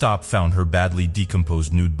bus stop found her badly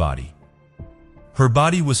decomposed nude body. Her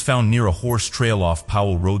body was found near a horse trail off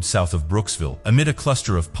Powell Road south of Brooksville, amid a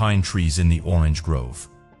cluster of pine trees in the orange grove.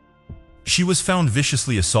 She was found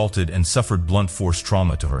viciously assaulted and suffered blunt force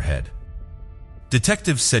trauma to her head.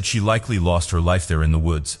 Detectives said she likely lost her life there in the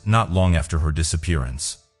woods, not long after her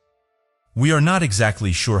disappearance. We are not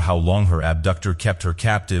exactly sure how long her abductor kept her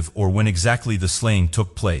captive or when exactly the slaying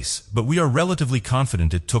took place, but we are relatively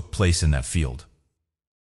confident it took place in that field.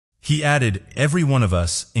 He added, "Every one of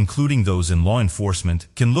us, including those in law enforcement,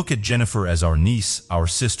 can look at Jennifer as our niece, our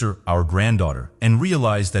sister, our granddaughter, and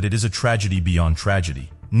realize that it is a tragedy beyond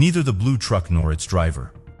tragedy, neither the blue truck nor its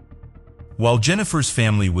driver." While Jennifer's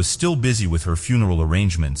family was still busy with her funeral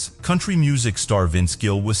arrangements, country music star Vince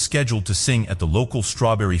Gill was scheduled to sing at the local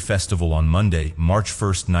Strawberry Festival on Monday, March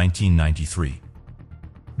 1, 1993.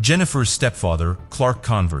 Jennifer's stepfather, Clark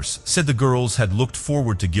Converse, said the girls had looked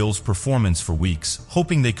forward to Gill's performance for weeks,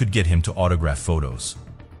 hoping they could get him to autograph photos.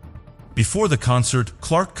 Before the concert,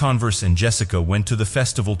 Clark Converse and Jessica went to the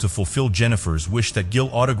festival to fulfill Jennifer's wish that Gill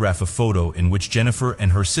autograph a photo in which Jennifer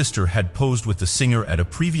and her sister had posed with the singer at a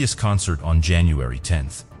previous concert on January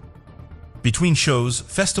 10th. Between shows,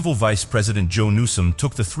 festival Vice President Joe Newsom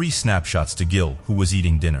took the 3 snapshots to Gill, who was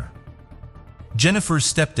eating dinner. Jennifer's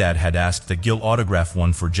stepdad had asked that Gill autograph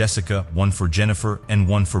one for Jessica, one for Jennifer, and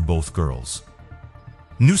one for both girls.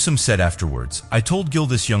 Newsom said afterwards, "I told Gill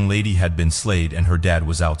this young lady had been slayed and her dad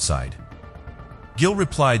was outside." Gill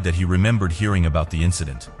replied that he remembered hearing about the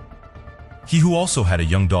incident. He, who also had a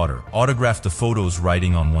young daughter, autographed the photos,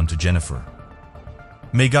 writing on one to Jennifer,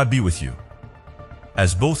 "May God be with you,"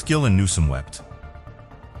 as both Gill and Newsom wept.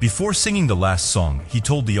 Before singing the last song, he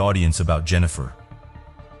told the audience about Jennifer.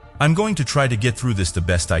 "I'm going to try to get through this the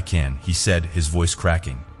best I can," he said, his voice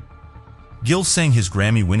cracking. Gill sang his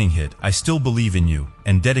Grammy-winning hit, "I Still Believe in You,"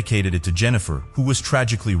 and dedicated it to Jennifer, who was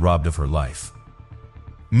tragically robbed of her life.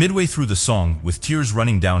 Midway through the song, with tears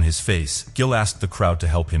running down his face, Gill asked the crowd to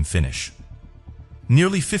help him finish.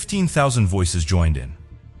 Nearly 15,000 voices joined in.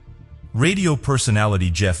 Radio personality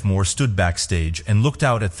Jeff Moore stood backstage and looked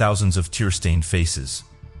out at thousands of tear-stained faces.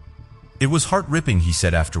 "It was heart-ripping," he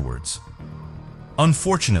said afterwards.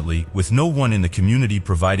 Unfortunately, with no one in the community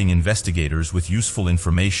providing investigators with useful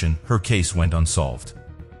information, her case went unsolved.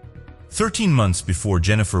 13 months before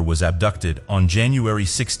Jennifer was abducted, on January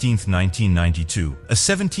 16, 1992, a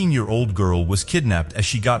 17-year-old girl was kidnapped as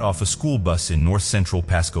she got off a school bus in north-central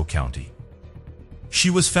Pasco County. She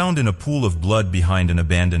was found in a pool of blood behind an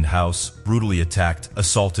abandoned house, brutally attacked,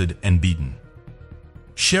 assaulted, and beaten.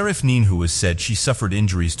 Sheriff Neenhu has said she suffered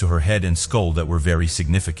injuries to her head and skull that were very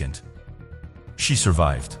significant. She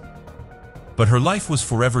survived, but her life was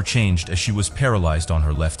forever changed as she was paralyzed on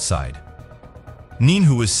her left side.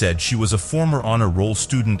 Neenhu has said she was a former honor roll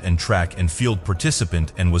student and track and field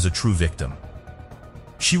participant and was a true victim.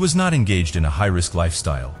 She was not engaged in a high-risk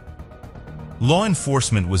lifestyle. Law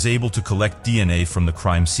enforcement was able to collect DNA from the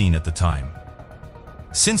crime scene at the time.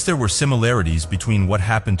 Since there were similarities between what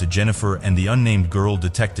happened to Jennifer and the unnamed girl,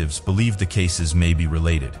 detectives believed the cases may be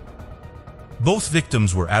related. Both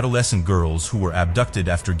victims were adolescent girls who were abducted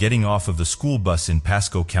after getting off of the school bus in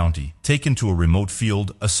Pasco County, taken to a remote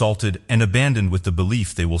field, assaulted, and abandoned with the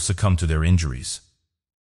belief they will succumb to their injuries.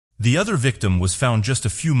 The other victim was found just a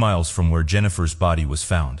few miles from where Jennifer's body was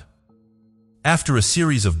found. After a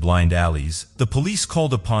series of blind alleys, the police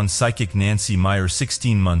called upon psychic Nancy Meyer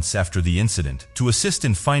 16 months after the incident to assist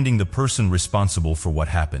in finding the person responsible for what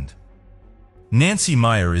happened. Nancy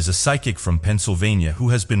Meyer is a psychic from Pennsylvania who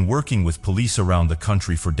has been working with police around the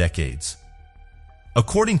country for decades.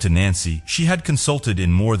 According to Nancy, she had consulted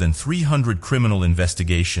in more than 300 criminal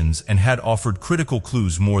investigations and had offered critical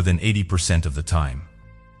clues more than 80% of the time.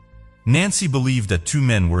 Nancy believed that two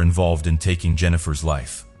men were involved in taking Jennifer's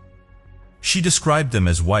life. She described them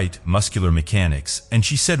as white, muscular mechanics, and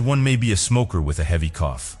she said one may be a smoker with a heavy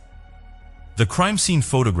cough. The crime scene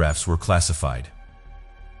photographs were classified.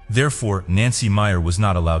 Therefore, Nancy Meyer was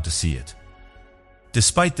not allowed to see it.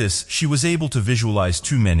 Despite this, she was able to visualize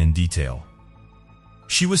two men in detail.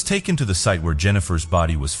 She was taken to the site where Jennifer's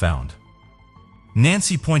body was found.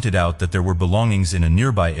 Nancy pointed out that there were belongings in a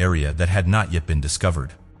nearby area that had not yet been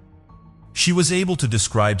discovered. She was able to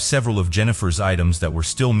describe several of Jennifer's items that were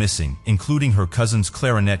still missing, including her cousin's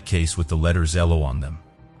clarinet case with the letters LO on them.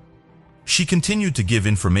 She continued to give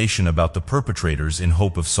information about the perpetrators in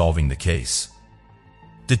hope of solving the case.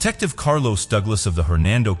 Detective Carlos Douglas of the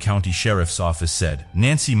Hernando County Sheriff's Office said,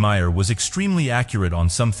 "Nancy Meyer was extremely accurate on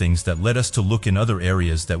some things that led us to look in other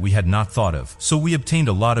areas that we had not thought of, so we obtained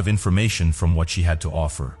a lot of information from what she had to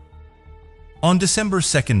offer." On December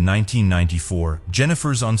 2, 1994,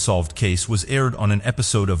 Jennifer's unsolved case was aired on an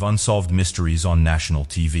episode of Unsolved Mysteries on national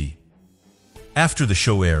TV. After the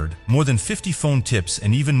show aired, more than 50 phone tips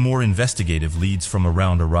and even more investigative leads from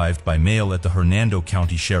around arrived by mail at the Hernando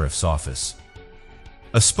County Sheriff's Office.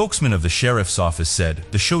 A spokesman of the Sheriff's Office said,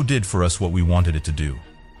 "The show did for us what we wanted it to do.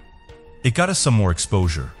 It got us some more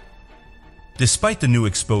exposure." Despite the new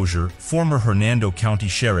exposure, former Hernando County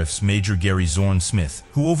Sheriff's Major Gary Zorn Smith,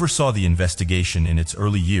 who oversaw the investigation in its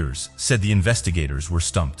early years, said the investigators were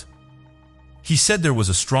stumped. He said there was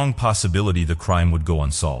a strong possibility the crime would go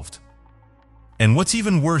unsolved. "And what's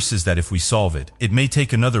even worse is that if we solve it, it may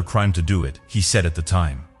take another crime to do it," he said at the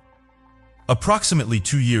time. Approximately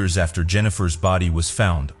 2 years after Jennifer's body was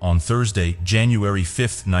found, on Thursday, January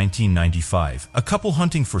 5, 1995, a couple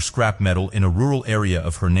hunting for scrap metal in a rural area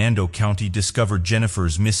of Hernando County discovered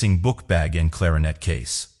Jennifer's missing book bag and clarinet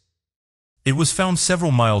case. It was found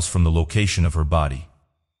several miles from the location of her body.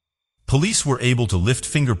 Police were able to lift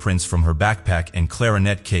fingerprints from her backpack and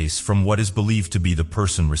clarinet case from what is believed to be the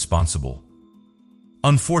person responsible.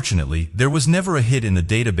 Unfortunately, there was never a hit in the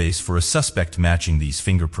database for a suspect matching these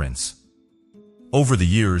fingerprints. Over the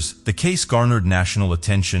years, the case garnered national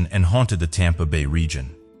attention and haunted the Tampa Bay region.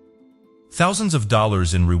 Thousands of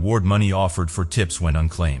dollars in reward money offered for tips went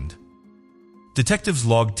unclaimed. Detectives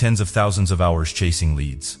logged tens of thousands of hours chasing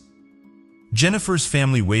leads. Jennifer's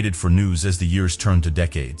family waited for news as the years turned to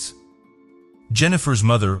decades. Jennifer's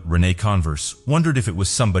mother, Renee Converse, wondered if it was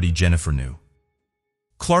somebody Jennifer knew.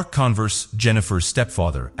 Clark Converse, Jennifer's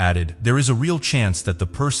stepfather, added, "There is a real chance that the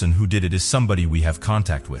person who did it is somebody we have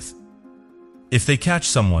contact with. If they catch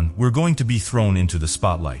someone, we're going to be thrown into the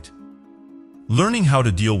spotlight. Learning how to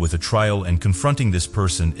deal with a trial and confronting this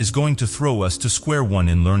person is going to throw us to square one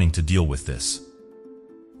in learning to deal with this."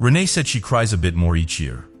 Renee said she cries a bit more each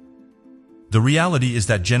year. "The reality is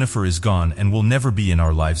that Jennifer is gone and will never be in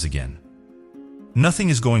our lives again. Nothing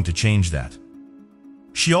is going to change that."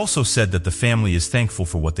 She also said that the family is thankful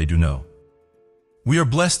for what they do know. "We are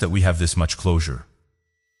blessed that we have this much closure.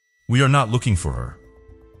 We are not looking for her.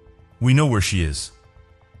 We know where she is."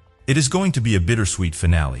 It is going to be a bittersweet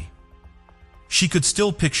finale. She could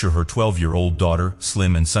still picture her 12-year-old daughter,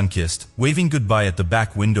 slim and sun-kissed, waving goodbye at the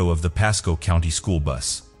back window of the Pasco County school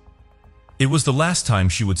bus. It was the last time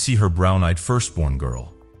she would see her brown-eyed firstborn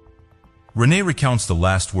girl. Renee recounts the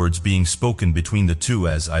last words being spoken between the two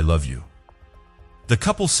as, "I love you." The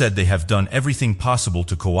couple said they have done everything possible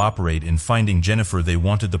to cooperate in finding Jennifer. They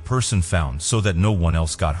wanted the person found so that no one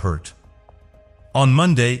else got hurt. On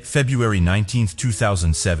Monday, February 19,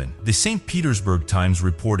 2007, the St. Petersburg Times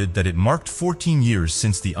reported that it marked 14 years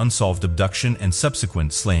since the unsolved abduction and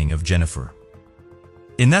subsequent slaying of Jennifer.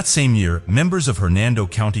 In that same year, members of Hernando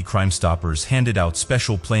County Crime Stoppers handed out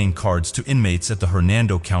special playing cards to inmates at the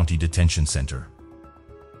Hernando County Detention Center.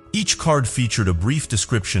 Each card featured a brief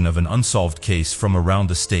description of an unsolved case from around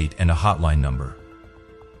the state and a hotline number.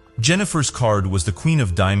 Jennifer's card was the Queen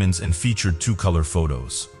of Diamonds and featured two color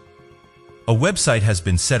photos. A website has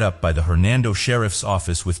been set up by the Hernando Sheriff's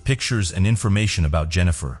Office with pictures and information about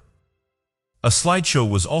Jennifer. A slideshow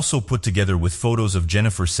was also put together with photos of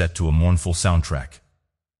Jennifer set to a mournful soundtrack.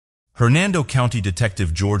 Hernando County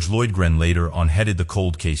Detective George Lloydgren later on headed the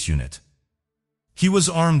cold case unit. He was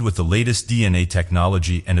armed with the latest DNA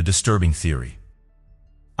technology and a disturbing theory.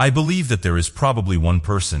 "I believe that there is probably one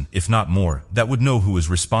person, if not more, that would know who is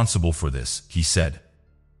responsible for this," he said.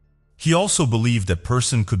 He also believed that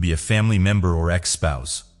person could be a family member or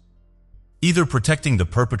ex-spouse, either protecting the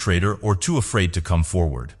perpetrator or too afraid to come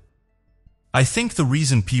forward. "I think the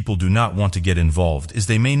reason people do not want to get involved is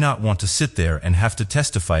they may not want to sit there and have to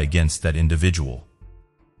testify against that individual."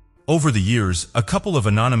 Over the years, a couple of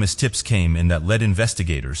anonymous tips came in that led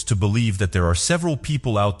investigators to believe that there are several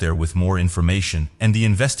people out there with more information, and the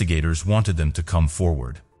investigators wanted them to come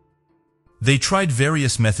forward. They tried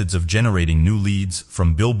various methods of generating new leads,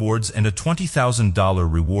 from billboards and a $20,000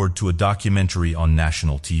 reward to a documentary on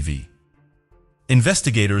national TV.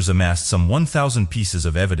 Investigators amassed some 1,000 pieces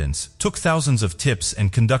of evidence, took thousands of tips,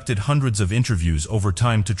 and conducted hundreds of interviews over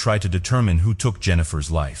time to try to determine who took Jennifer's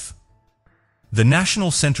life. The National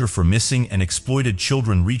Center for Missing and Exploited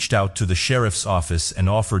Children reached out to the sheriff's office and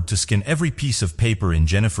offered to scan every piece of paper in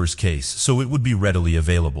Jennifer's case so it would be readily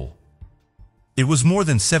available. It was more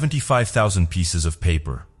than 75,000 pieces of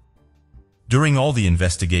paper. During all the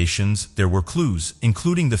investigations, there were clues,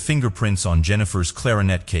 including the fingerprints on Jennifer's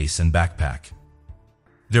clarinet case and backpack.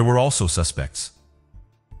 There were also suspects.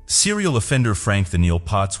 Serial offender Frank the Neil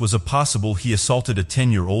Potts was a possible. He assaulted a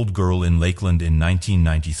 10-year-old girl in Lakeland in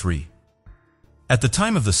 1993. At the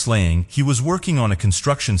time of the slaying, he was working on a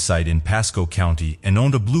construction site in Pasco County and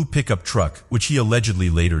owned a blue pickup truck, which he allegedly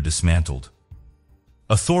later dismantled.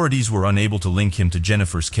 Authorities were unable to link him to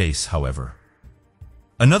Jennifer's case, however.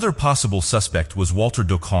 Another possible suspect was Walter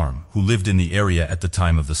Ducharme, who lived in the area at the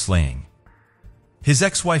time of the slaying. His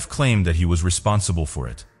ex-wife claimed that he was responsible for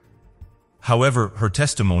it. However, her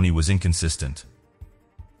testimony was inconsistent.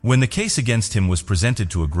 When the case against him was presented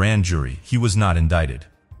to a grand jury, he was not indicted.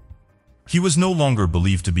 He was no longer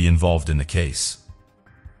believed to be involved in the case.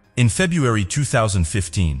 In February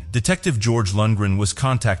 2015, Detective George Lundgren was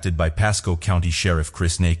contacted by Pasco County Sheriff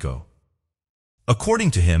Chris Naco.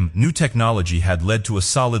 According to him, new technology had led to a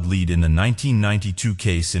solid lead in the 1992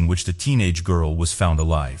 case in which the teenage girl was found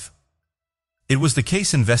alive. It was the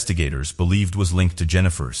case investigators believed was linked to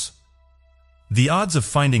Jennifer's. The odds of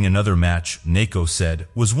finding another match, Naco said,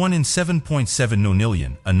 was 1 in 7.7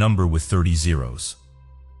 million, a number with 30 zeros.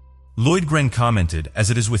 Lloydgren commented, "As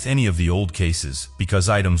it is with any of the old cases, because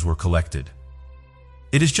items were collected.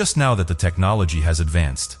 It is just now that the technology has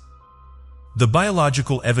advanced." The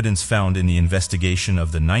biological evidence found in the investigation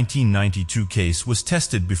of the 1992 case was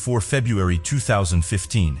tested before February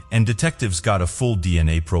 2015, and detectives got a full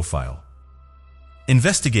DNA profile.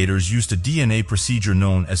 Investigators used a DNA procedure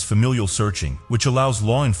known as familial searching, which allows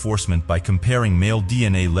law enforcement by comparing male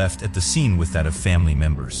DNA left at the scene with that of family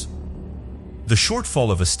members. The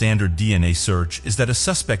shortfall of a standard DNA search is that a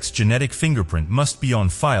suspect's genetic fingerprint must be on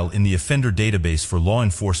file in the offender database for law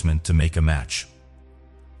enforcement to make a match.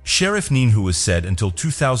 Sheriff Ninhu has said until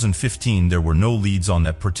 2015 there were no leads on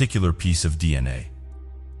that particular piece of DNA.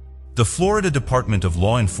 The Florida Department of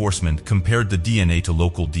Law Enforcement compared the DNA to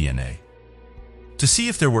local DNA to see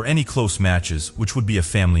if there were any close matches, which would be a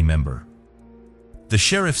family member. The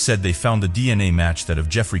sheriff said they found the DNA match that of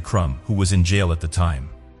Jeffrey Crum, who was in jail at the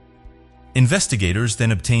time. Investigators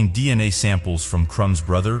then obtained DNA samples from Crum's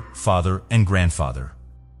brother, father, and grandfather.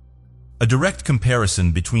 A direct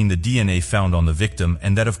comparison between the DNA found on the victim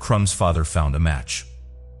and that of Crum's father found a match.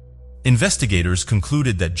 Investigators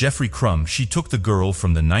concluded that Jeffrey Crum took the girl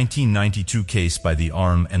from the 1992 case by the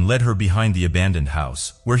arm and led her behind the abandoned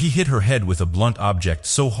house, where he hit her head with a blunt object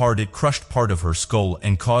so hard it crushed part of her skull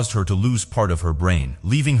and caused her to lose part of her brain,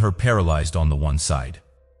 leaving her paralyzed on the one side.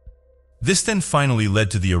 This then finally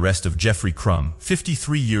led to the arrest of Jeffrey Crum,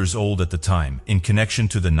 53 years old at the time, in connection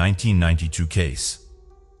to the 1992 case.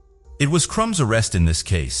 It was Crum's arrest in this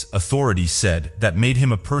case, authorities said, that made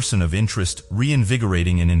him a person of interest,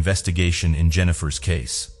 reinvigorating an investigation in Jennifer's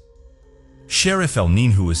case. Sheriff El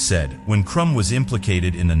Ninhu has said, when Crum was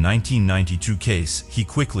implicated in the 1992 case, he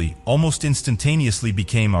quickly, almost instantaneously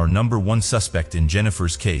became our #1 suspect in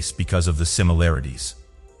Jennifer's case because of the similarities.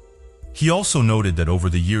 He also noted that over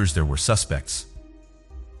the years there were suspects.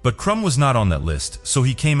 But Crum was not on that list, so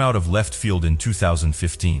he came out of left field in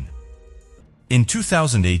 2015. In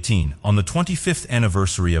 2018, on the 25th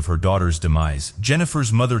anniversary of her daughter's demise,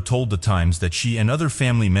 Jennifer's mother told The Times that she and other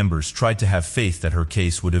family members tried to have faith that her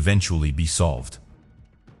case would eventually be solved.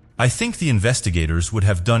 "I think the investigators would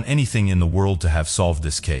have done anything in the world to have solved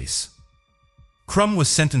this case. Crum was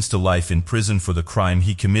sentenced to life in prison for the crime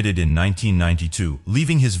he committed in 1992,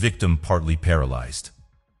 leaving his victim partly paralyzed.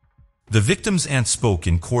 The victim's aunt spoke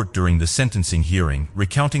in court during the sentencing hearing,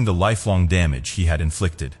 recounting the lifelong damage he had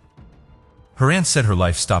inflicted. Her aunt said her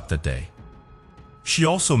life stopped that day. She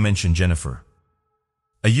also mentioned Jennifer.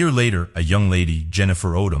 A year later, a young lady, Jennifer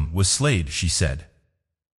Odom, was slayed, she said.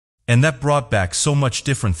 And that brought back so much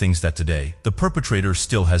different things that today, the perpetrator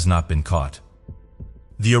still has not been caught.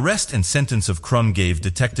 The arrest and sentence of Crum gave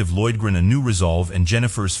Detective Lloydgren a new resolve and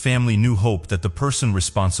Jennifer's family new hope that the person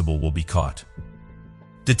responsible will be caught.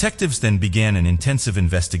 Detectives then began an intensive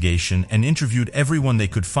investigation and interviewed everyone they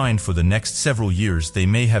could find for the next several years they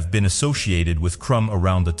may have been associated with Crum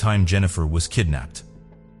around the time Jennifer was kidnapped.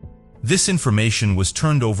 This information was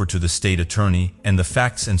turned over to the state attorney, and the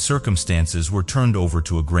facts and circumstances were turned over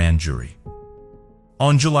to a grand jury.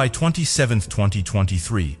 On July 27,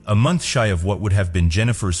 2023, a month shy of what would have been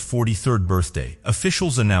Jennifer's 43rd birthday,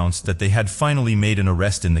 officials announced that they had finally made an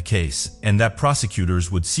arrest in the case and that prosecutors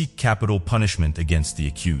would seek capital punishment against the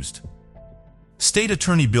accused. State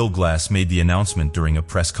Attorney Bill Glass made the announcement during a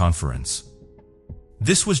press conference.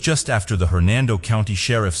 This was just after the Hernando County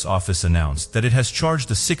Sheriff's Office announced that it has charged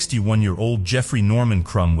the 61-year-old Jeffrey Norman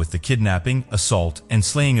Crum with the kidnapping, assault, and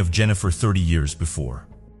slaying of Jennifer 30 years before.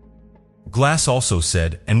 Glass also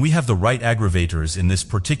said, and we have the right aggravators in this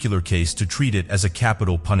particular case to treat it as a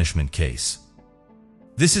capital punishment case.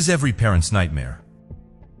 This is every parent's nightmare.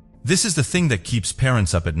 This is the thing that keeps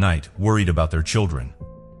parents up at night, worried about their children.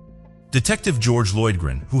 Detective George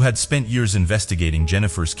Lloydgren, who had spent years investigating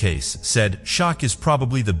Jennifer's case, said, "Shock is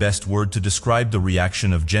probably the best word to describe the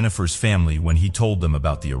reaction of Jennifer's family when he told them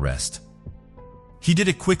about the arrest. He did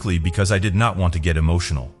it quickly because I did not want to get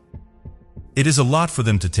emotional. It is a lot for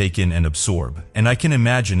them to take in and absorb, and I can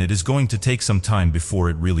imagine it is going to take some time before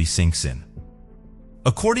it really sinks in."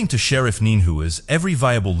 According to Sheriff Ninhuas, every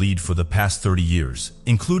viable lead for the past 30 years,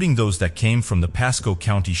 including those that came from the Pasco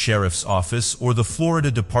County Sheriff's Office or the Florida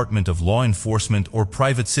Department of Law Enforcement or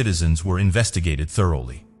private citizens, were investigated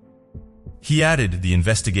thoroughly. He added, the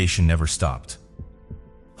investigation never stopped.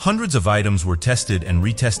 Hundreds of items were tested and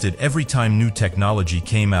retested every time new technology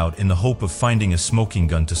came out in the hope of finding a smoking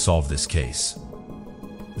gun to solve this case.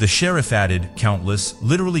 The sheriff added,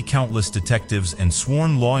 literally countless detectives and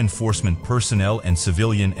sworn law enforcement personnel and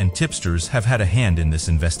civilian and tipsters have had a hand in this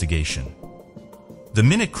investigation. The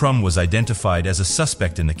minute Crum was identified as a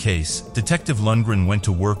suspect in the case, Detective Lundgren went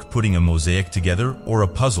to work putting a mosaic together, or a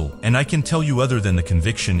puzzle, and I can tell you other than the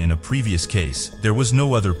conviction in a previous case, there was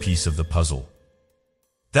no other piece of the puzzle.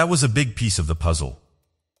 That was a big piece of the puzzle.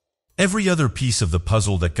 Every other piece of the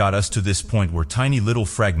puzzle that got us to this point were tiny little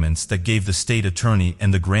fragments that gave the state attorney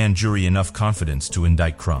and the grand jury enough confidence to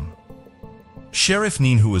indict Crum. Sheriff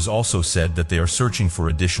Ninhuas also said that they are searching for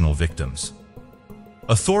additional victims.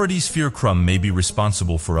 Authorities fear Crum may be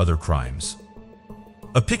responsible for other crimes.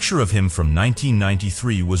 A picture of him from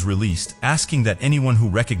 1993 was released, asking that anyone who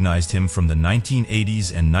recognized him from the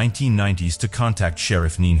 1980s and 1990s to contact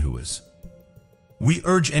Sheriff Ninhuas. We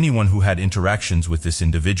urge anyone who had interactions with this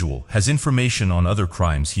individual, has information on other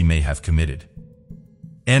crimes he may have committed,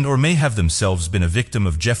 and or may have themselves been a victim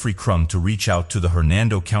of Jeffrey Crum, to reach out to the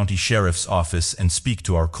Hernando County Sheriff's Office and speak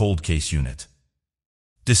to our cold case unit.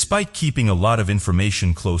 Despite keeping a lot of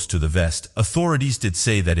information close to the vest, authorities did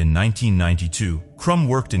say that in 1992, Crum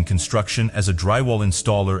worked in construction as a drywall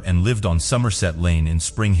installer and lived on Somerset Lane in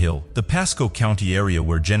Spring Hill, the Pasco County area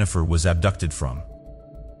where Jennifer was abducted from.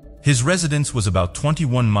 His residence was about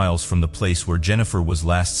 21 miles from the place where Jennifer was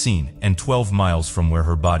last seen and 12 miles from where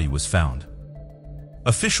her body was found.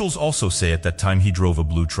 Officials also say at that time he drove a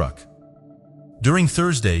blue truck. During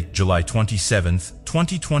Thursday, July 27,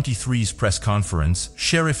 2023's press conference,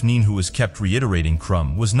 Sheriff Ninhuas kept reiterating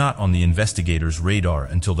Crum was not on the investigators' radar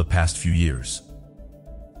until the past few years.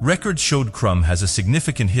 Records showed Crum has a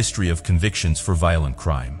significant history of convictions for violent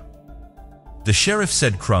crime. The sheriff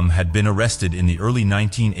said Crum had been arrested in the early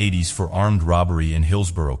 1980s for armed robbery in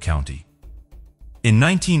Hillsborough County. In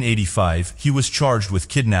 1985, he was charged with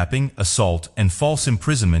kidnapping, assault, and false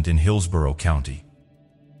imprisonment in Hillsborough County.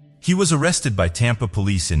 He was arrested by Tampa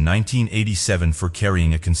police in 1987 for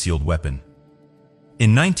carrying a concealed weapon.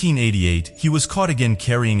 In 1988, he was caught again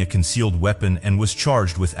carrying a concealed weapon and was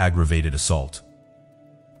charged with aggravated assault.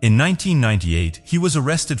 In 1998, he was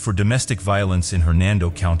arrested for domestic violence in Hernando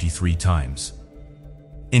County 3 times.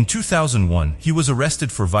 In 2001, he was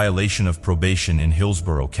arrested for violation of probation in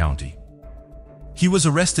Hillsborough County. He was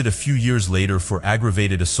arrested a few years later for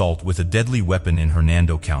aggravated assault with a deadly weapon in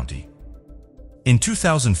Hernando County. In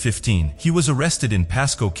 2015, he was arrested in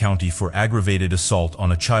Pasco County for aggravated assault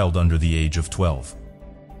on a child under the age of 12.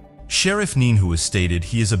 Sheriff Neenhu has stated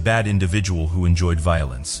he is a bad individual who enjoyed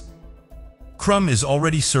violence. Crum is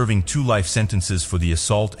already serving 2 life sentences for the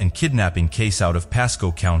assault and kidnapping case out of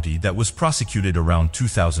Pasco County that was prosecuted around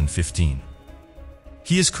 2015.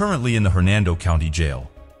 He is currently in the Hernando County Jail.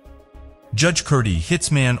 Judge Curdy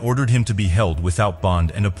Hitzman ordered him to be held without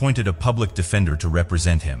bond and appointed a public defender to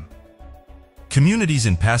represent him. Communities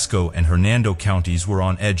in Pasco and Hernando counties were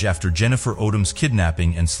on edge after Jennifer Odom's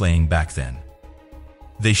kidnapping and slaying back then.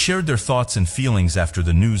 They shared their thoughts and feelings after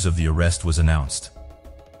the news of the arrest was announced.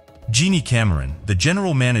 Jeannie Cameron, the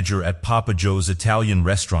general manager at Papa Joe's Italian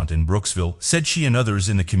restaurant in Brooksville, said she and others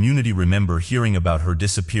in the community remember hearing about her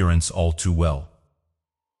disappearance all too well.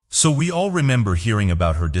 So we all remember hearing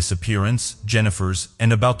about her disappearance, Jennifer's,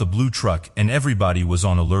 and about the blue truck, and everybody was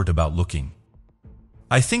on alert about looking.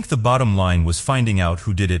 I think the bottom line was finding out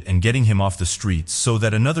who did it and getting him off the streets so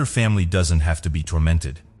that another family doesn't have to be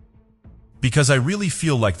tormented. Because I really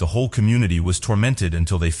feel like the whole community was tormented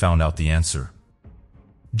until they found out the answer.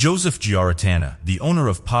 Joseph Giaratana, the owner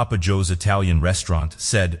of Papa Joe's Italian restaurant,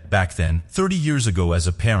 said, "Back then, 30 years ago as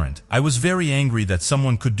a parent, I was very angry that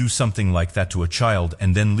someone could do something like that to a child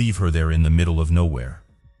and then leave her there in the middle of nowhere."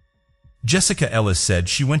 Jessica Ellis said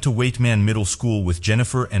she went to Waitman Middle School with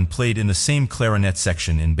Jennifer and played in the same clarinet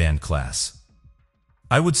section in band class.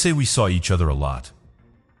 "I would say we saw each other a lot.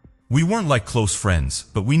 We weren't like close friends,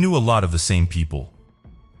 but we knew a lot of the same people.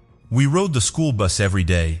 We rode the school bus every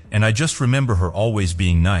day, and I just remember her always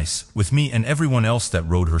being nice with me and everyone else that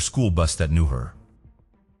rode her school bus that knew her.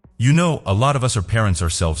 You know, a lot of us are parents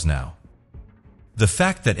ourselves now. The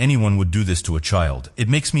fact that anyone would do this to a child, it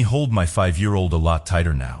makes me hold my 5-year-old a lot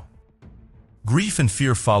tighter now." Grief and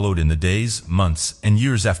fear followed in the days, months, and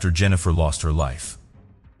years after Jennifer lost her life.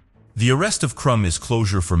 The arrest of Crum is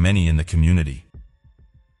closure for many in the community.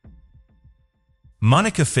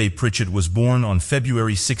 Monica Faye Pritchett was born on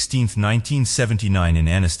February 16, 1979 in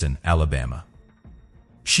Anniston, Alabama.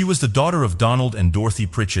 She was the daughter of Donald and Dorothy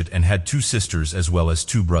Pritchett and had 2 sisters as well as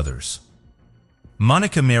 2 brothers.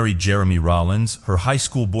 Monica married Jeremy Rollins, her high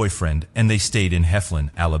school boyfriend, and they stayed in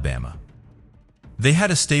Heflin, Alabama. They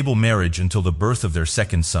had a stable marriage until the birth of their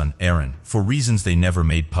second son, Aaron, for reasons they never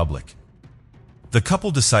made public. The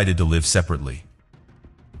couple decided to live separately.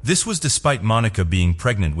 This was despite Monica being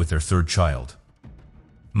pregnant with their 3rd child.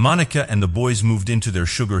 Monica and the boys moved into their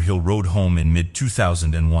Sugar Hill Road home in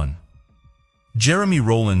mid-2001. Jeremy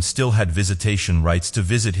Rowland still had visitation rights to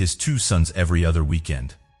visit his 2 sons every other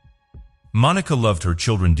weekend. Monica loved her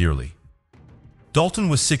children dearly. Dalton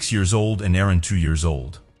was 6 years old and Aaron 2 years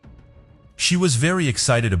old. She was very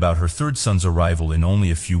excited about her 3rd son's arrival in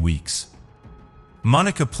only a few weeks.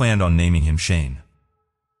 Monica planned on naming him Shane.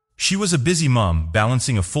 She was a busy mom,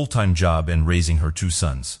 balancing a full-time job and raising her 2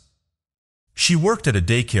 sons. She worked at a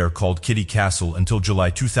daycare called Kitty Castle until July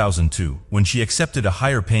 2002, when she accepted a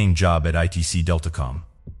higher-paying job at ITC Deltacom.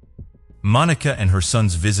 Monica and her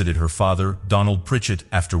sons visited her father, Donald Pritchett,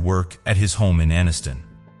 after work at his home in Anniston.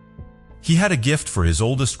 He had a gift for his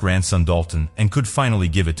oldest grandson Dalton and could finally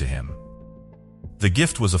give it to him. The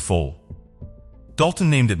gift was a foal. Dalton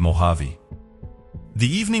named it Mojave.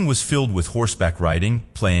 The evening was filled with horseback riding,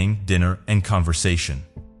 playing, dinner, and conversation.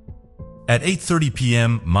 At 8:30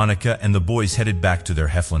 p.m., Monica and the boys headed back to their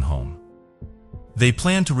Heflin home. They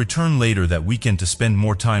planned to return later that weekend to spend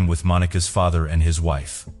more time with Monica's father and his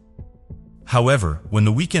wife. However, when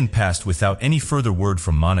the weekend passed without any further word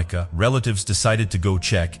from Monica, relatives decided to go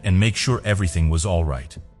check and make sure everything was all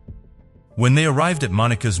right. When they arrived at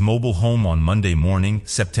Monica's mobile home on Monday morning,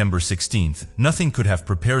 September 16th, nothing could have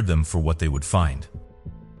prepared them for what they would find.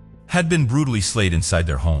 Had been brutally slayed inside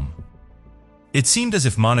their home. It seemed as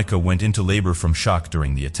if Monica went into labor from shock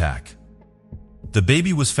during the attack. The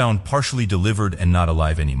baby was found partially delivered and not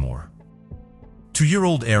alive anymore.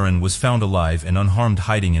 2-year-old Aaron was found alive and unharmed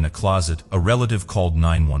hiding in a closet. A relative called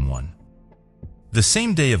 911. The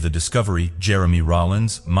same day of the discovery, Jeremy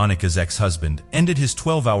Rollins, Monica's ex-husband, ended his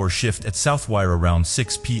 12-hour shift at Southwire around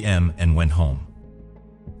 6 p.m. and went home.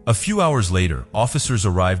 A few hours later, officers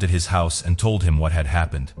arrived at his house and told him what had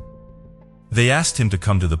happened. They asked him to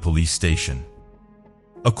come to the police station.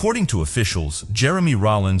 According to officials, Jeremy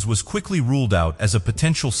Rollins was quickly ruled out as a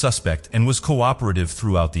potential suspect and was cooperative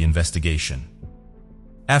throughout the investigation.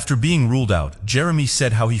 After being ruled out, Jeremy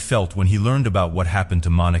said how he felt when he learned about what happened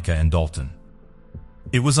to Monica and Dalton.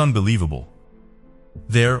 "It was unbelievable.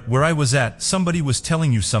 There, where I was at, somebody was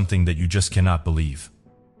telling you something that you just cannot believe."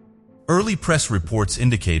 Early press reports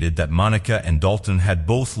indicated that Monica and Dalton had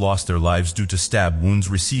both lost their lives due to stab wounds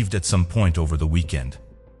received at some point over the weekend.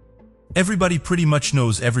 Everybody pretty much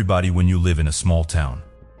knows everybody when you live in a small town.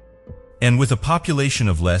 And with a population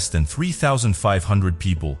of less than 3,500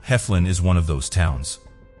 people, Heflin is one of those towns.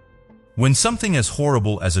 When something as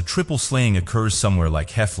horrible as a triple slaying occurs somewhere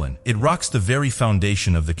like Heflin, it rocks the very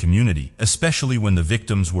foundation of the community, especially when the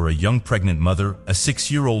victims were a young pregnant mother, a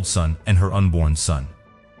 6-year-old son, and her unborn son.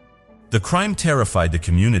 The crime terrified the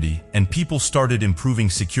community, and people started improving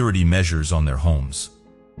security measures on their homes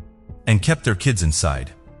and kept their kids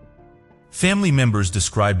inside. Family members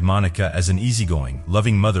described Monica as an easygoing,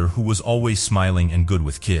 loving mother who was always smiling and good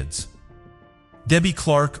with kids. Debbie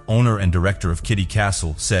Clark, owner and director of Kitty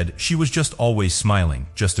Castle, said she was just always smiling,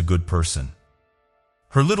 just a good person.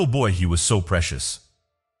 Her little boy, he was so precious.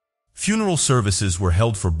 Funeral services were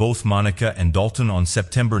held for both Monica and Dalton on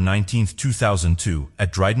September 19, 2002,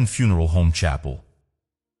 at Dryden Funeral Home Chapel.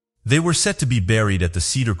 They were set to be buried at the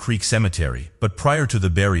Cedar Creek Cemetery, but prior to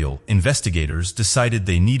the burial, investigators decided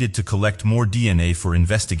they needed to collect more DNA for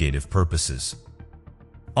investigative purposes.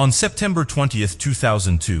 On September 20,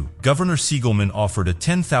 2002, Governor Siegelman offered a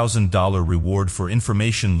 $10,000 reward for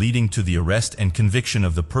information leading to the arrest and conviction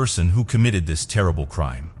of the person who committed this terrible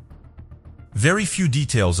crime. Very few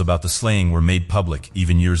details about the slaying were made public,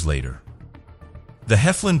 even years later. The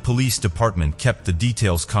Heflin Police Department kept the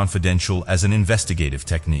details confidential as an investigative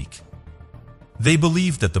technique. They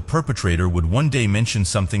believed that the perpetrator would one day mention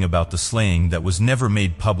something about the slaying that was never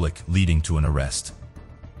made public, leading to an arrest.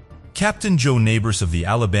 Captain Joe Neighbors of the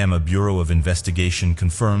Alabama Bureau of Investigation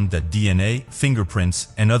confirmed that DNA,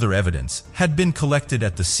 fingerprints, and other evidence had been collected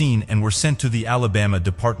at the scene and were sent to the Alabama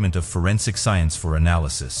Department of Forensic Science for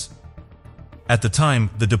analysis. At the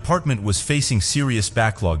time, the department was facing serious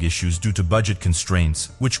backlog issues due to budget constraints,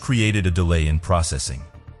 which created a delay in processing.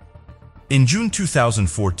 In June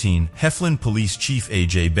 2014, Heflin Police Chief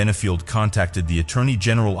A.J. Benefield contacted the Attorney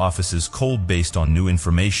General office's cold based on new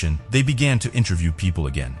information. They began to interview people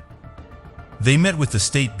again. They met with the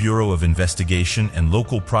State Bureau of Investigation and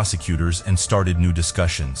local prosecutors and started new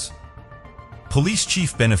discussions. Police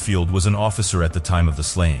Chief Benefield was an officer at the time of the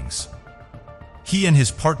slayings. He and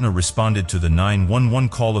his partner responded to the 911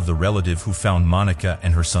 call of the relative who found Monica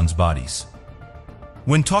and her son's bodies.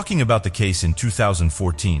 When talking about the case in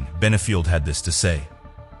 2014, Benefield had this to say: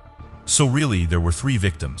 "So really, there were 3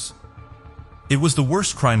 victims. It was the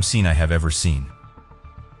worst crime scene I have ever seen.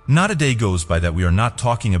 Not a day goes by that we are not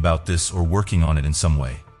talking about this or working on it in some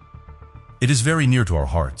way. It is very near to our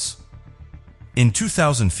hearts." In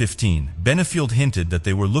 2015, Benefield hinted that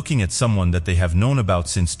they were looking at someone that they have known about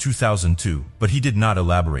since 2002, but he did not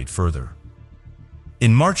elaborate further.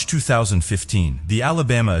 In March 2015, the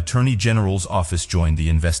Alabama Attorney General's office joined the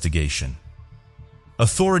investigation.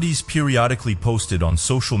 Authorities periodically posted on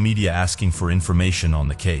social media asking for information on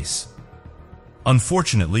the case.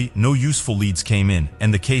 Unfortunately, no useful leads came in,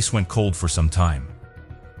 and the case went cold for some time.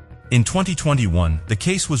 In 2021, the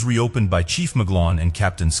case was reopened by Chief McGlawn and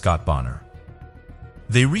Captain Scott Bonner.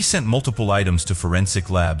 They resent multiple items to forensic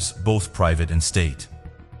labs, both private and state.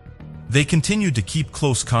 They continued to keep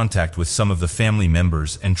close contact with some of the family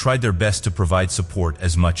members and tried their best to provide support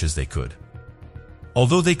as much as they could.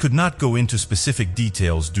 Although they could not go into specific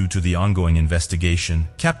details due to the ongoing investigation,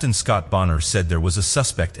 Captain Scott Bonner said there was a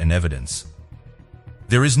suspect and evidence.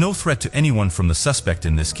 There is no threat to anyone from the suspect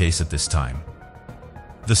in this case at this time.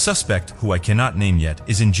 The suspect, who I cannot name yet,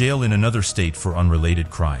 is in jail in another state for unrelated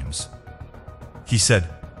crimes. He said,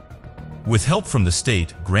 "With help from the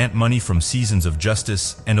state, grant money from Seasons of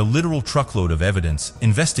Justice, and a literal truckload of evidence,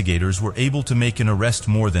 investigators were able to make an arrest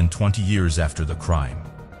more than 20 years after the crime."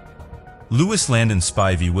 Louis Landon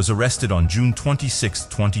Spivey was arrested on June 26,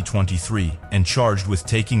 2023, and charged with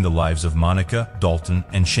taking the lives of Monica, Dalton,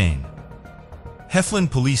 and Shane. Heflin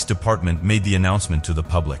Police Department made the announcement to the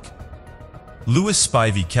public. Louis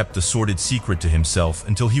Spivey kept the sordid secret to himself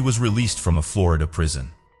until he was released from a Florida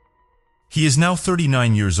prison. He is now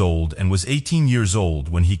 39 years old and was 18 years old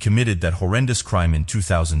when he committed that horrendous crime in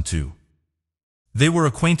 2002. They were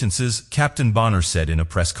acquaintances, Captain Bonner said in a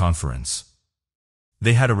press conference.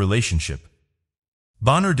 They had a relationship.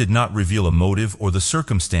 Bonner did not reveal a motive or the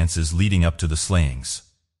circumstances leading up to the slayings.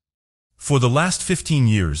 For the last 15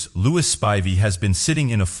 years, Louis Spivey has been sitting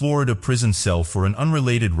in a Florida prison cell for an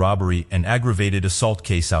unrelated robbery and aggravated assault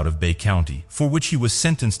case out of Bay County, for which he was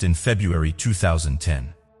sentenced in February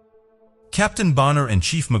 2010. Captain Bonner and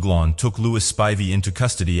Chief McGlawn took Louis Spivey into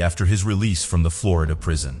custody after his release from the Florida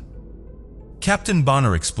prison. Captain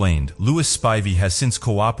Bonner explained, Louis Spivey has since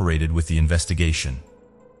cooperated with the investigation.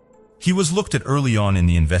 He was looked at early on in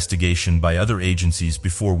the investigation by other agencies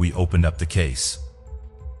before we opened up the case.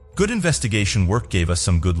 Good investigation work gave us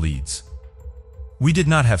some good leads. We did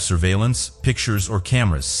not have surveillance, pictures, or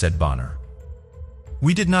cameras, said Bonner.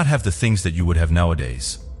 We did not have the things that you would have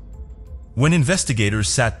nowadays. When investigators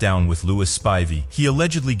sat down with Louis Spivey, he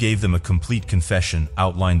allegedly gave them a complete confession,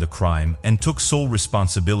 outlined the crime, and took sole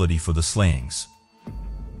responsibility for the slayings.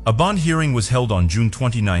 A bond hearing was held on June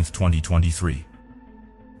 29, 2023.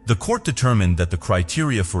 The court determined that the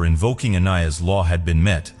criteria for invoking Anaya's law had been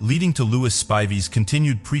met, leading to Louis Spivey's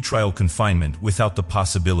continued pretrial confinement without the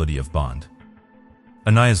possibility of bond.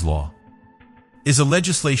 Anaya's law is a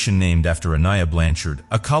legislation named after Anaya Blanchard,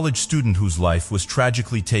 a college student whose life was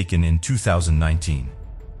tragically taken in 2019.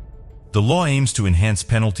 The law aims to enhance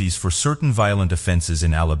penalties for certain violent offenses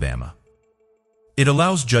in Alabama. It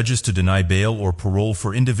allows judges to deny bail or parole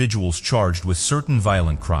for individuals charged with certain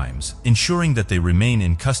violent crimes, ensuring that they remain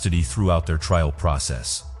in custody throughout their trial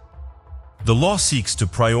process. The law seeks to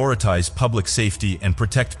prioritize public safety and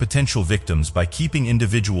protect potential victims by keeping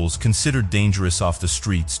individuals considered dangerous off the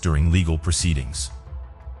streets during legal proceedings.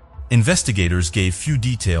 Investigators gave few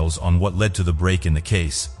details on what led to the break in the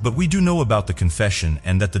case, but we do know about the confession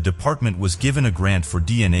and that the department was given a grant for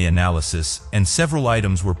DNA analysis, and several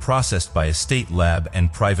items were processed by a state lab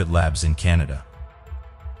and private labs in Canada.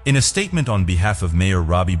 In a statement on behalf of Mayor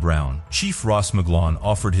Robbie Brown, Chief Ross McGlawn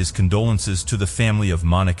offered his condolences to the family of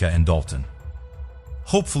Monica and Dalton.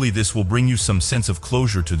 Hopefully this will bring you some sense of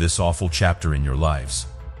closure to this awful chapter in your lives.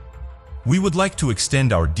 We would like to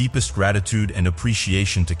extend our deepest gratitude and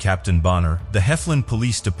appreciation to Captain Bonner, the Heflin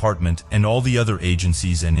Police Department, and all the other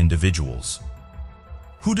agencies and individuals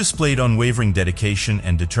who displayed unwavering dedication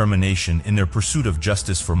and determination in their pursuit of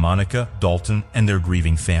justice for Monica, Dalton, and their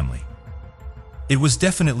grieving family. It was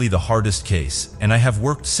definitely the hardest case, and I have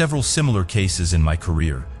worked several similar cases in my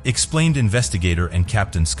career, explained investigator and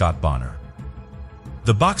Captain Scott Bonner.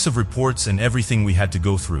 The box of reports and everything we had to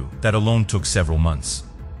go through, that alone took several months.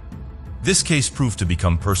 This case proved to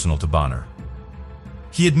become personal to Bonner.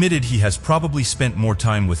 He admitted he has probably spent more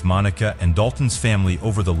time with Monica and Dalton's family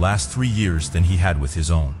over the last 3 years than he had with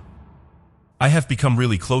his own. I have become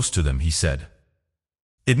really close to them, he said.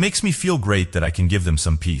 It makes me feel great that I can give them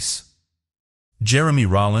some peace. Jeremy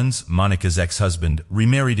Rollins, Monica's ex-husband,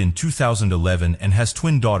 remarried in 2011 and has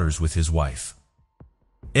twin daughters with his wife.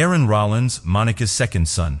 Aaron Rollins, Monica's second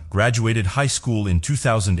son, graduated high school in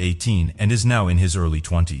 2018 and is now in his early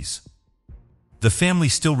 20s. The family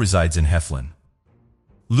still resides in Heflin.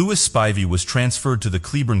 Louis Spivey was transferred to the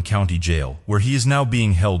Cleburne County Jail, where he is now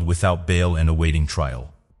being held without bail and awaiting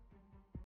trial.